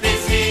was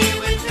busy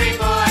with 3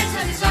 boys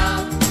of his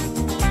own.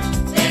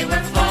 They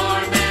were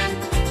 4 men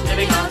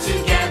living all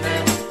together,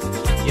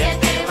 yet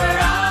they were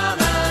all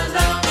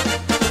alone.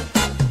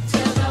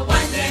 Till the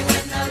one day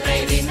when the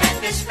lady met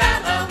this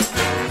fellow,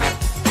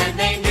 and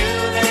they knew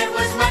that it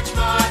was much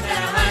more than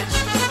a hunch,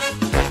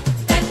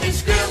 that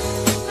this group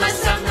must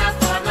somehow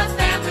form a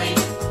family.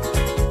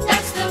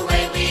 That's the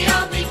way we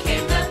all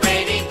became the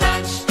Brady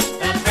Bunch.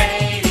 The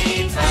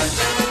Brady Bunch.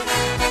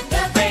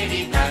 The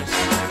Brady Bunch.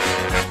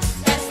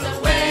 That's the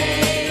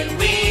way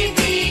we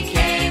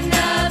became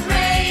the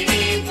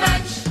Brady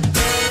Bunch.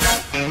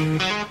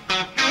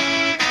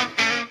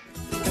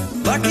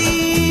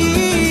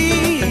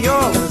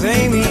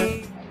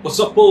 What's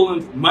up,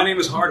 Poland? My name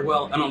is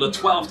Hardwell, and on the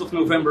 12th of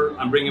November,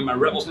 I'm bringing my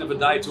Rebels Never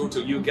Die tour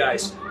to you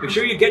guys. Make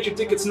sure you get your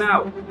tickets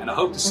now, and I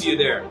hope to see you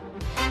there.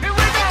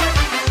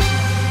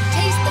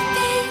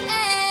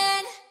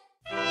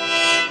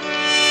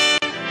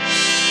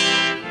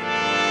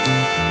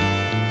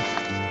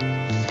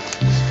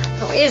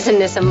 Oh, isn't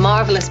this a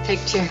marvelous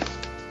picture?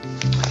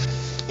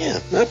 Yeah,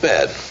 not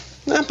bad.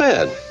 Not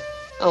bad.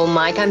 Oh,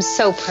 Mike, I'm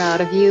so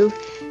proud of you.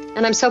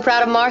 And I'm so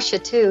proud of Marcia,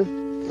 too.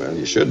 Well,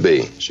 you should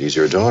be. She's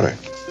your daughter.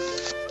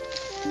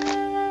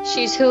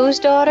 She's whose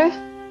daughter?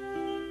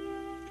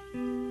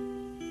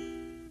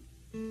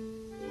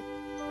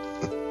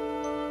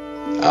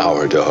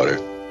 Our daughter.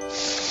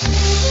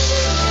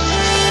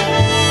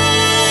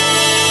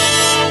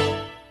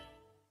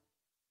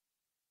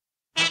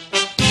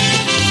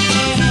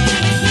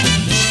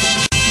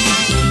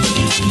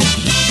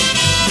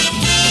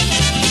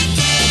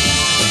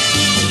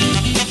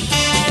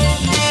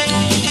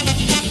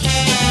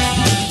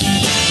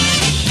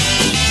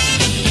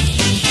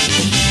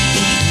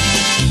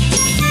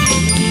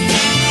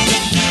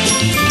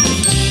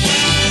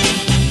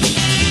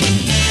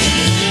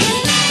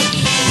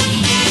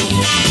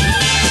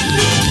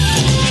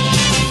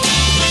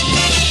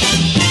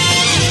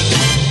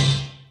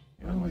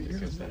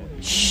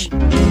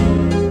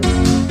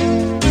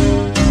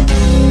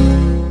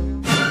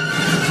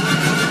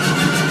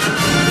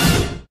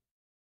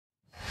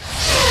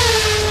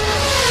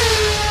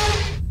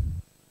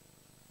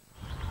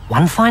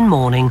 One fine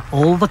morning,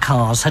 all the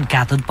cars had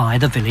gathered by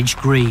the village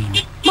green.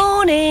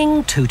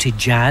 "Morning," tooted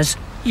Jazz.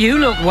 "You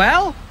look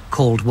well,"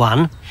 called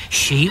one.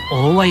 "She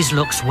always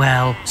looks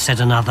well," said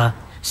another.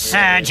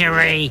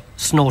 "Surgery,"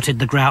 snorted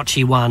the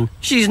grouchy one.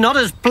 "She's not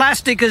as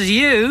plastic as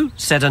you,"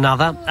 said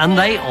another, and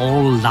they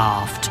all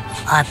laughed.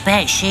 I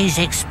bet she's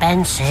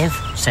expensive,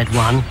 said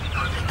one.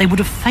 They would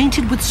have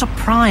fainted with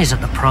surprise at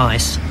the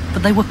price,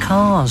 but they were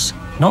cars,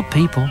 not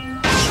people.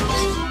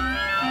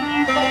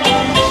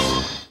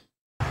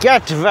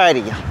 Get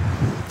ready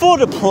for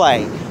the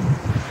play.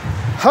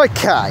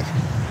 Okay.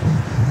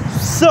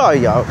 So,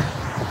 yo.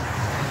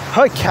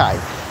 Okay.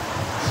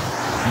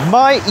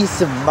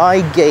 Is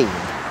my game.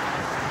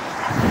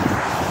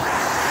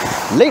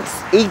 Let's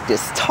eat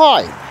this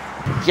time.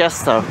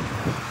 Yes, sir.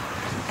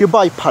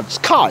 Goodbye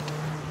punch card.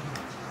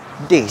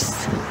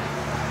 This.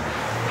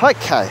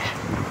 Okay.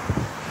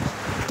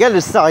 Get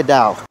inside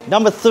now.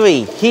 Number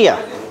 3, here.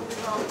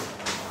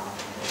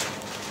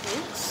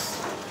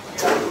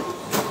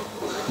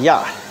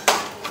 Yeah.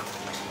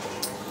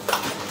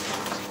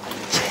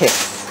 Cheers.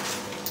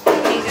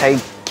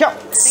 Thank you.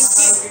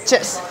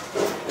 Cheers.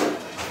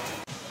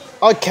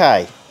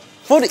 Okay.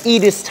 For the eat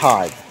this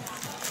time.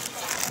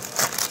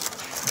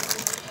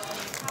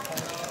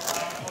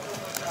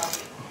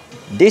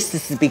 This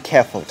is the be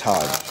careful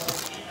time.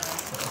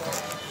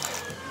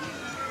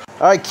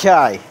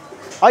 Okay.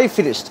 Are you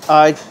finished?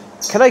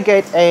 Can I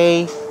get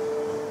a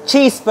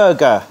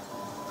cheeseburger?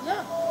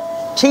 Yeah.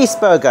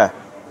 Cheeseburger.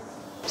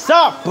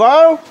 Stop,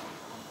 bro!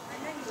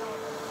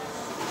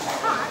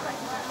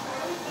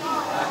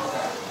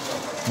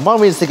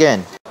 Moments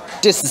again.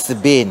 This is the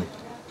bin.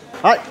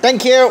 Alright,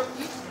 thank you.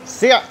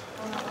 See ya.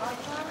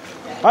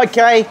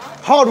 Okay,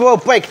 hardware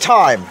break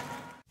time.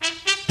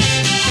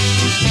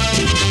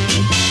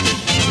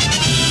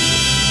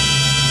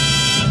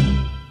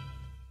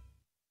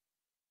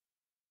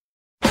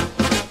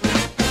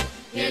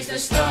 Here's the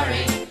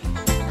story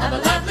of a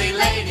lovely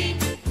lady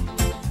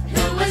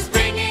who was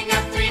bringing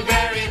up 3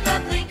 very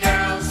lovely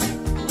girls.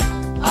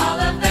 All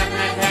of them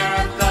had hair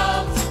of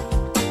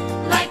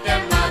gold, like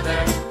their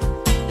mother,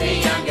 the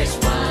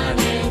youngest one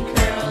in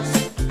curls.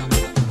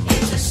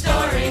 It's a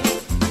story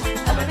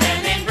of a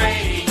man named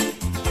Brady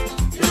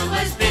who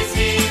was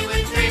busy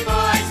with 3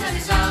 boys of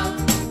his own.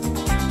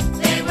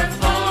 They were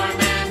 4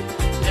 men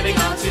living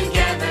all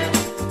together,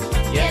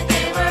 yet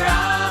they were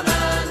all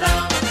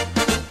alone.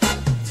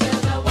 Till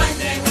the one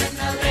day when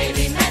the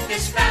lady met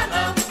this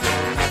fellow,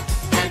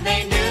 and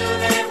they knew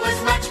that it was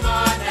much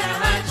more than a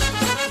hunch,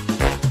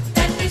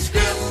 that this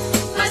group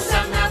must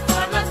somehow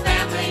form a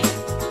family.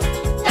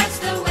 That's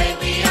the way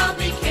we all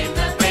became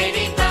the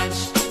Brady Bunch.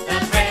 The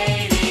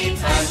Brady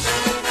Bunch.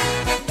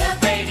 The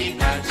Brady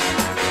Bunch.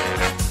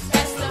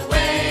 That's the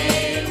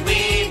way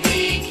we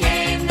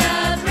became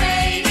the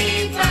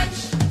Brady Bunch.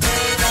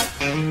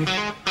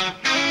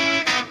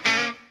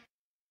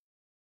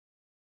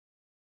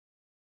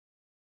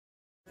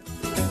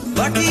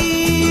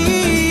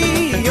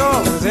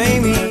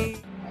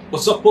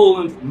 What's up,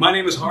 Poland? My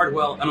name is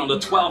Hardwell, and on the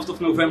 12th of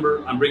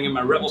November, I'm bringing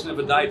my Rebels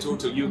Never Die tour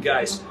to you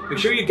guys. Make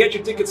sure you get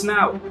your tickets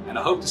now, and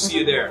I hope to see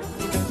you there.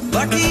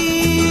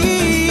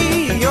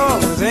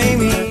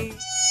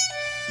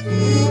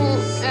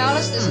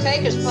 Alice, this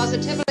cake is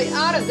positively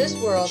out of this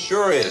world.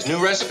 Sure is. New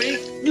recipe?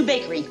 New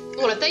bakery.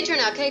 Well, if they turn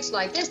out cakes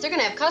like this, they're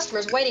going to have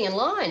customers waiting in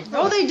line.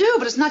 Oh, they do,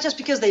 but it's not just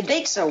because they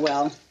bake so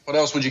well. What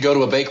else would you go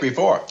to a bakery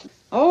for?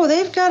 Oh,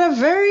 they've got a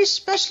very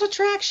special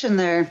attraction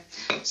there.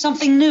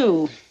 Something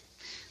new.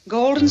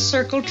 Golden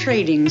Circle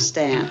trading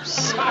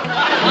stamps.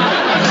 Alice,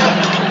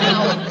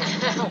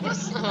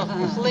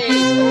 oh,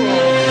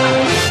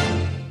 please.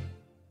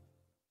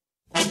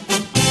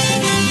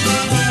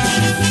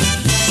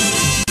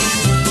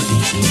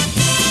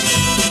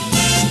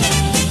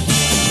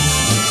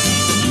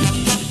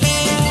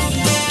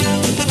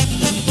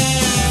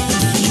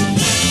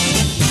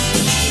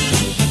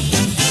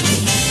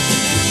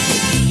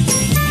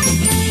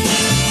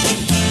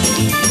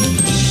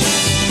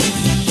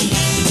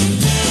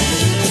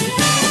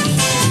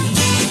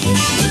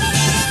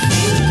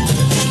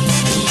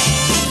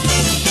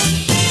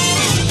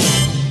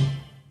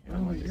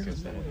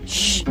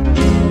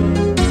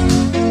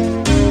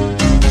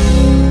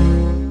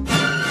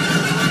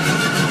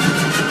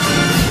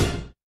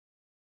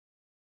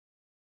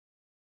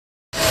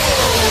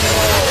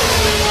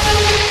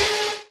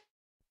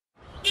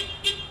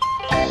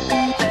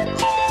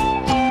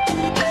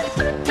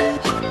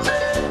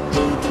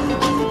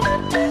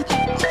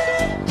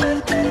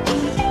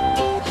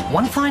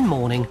 One fine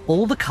morning,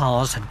 all the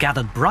cars had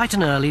gathered bright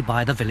and early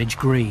by the village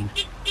green.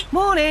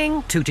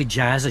 "Morning," tooted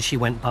Jazz as she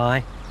went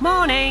by.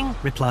 "Morning,"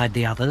 replied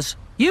the others.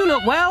 "You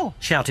look well,"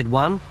 shouted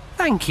one.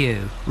 "Thank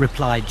you,"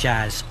 replied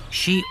Jazz.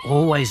 "She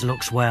always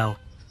looks well."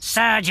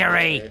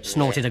 "Surgery,"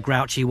 snorted a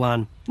grouchy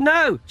one.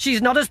 "No,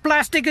 she's not as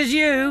plastic as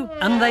you."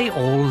 And they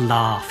all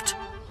laughed.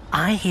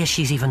 "I hear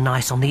she's even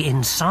nice on the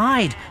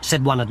inside,"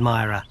 said one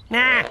admirer.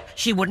 "Nah,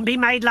 she wouldn't be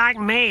made like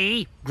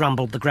me,"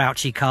 grumbled the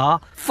grouchy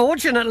car.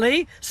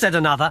 "Fortunately," said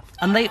another,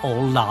 and they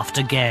all laughed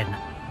again.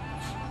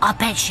 "I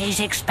bet she's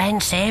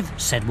expensive,"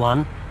 said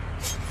one.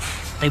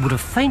 They would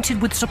have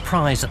fainted with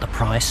surprise at the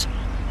price.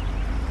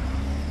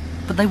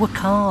 But they were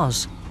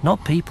cars,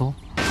 not people.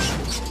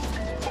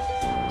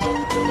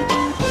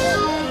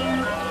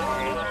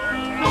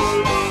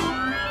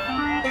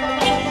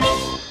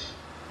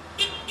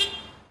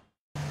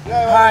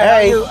 Hey,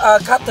 Okay. You,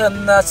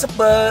 Captain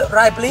Super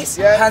Right, please.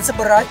 Yeah. Hand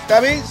Super Right.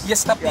 Stubbies?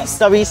 Yes, stubbies.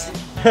 Stubbies.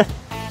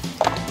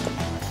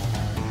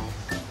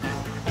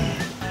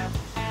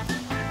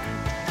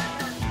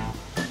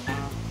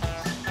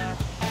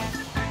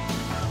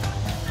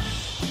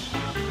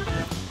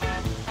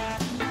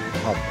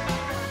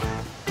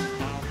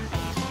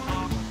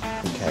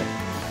 Okay.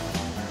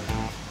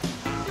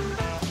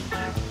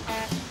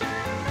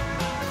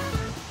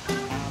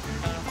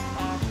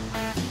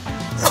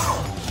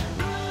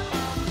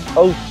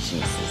 Oh,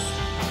 Jesus.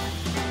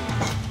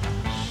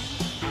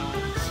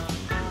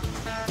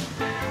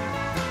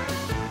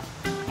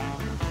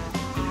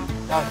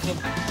 Now, Kim,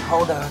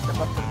 hold the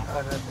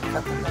button, the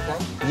captain, okay?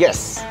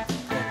 Yes. Okay,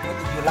 put it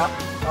in your lap,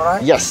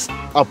 alright? Yes.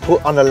 I'll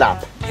put on the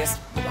lap. Yes,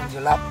 put on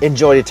your lap.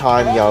 Enjoy the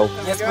time, yo.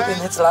 Yes, put in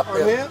his lap.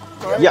 Here?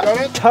 Yeah.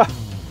 Heavy.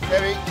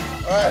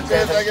 Alright,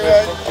 cheers, thank you,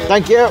 mate.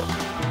 Thank you.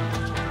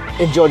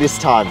 Enjoy this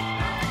time.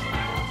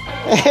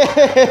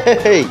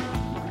 Hey.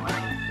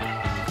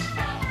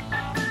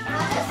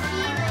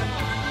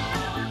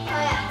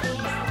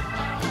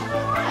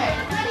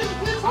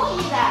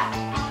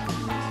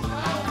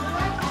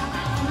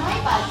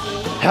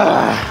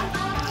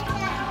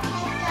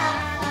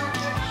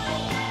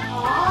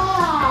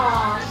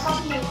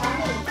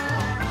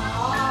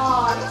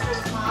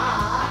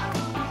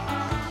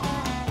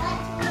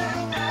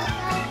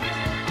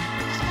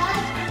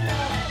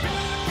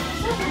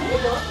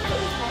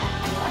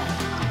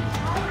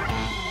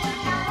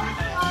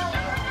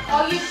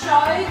 Oh, you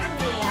showed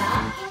me.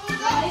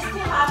 I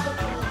still have the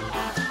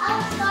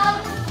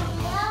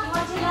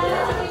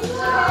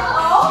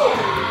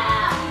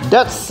Oh!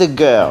 That's the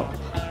girl.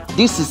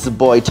 This is the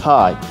boy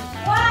time.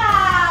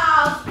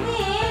 Wow!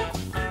 Sweet!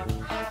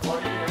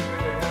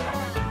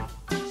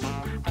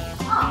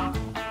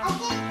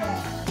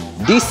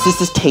 This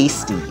is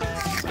tasty. Yeah,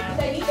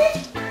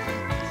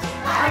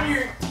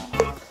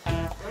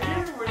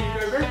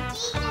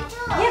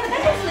 but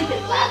they can sleep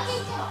in flats.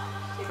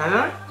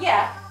 Hello?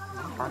 Yeah.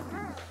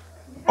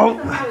 Oh.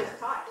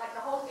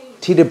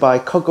 Treated by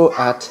Coco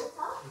at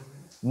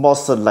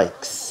Mossa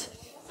Lakes.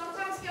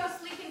 Sometimes girls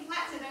sleep in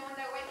flats and then when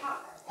they wake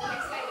up, the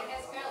next day their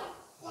hair's curly.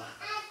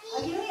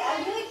 Ở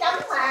dưới trống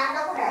mà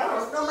đâu có để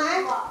được đâu má.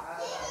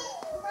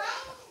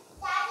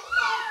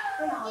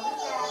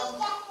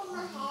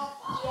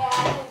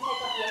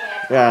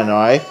 Yeah, I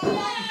know, eh?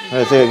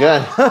 Let's do it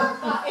again. If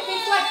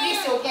it's like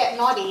this, you'll get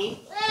naughty.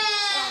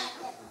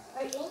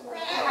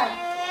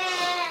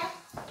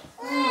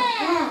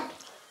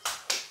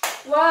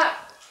 What?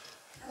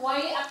 Why are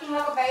you acting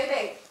like a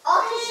baby?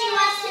 Oh, because she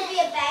wants to be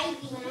a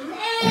baby.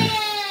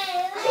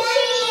 Because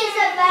she is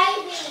a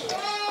baby.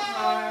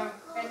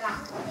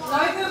 No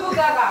Google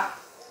Gaga.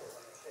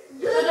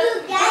 Google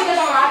He doesn't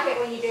Gaga. like it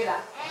when you do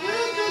that.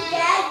 Google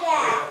Gaga.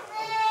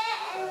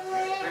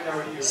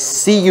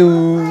 See you.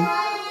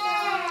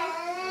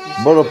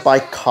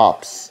 Motorbike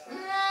cops.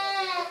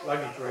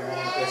 Luggage room.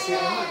 That's it.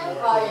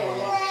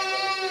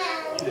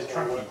 Just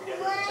trunky.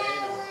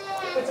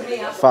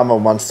 Farmer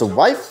wants a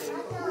wife.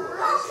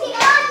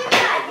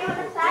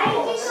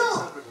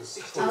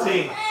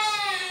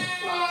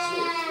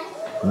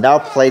 Now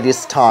play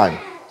this time.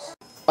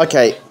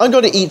 Okay, I'm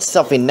going to eat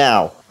something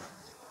now.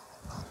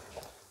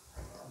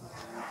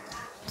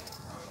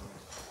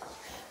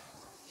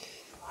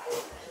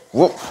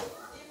 Whoop.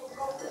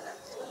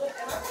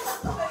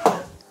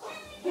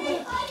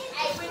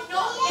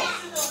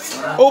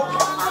 Oop.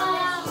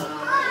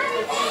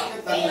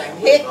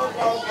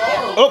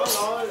 Oops.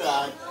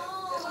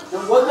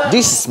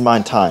 This is my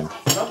time.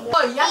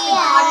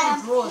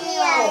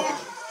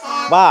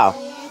 Wow.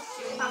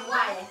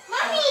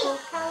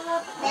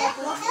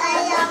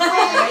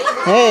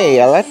 Hey,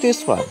 I like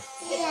this one.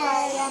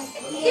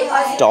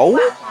 Dough.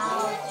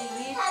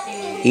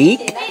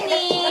 Eek.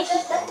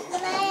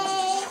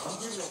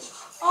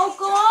 Oh,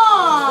 go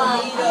on.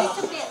 A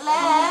little bit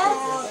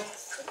left.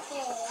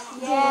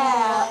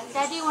 Yeah,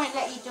 Daddy won't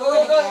let you do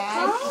it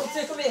again.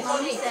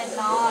 Mommy said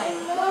no.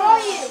 Where are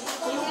you?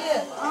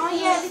 Oh,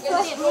 yeah, a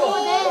little bit more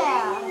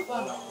there.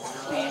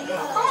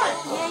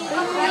 Yeah, you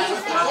got to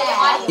sit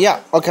there. Yeah,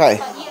 okay.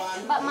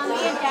 But Mommy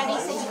and Daddy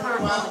said you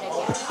can't do it again.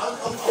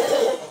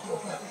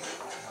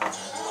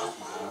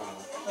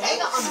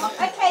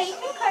 Okay, you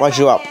can Why'd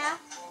you up?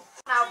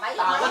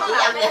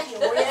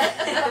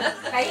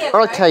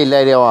 Okay,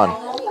 later on.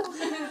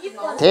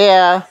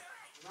 Here.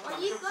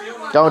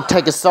 Don't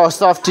take the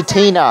sauce off to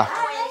Tina.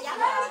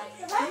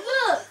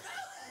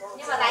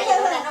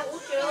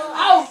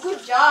 Oh, good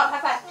job.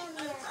 High five.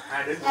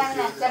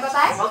 Chào bà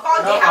bác. Bọn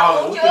con đi học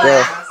ngủ chưa?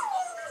 Yeah.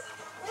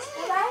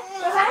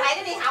 Sáng nay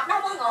nó đi học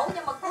nó không có ngủ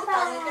nhưng mà cuối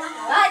tuần thì nó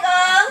ơi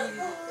con.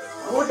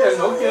 Cuối tuần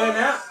ngủ chưa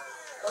nè?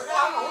 Tụi nó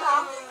không ngủ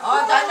đâu.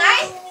 Trời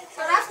đấy.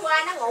 Sao đó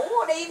qua nó ngủ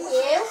đêm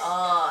nhiều.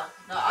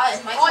 Rồi,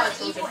 mấy con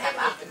tụi mình have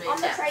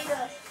afternoon nap.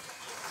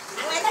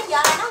 Ngày tới giờ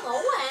là nó ngủ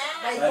à.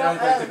 They don't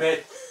go to bed.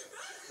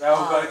 They'll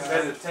go to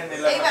bed at 10,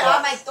 11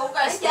 o'clock. Mày tụi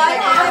coi chơi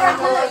nè.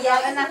 10 giờ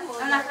anh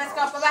let's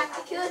go bye bye.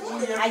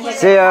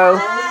 See you.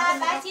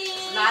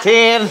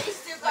 Tin.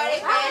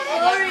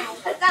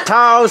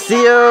 Ciao,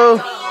 see you.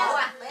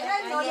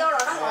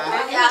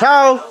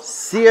 Ciao.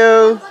 See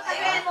you.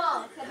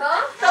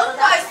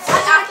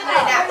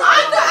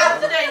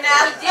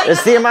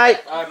 See you, mate.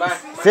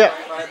 See you.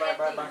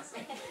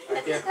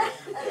 Let's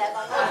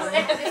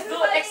do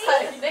it next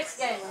time, next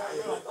game.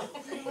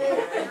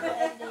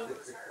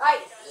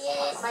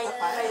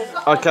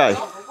 Okay.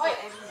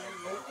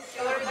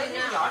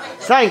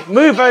 Frank,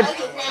 move a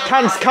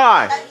Tan's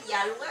car.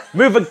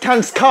 Move a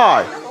Tan's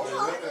car.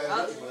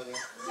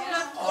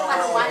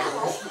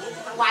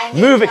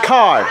 Move a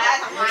car.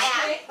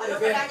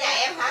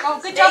 Oh,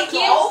 good job,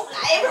 Kim.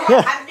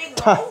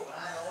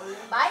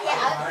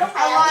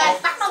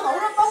 Bắt nó ngủ,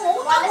 nó có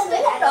ngủ không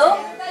được.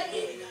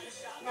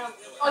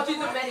 Oh,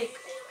 she's a medic.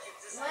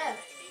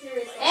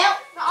 Heo,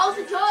 nó ôm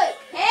tôi chơi.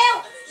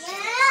 Heo.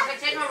 Okay,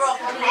 take my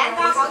rock. Lẹ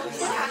con coi chút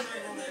xíu hả?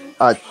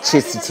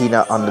 Chase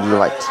Tina on the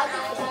right.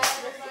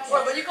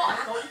 Wait, but you got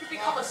you could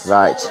become a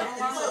Right.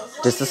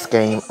 This is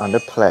game under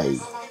play.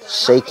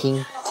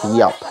 Shaking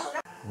tea up.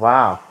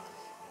 Wow.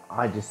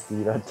 I just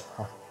see that.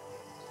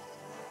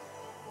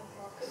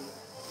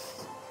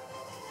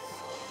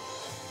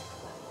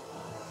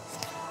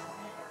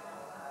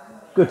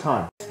 Good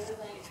time.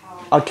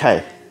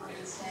 Okay.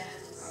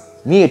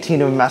 Me and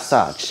Tina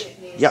massage.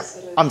 Yep,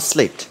 I'm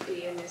sleeped.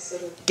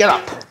 Get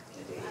up.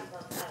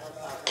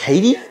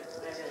 Katie?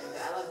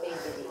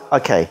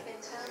 Okay.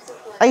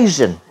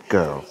 Asian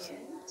girl.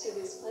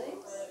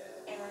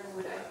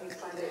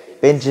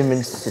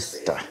 Benjamin's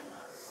sister.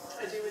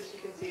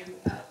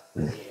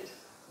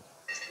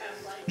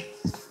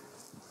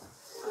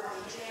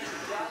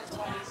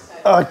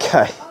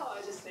 Okay.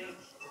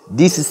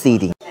 This is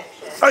seating.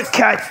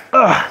 Okay.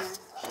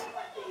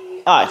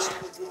 Alright.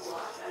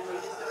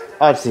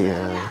 I'll see you.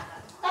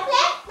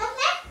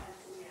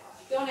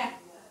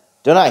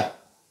 Chỗ này.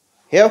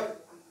 Hiểu?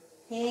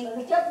 Hiền,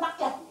 mày chết bắt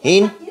kìa.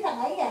 Hiền. Chứ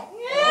thằng ấy kìa.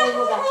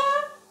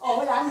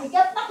 Ôi là mày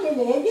chết bắt liền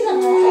liền chứ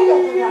thằng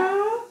ấy kìa.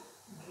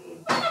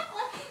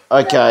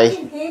 Okay.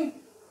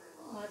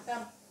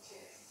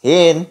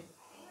 Hiền.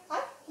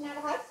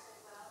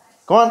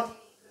 Come on.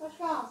 What's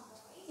wrong?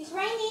 It's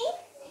raining?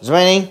 It's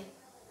raining.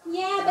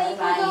 Yeah, but you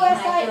can go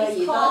outside.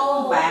 It's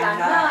cold.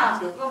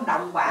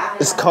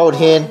 It's cold,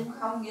 Hiền.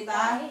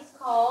 It's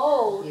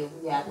cold.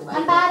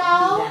 Anh ba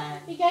đâu?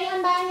 Đi chơi với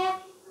anh ba nha.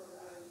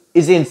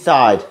 It's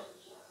inside.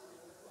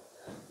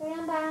 Chơi với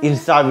anh ba.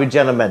 Inside with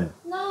gentlemen.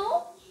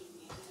 No.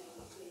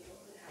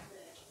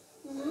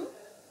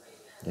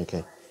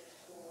 Okay.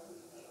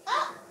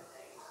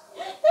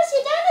 That's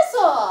your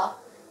dinosaur.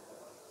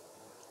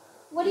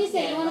 What is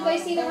it? You want to go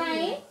see the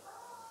rain?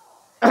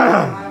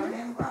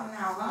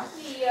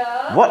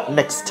 Yeah. What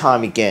next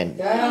time again?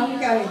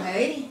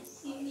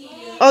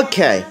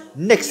 Okay,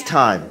 next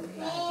time.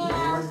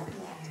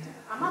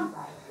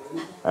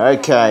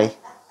 Okay.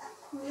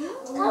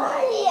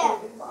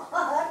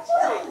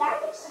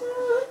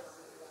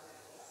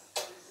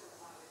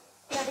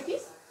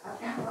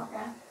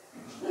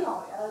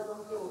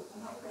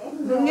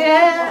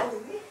 Nghe.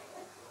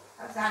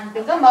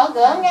 Đừng có mở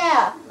cửa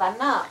nha, lạnh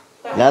á.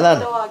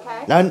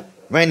 Lên.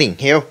 Raining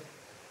here.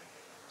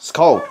 It's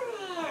cold.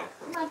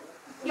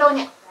 Vô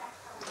nè.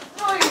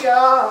 Ôi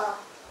giời.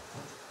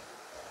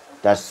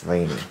 That's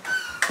raining.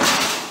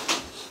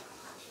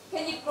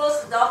 Can you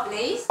close the door,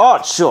 please?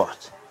 Oh, sure.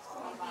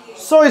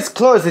 So it's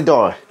close the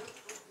door.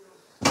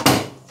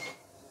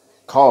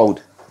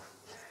 Cold.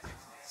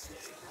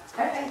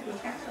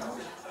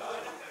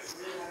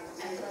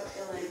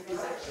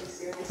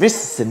 This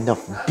is enough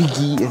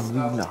Biggie and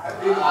Luna.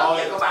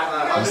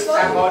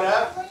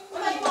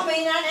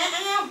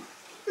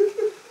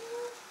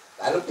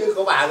 Tại lúc trước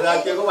có bàn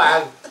lên, chưa có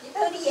bàn. Chị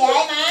Thư đi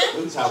về mà.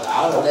 Đứng sau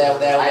đỡ rồi. Đeo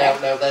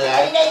từ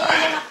lại. Đi đi.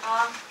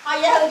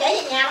 Thôi vậy Thư chạy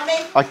về nhà luôn đi.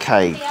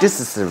 Okay, this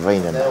is the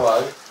rain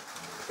now.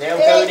 Đeo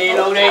Thư đi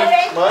luôn đi.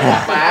 Mới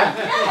gặp bạn.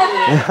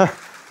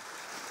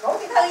 Ngủ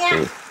chị Thư nha.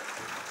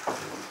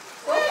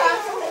 Xuống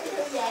con, xuống để chị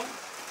Thư về.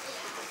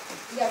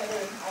 Giờ mày đưa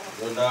điện thoại nè.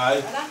 Được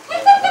rồi.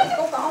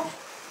 Cô còn.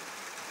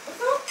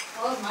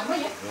 Ôi, mạnh quá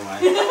vậy.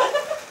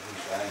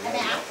 Mày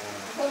nào?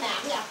 Thư nào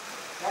bây giờ?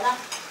 Vậy đó.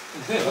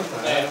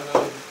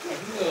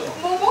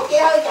 Muốn chị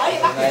Thư chở đi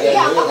bắt chị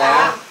không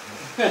à?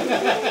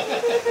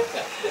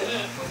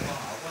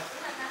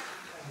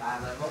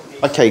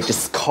 Okay,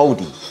 just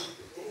Cody.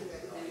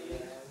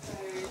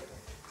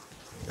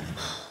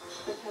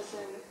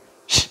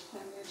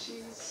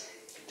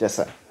 Just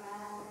that.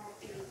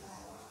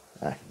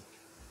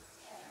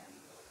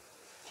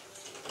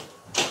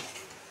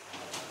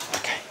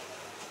 Okay.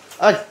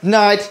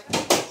 Night.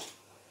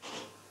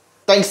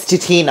 Thanks to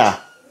Tina.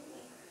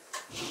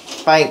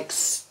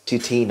 Thanks to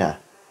Tina.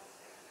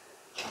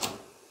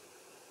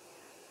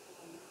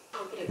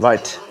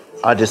 Right,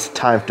 just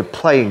time to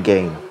play a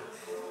game.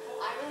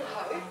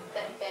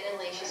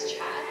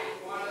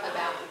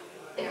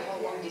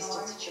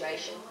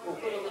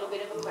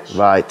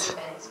 Right.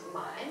 Ben's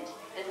mind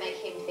and make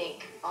him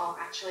think, oh,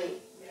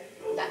 actually,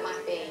 that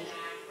might be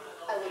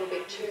a little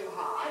bit too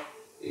hard.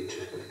 You're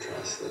just going to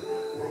trust that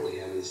what we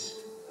have is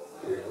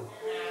real.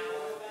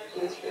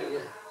 That's real,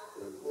 yeah.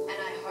 And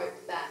I hope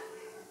that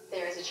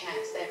there is a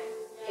chance that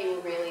he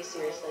will really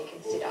seriously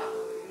consider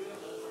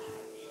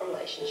a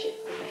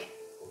relationship with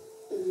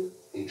me.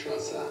 You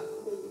trust that?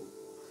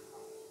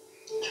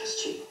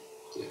 Trust you.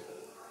 Yeah.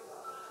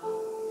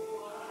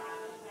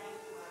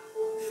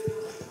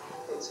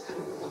 That's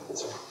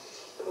right.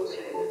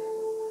 Okay.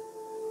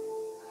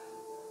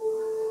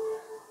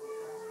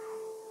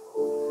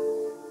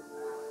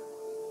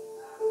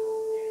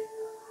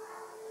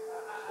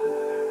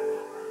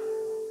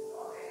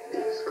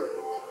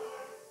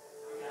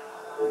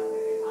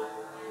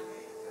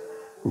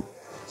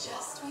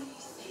 Just when you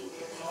think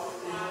You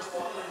don't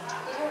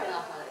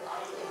laugh at it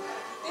last week.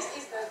 this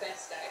is the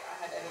best day I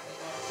have ever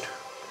been on.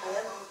 I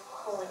am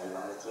falling in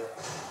love with you.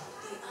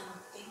 The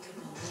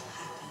unthinkable will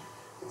happen.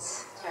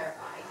 It's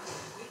terrifying.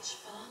 Which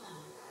farmer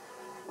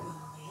will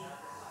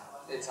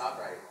we? It's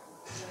heartbreaking.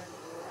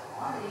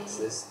 So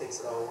there's things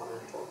that I want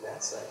to talk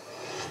about, so.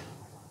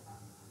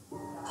 A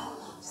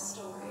love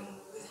story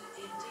with an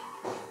ending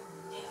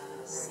you'll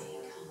never see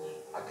coming.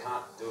 I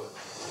can't do it.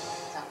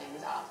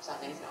 Something's up,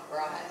 something's not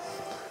right.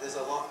 There's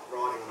a lot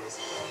riding on this.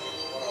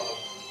 What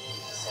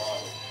I've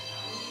decided.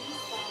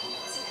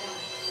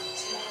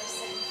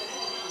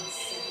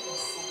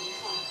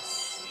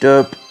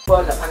 Dope.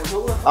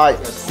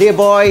 Alright, see you,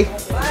 boy.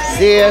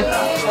 See you.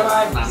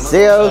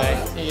 See you.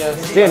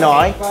 See you,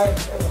 nói.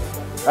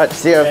 Alright,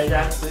 see you.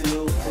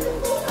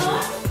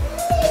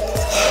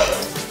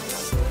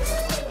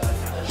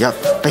 Yep,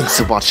 thanks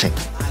for watching.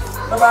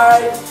 Bye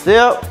bye. See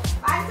you.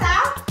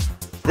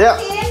 See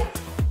you.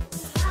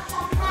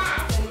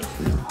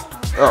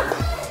 Oh.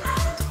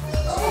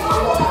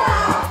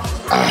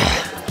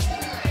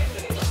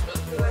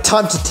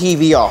 Time to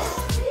TV off.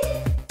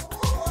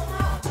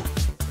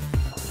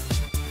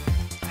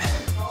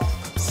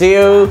 See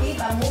you.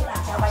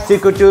 See you,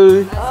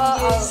 Coco.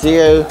 See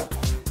you.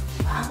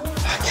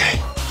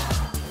 Okay.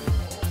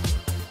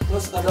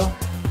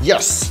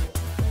 Yes.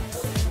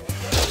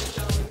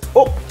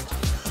 Oh.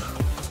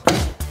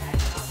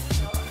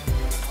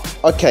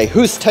 Okay,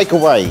 who's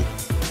takeaway?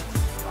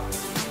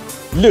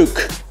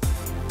 Luke.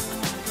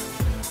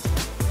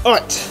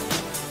 Alright.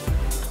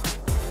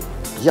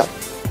 Yep,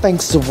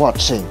 thanks for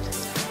watching.